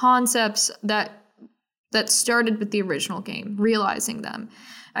to the concepts that started with the original game, realizing them,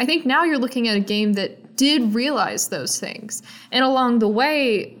 I think now you're looking at a game that did realize those things. And along the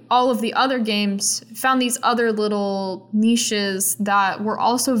way, all of the other games found these other little niches that were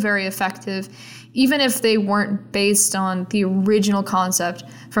also very effective, even if they weren't based on the original concept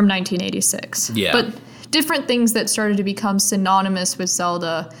from 1986. Yeah. But different things that started to become synonymous with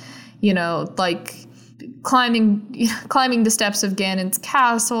Zelda, you know, like climbing the steps of Ganon's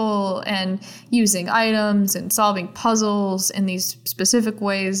castle and using items and solving puzzles in these specific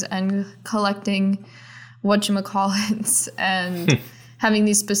ways and collecting whatchamacallits and having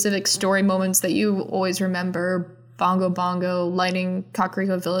these specific story moments that you always remember. Bongo Bongo, lighting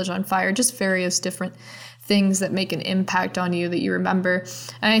Kakariko Village on fire, just various different things that make an impact on you that you remember.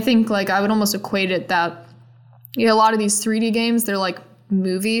 And I think like I would almost equate it that, you know, a lot of these 3D games, they're like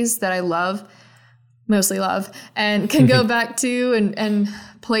movies that I mostly love, and can go back to and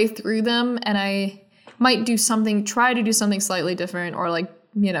play through them. And I might try to do something slightly different, or like,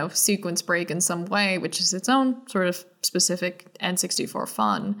 you know, sequence break in some way, which is its own sort of specific N64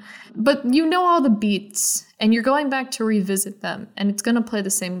 fun. But you know all the beats, and you're going back to revisit them, and it's going to play the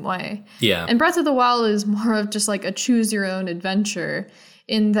same way. Yeah. And Breath of the Wild is more of just like a choose your own adventure,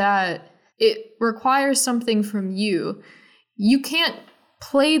 in that it requires something from you. You can't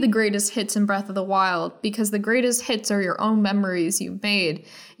play the greatest hits in Breath of the Wild because the greatest hits are your own memories you've made,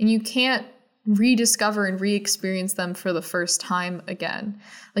 and you can't rediscover and re-experience them for the first time again.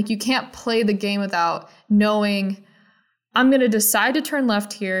 Like, you can't play the game without knowing, I'm going to decide to turn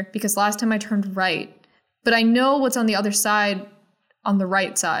left here because last time I turned right, but I know what's on the other side, on the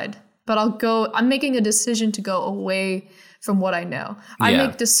right side, but I'm making a decision to go away from what I know. I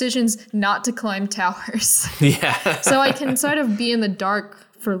make decisions not to climb towers. Yeah. So I can sort of be in the dark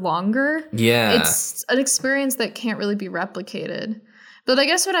for longer. Yeah. It's an experience that can't really be replicated. But I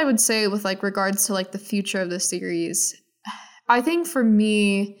guess what I would say with like regards to like the future of the series, I think for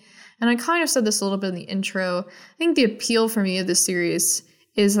me, and I kind of said this a little bit in the intro, I think the appeal for me of this series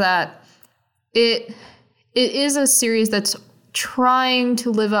is that it is a series that's trying to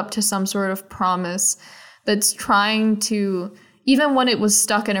live up to some sort of promise, that's trying to, even when it was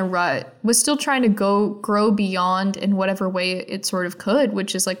stuck in a rut, was still trying to grow beyond in whatever way it sort of could,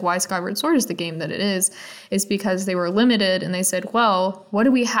 which is like why Skyward Sword is the game that it is because they were limited and they said, well, what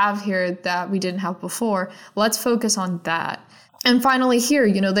do we have here that we didn't have before? Let's focus on that. And finally here,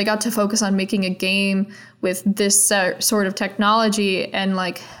 you know, they got to focus on making a game with this sort of technology and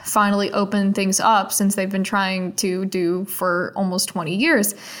like finally open things up, since they've been trying to do for almost 20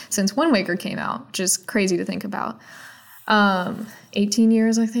 years since Wind Waker came out, which is crazy to think about. 18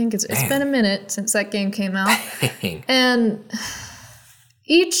 years, I think. It's been a minute since that game came out. And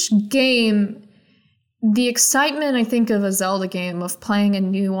each game, the excitement, I think, of a Zelda game, of playing a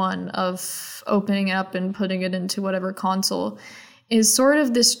new one, of opening it up and putting it into whatever console, is sort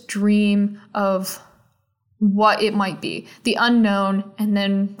of this dream of what it might be. The unknown, and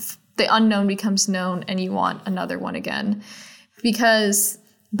then the unknown becomes known and you want another one again. Because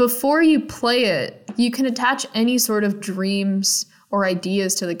before you play it, you can attach any sort of dreams or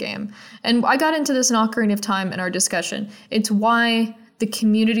ideas to the game. And I got into this in Ocarina of Time in our discussion. It's why the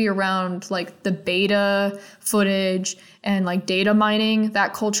community around like the beta footage and like data mining,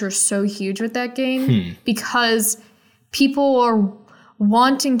 that culture is so huge with that game, because people are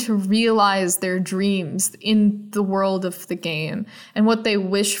wanting to realize their dreams in the world of the game and what they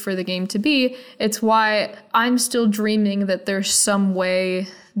wish for the game to be. It's why I'm still dreaming that there's some way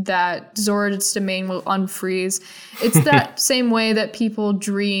that Zora's domain will unfreeze. It's that same way that people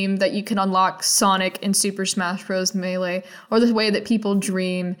dream that you can unlock Sonic in Super Smash Bros. Melee, or the way that people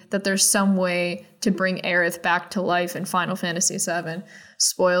dream that there's some way to bring Aerith back to life in Final Fantasy VII.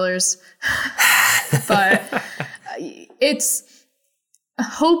 Spoilers. But it's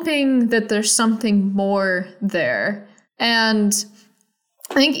hoping that there's something more there. And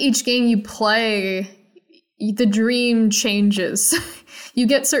I think each game you play, the dream changes. You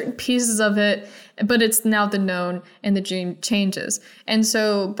get certain pieces of it, but it's now the known, and the dream changes. And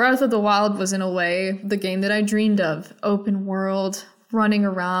so Breath of the Wild was, in a way, the game that I dreamed of. Open world, running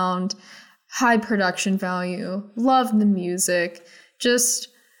around, high production value, loved the music, just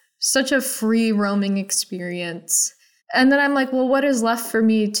such a free roaming experience. And then I'm like, well, what is left for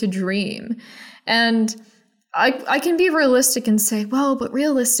me to dream? And I can be realistic and say, well, but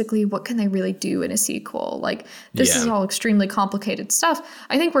realistically, what can they really do in a sequel? Like, this is all extremely complicated stuff.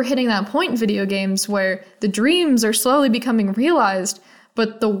 I think we're hitting that point in video games where the dreams are slowly becoming realized,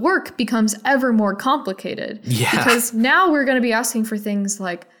 but the work becomes ever more complicated. Yeah. Because now we're going to be asking for things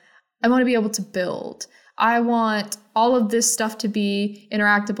like, I want to be able to build. I want all of this stuff to be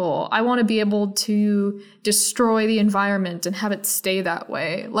interactable. I want to be able to destroy the environment and have it stay that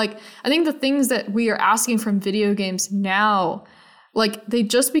way. Like, I think the things that we are asking from video games now, like, they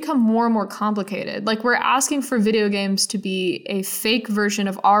just become more and more complicated. Like, we're asking for video games to be a fake version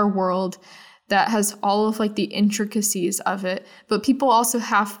of our world that has all of, like, the intricacies of it. But people also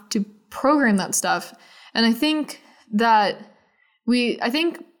have to program that stuff. And I think that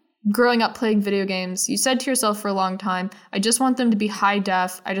growing up playing video games, you said to yourself for a long time, I just want them to be high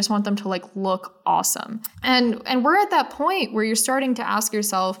def. I just want them to, like, look awesome. And we're at that point where you're starting to ask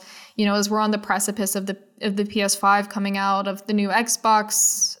yourself, you know, as we're on the precipice of the PS5 coming out, of the new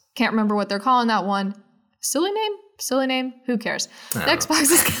Xbox, can't remember what they're calling that one. Silly name? Who cares? The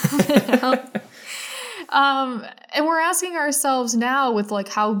Xbox is coming out. And we're asking ourselves now, with, like,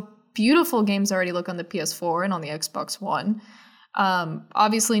 how beautiful games already look on the PS4 and on the Xbox One.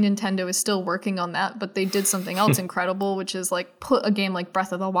 Obviously Nintendo is still working on that, but they did something else incredible, which is, like, put a game like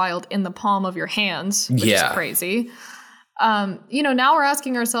Breath of the Wild in the palm of your hands, which is crazy. You know, now we're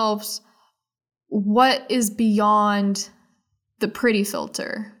asking ourselves, what is beyond the pretty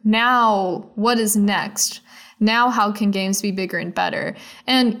filter? Now, what is next? Now, how can games be bigger and better?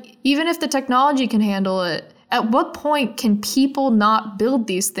 And even if the technology can handle it, at what point can people not build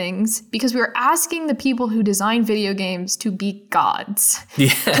these things? Because we're asking the people who design video games to be gods.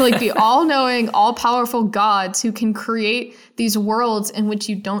 Yeah. To, like, be all-knowing, all-powerful gods who can create these worlds in which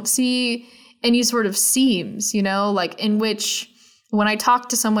you don't see any sort of seams, you know? Like, in which, when I talk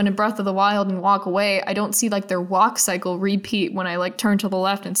to someone in Breath of the Wild and walk away, I don't see, like, their walk cycle repeat when I, like, turn to the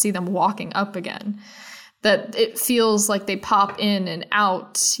left and see them walking up again. That it feels like they pop in and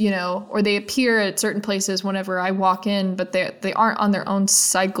out, you know, or they appear at certain places whenever I walk in, but they aren't on their own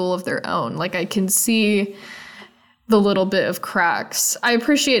cycle of their own. Like, I can see the little bit of cracks. I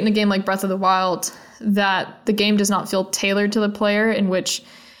appreciate in a game like Breath of the Wild that the game does not feel tailored to the player, in which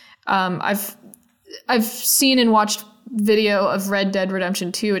I've seen and watched video of Red Dead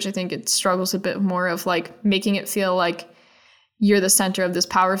Redemption 2, which I think it struggles a bit more of, like, making it feel like you're the center of this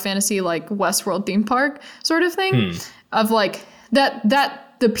power fantasy, like, Westworld theme park sort of thing, of, like, that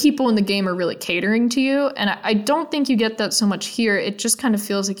the people in the game are really catering to you. And I don't think you get that so much here. It just kind of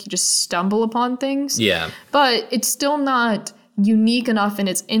feels like you just stumble upon things. Yeah. But it's still not unique enough in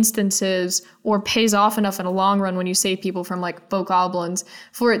its instances, or pays off enough in a long run when you save people from, like, bokoblins,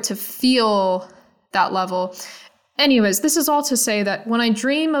 for it to feel that level. Anyways, this is all to say that when I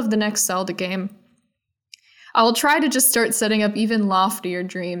dream of the next Zelda game, I will try to just start setting up even loftier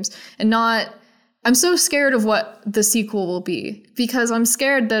dreams, and not, I'm so scared of what the sequel will be, because I'm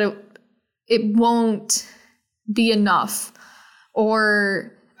scared that it won't be enough,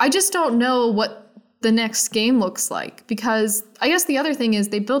 or I just don't know what the next game looks like. Because I guess the other thing is,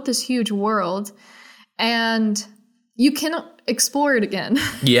 they built this huge world and you cannot explore it again.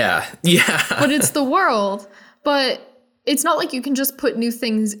 Yeah. But it's the world, but it's not like you can just put new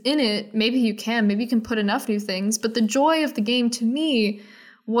things in it. Maybe you can put enough new things. But the joy of the game to me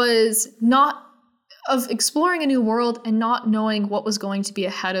was not of exploring a new world and not knowing what was going to be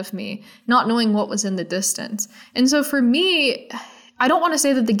ahead of me, not knowing what was in the distance. And so for me, I don't want to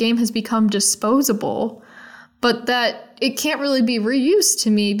say that the game has become disposable, but that it can't really be reused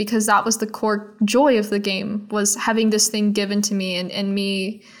to me, because that was the core joy of the game, was having this thing given to me and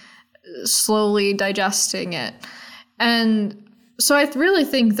me slowly digesting it. And So I really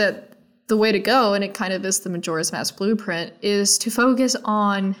think that the way to go, and it kind of is the Majora's Mask blueprint, is to focus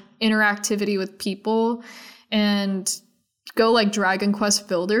on interactivity with people and go like Dragon Quest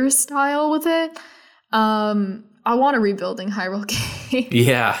Builder style with it. I want a rebuilding Hyrule game.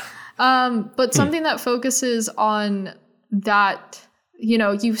 Yeah. But something that focuses on that, you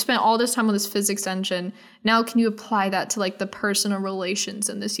know, you've spent all this time on this physics engine. Now can you apply that to like the personal relations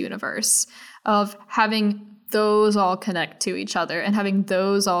in this universe of having those all connect to each other and having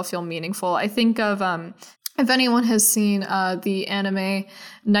those all feel meaningful? I think of, if anyone has seen the anime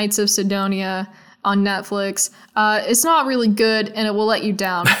Knights of Sidonia on Netflix, it's not really good and it will let you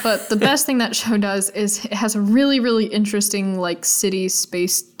down. But the best thing that show does is it has a really, really interesting like city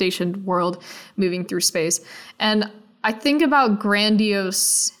space station world moving through space. And I think about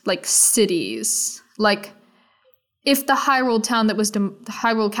grandiose like cities, like if the Hyrule town that was the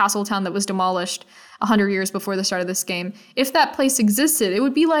Hyrule Castle town that was demolished 100 years before the start of this game, if that place existed, it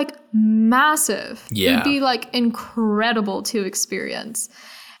would be like massive. Yeah. It would be like incredible to experience.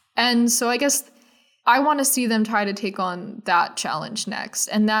 And so I guess I want to see them try to take on that challenge next.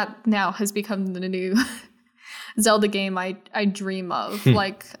 And that now has become the new Zelda game I dream of.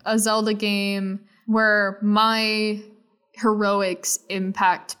 Like a Zelda game where my heroics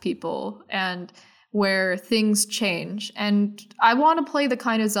impact people and where things change. And I want to play the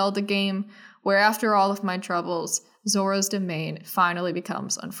kind of Zelda game where after all of my troubles, Zora's domain finally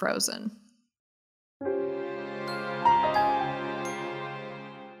becomes unfrozen.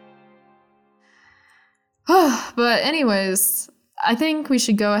 But anyways, I think we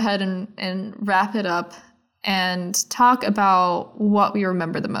should go ahead and wrap it up and talk about what we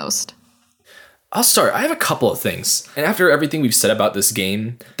remember the most. I'll start. I have a couple of things. And after everything we've said about this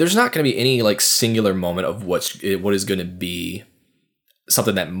game, there's not going to be any like singular moment of what is going to be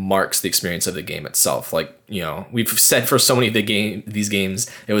something that marks the experience of the game itself. Like, you know, we've said for so many of these games,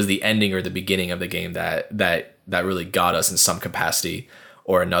 it was the ending or the beginning of the game that really got us in some capacity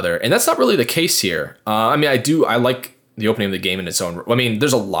or another. And that's not really the case here. I like the opening of the game in its own. I mean,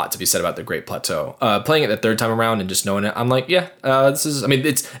 there's a lot to be said about the Great Plateau. Playing it the third time around and just knowing it, I'm like, yeah, it's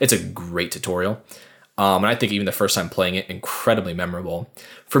a great tutorial. And I think even the first time playing it, incredibly memorable.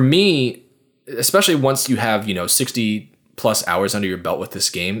 For me, especially once you have, 60 plus hours under your belt with this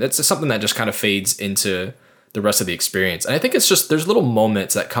game, that's something that just kind of fades into the rest of the experience. And I think it's just, there's little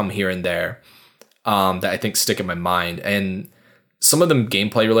moments that come here and there that I think stick in my mind. And some of them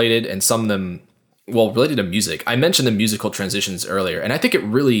gameplay related and some of them, related to music. I mentioned the musical transitions earlier, and I think it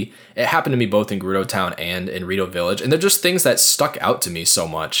happened to me both in Gerudo Town and in Rito Village, and they're just things that stuck out to me so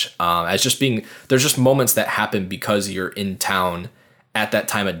much as just being, there's just moments that happen because you're in town at that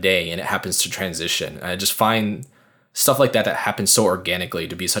time of day and it happens to transition. And I just find stuff like that happens so organically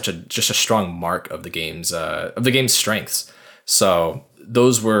to be just a strong mark of the game's strengths. So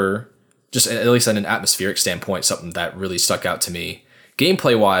those were just, at least at an atmospheric standpoint, something that really stuck out to me.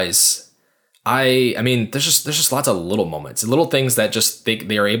 Gameplay wise, I mean, there's just lots of little moments, little things that just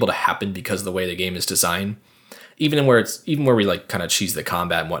they are able to happen because of the way the game is designed. Even where we like kind of cheese the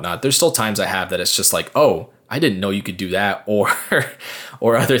combat and whatnot, there's still times I have that it's just like, oh, I didn't know you could do that, or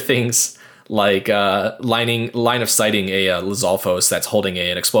other things like line of sighting a Lizalfos that's holding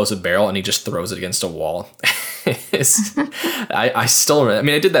an explosive barrel and he just throws it against a wall. I still remember, I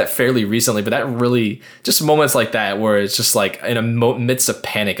mean, I did that fairly recently, but that really, just moments like that where it's just like in a midst of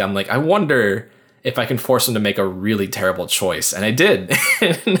panic, I'm like, I wonder if I can force him to make a really terrible choice. And I did.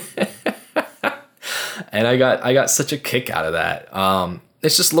 And I got such a kick out of that.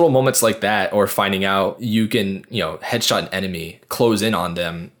 It's just little moments like that, or finding out you can, headshot an enemy, close in on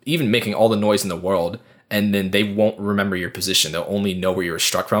them, even making all the noise in the world, and then they won't remember your position. They'll only know where you were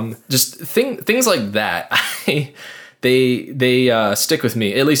struck from. Just things like that. They stick with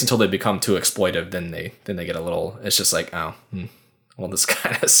me, at least until they become too exploitive. Then they get a little. It's just like, well, this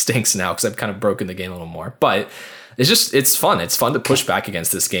kind of stinks now because I've kind of broken the game a little more. But it's fun. It's fun to push back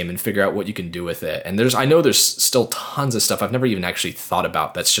against this game and figure out what you can do with it. And I know there's still tons of stuff I've never even actually thought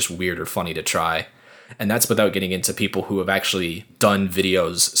about that's just weird or funny to try. And that's without getting into people who have actually done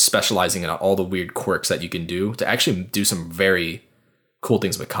videos specializing in all the weird quirks that you can do to actually do some very cool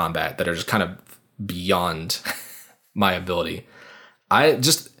things with combat that are just kind of beyond my ability. I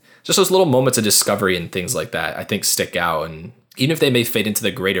just those little moments of discovery and things like that, I think stick out. And even if they may fade into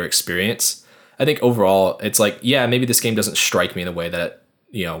the greater experience, I think overall it's like, yeah, maybe this game doesn't strike me in the way that,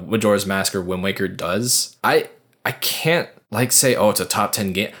 Majora's Mask or Wind Waker does. I can't like say, oh, it's a top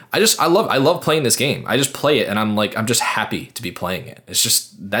 10 game. I love playing this game. I just play it and I'm just happy to be playing it. It's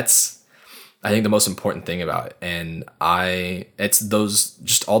just, that's, I think, the most important thing about it. And it's those,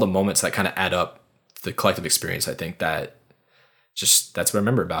 just all the moments that kind of add up to the collective experience, I think, that just that's what I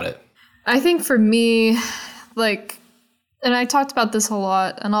remember about it. I think for me, like, and I talked about this a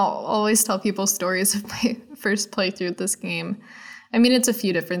lot, and I'll always tell people stories of my first playthrough of this game. I mean, it's a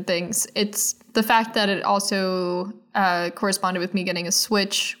few different things. It's the fact that it also corresponded with me getting a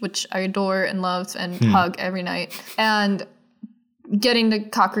Switch, which I adore and love and hug every night. And getting to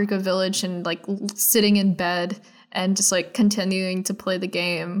Kakariko Village and like sitting in bed and just like continuing to play the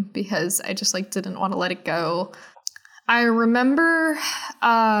game because I just like didn't want to let it go. I remember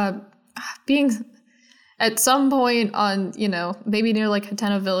being at some point on, you know, maybe near like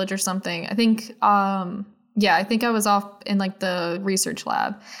Hateno Village or something. I think, I think I was off in like the research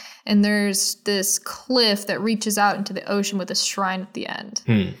lab, and there's this cliff that reaches out into the ocean with a shrine at the end.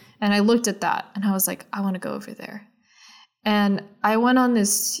 And I looked at that and I was like, I want to go over there. And I went on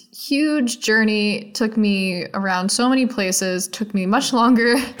this huge journey. It took me around so many places, took me much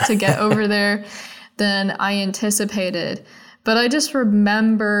longer to get over there than I anticipated. But I just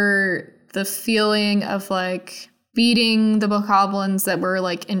remember the feeling of like beating the bokoblins that were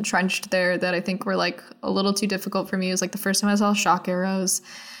like entrenched there that I think were like a little too difficult for me. It was like the first time I saw shock arrows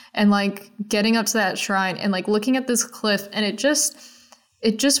and like getting up to that shrine and like looking at this cliff, and it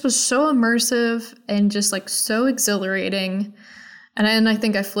just was so immersive and just like so exhilarating. And then I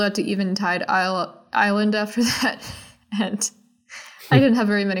think I flew out to Eventide Island after that, and I didn't have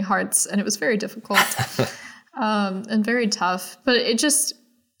very many hearts, and it was very difficult and very tough. But it just,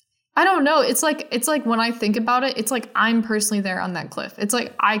 I don't know. It's like when I think about it, it's like I'm personally there on that cliff. It's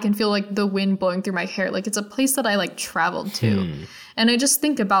like I can feel like the wind blowing through my hair. Like it's a place that I like traveled to. And I just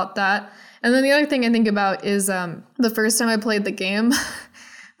think about that. And then the other thing I think about is the first time I played the game,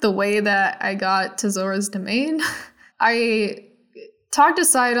 the way that I got to Zora's Domain. I talked to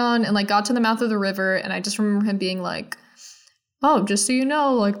Sidon and like got to the mouth of the river, and I just remember him being like, oh, just so you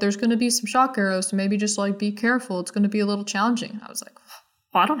know, like there's going to be some shock arrows, so maybe just like be careful. It's going to be a little challenging. I was like,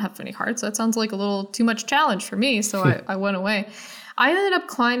 well, I don't have any hearts. That sounds like a little too much challenge for me. So I went away. I ended up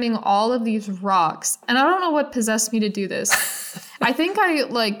climbing all of these rocks, and I don't know what possessed me to do this. I think I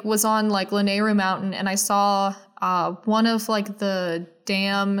like was on like Lanayru Mountain, and I saw one of like the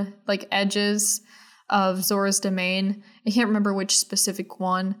dam like edges of Zora's Domain. I can't remember which specific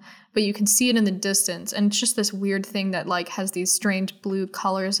one, but you can see it in the distance, and it's just this weird thing that like has these strange blue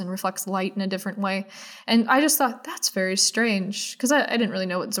colors and reflects light in a different way. And I just thought, that's very strange, because I didn't really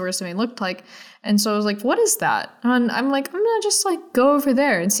know what Zora's Domain looked like. And so I was like, what is that? And I'm like, I'm gonna just like go over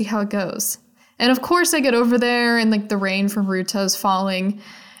there and see how it goes. And of course I get over there, and like the rain from Ruta is falling,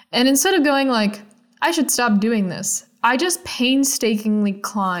 and instead of going like, I should stop doing this, I just painstakingly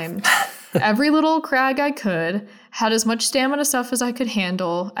climbed every little crag I could, had as much stamina stuff as I could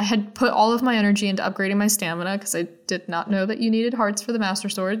handle. I had put all of my energy into upgrading my stamina because I did not know that you needed hearts for the Master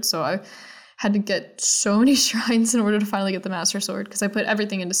Sword. So I had to get so many shrines in order to finally get the Master Sword because I put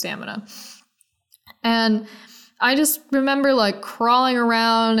everything into stamina. And I just remember like crawling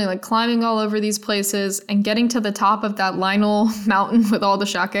around and like climbing all over these places and getting to the top of that Lionel mountain with all the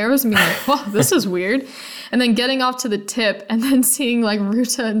shock arrows and being like, whoa, this is weird. And then getting off to the tip and then seeing like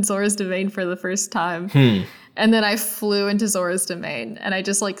Ruta and Zora's Domain for the first time. And then I flew into Zora's Domain, and I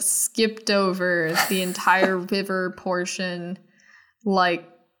just like skipped over the entire river portion like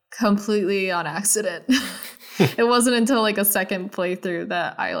completely on accident. It wasn't until like a second playthrough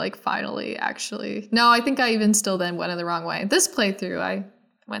that I like finally actually, no, I think I even still then went in the wrong way. This playthrough, I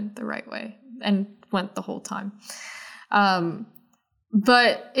went the right way and went the whole time.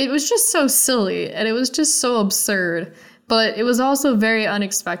 But it was just so silly, and it was just so absurd, but it was also very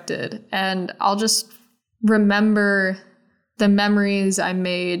unexpected. And I'll just remember the memories I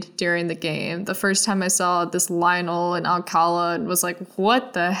made during the game. The first time I saw this Lionel in Alcala and was like,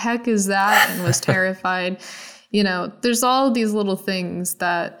 what the heck is that? And was terrified. You know, there's all of these little things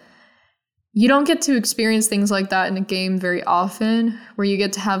that you don't get to experience things like that in a game very often, where you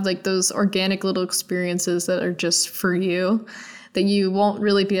get to have like those organic little experiences that are just for you, that you won't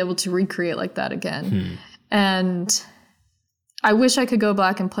really be able to recreate like that again. And I wish I could go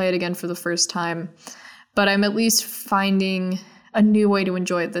back and play it again for the first time, but I'm at least finding a new way to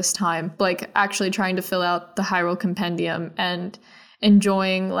enjoy it this time, like actually trying to fill out the Hyrule Compendium and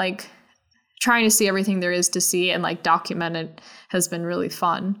enjoying like trying to see everything there is to see and like document it has been really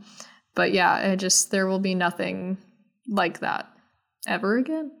fun. But yeah, there will be nothing like that ever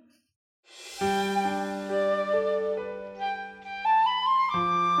again.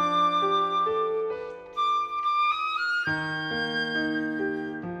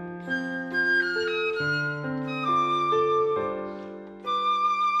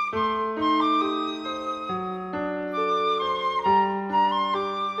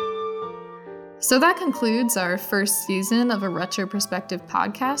 So that concludes our first season of a Retroperspective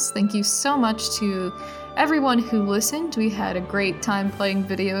podcast. Thank you so much to everyone who listened. We had a great time playing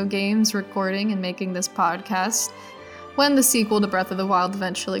video games, recording, and making this podcast. When the sequel to Breath of the Wild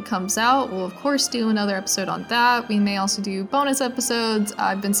eventually comes out, we'll of course do another episode on that. We may also do bonus episodes.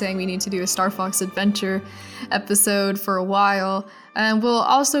 I've been saying we need to do a Star Fox Adventure episode for a while. And we'll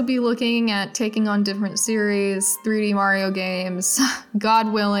also be looking at taking on different series, 3D Mario games,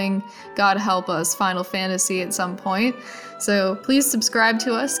 God willing, God help us, Final Fantasy at some point. So please subscribe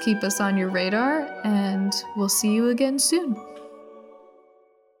to us, keep us on your radar, and we'll see you again soon.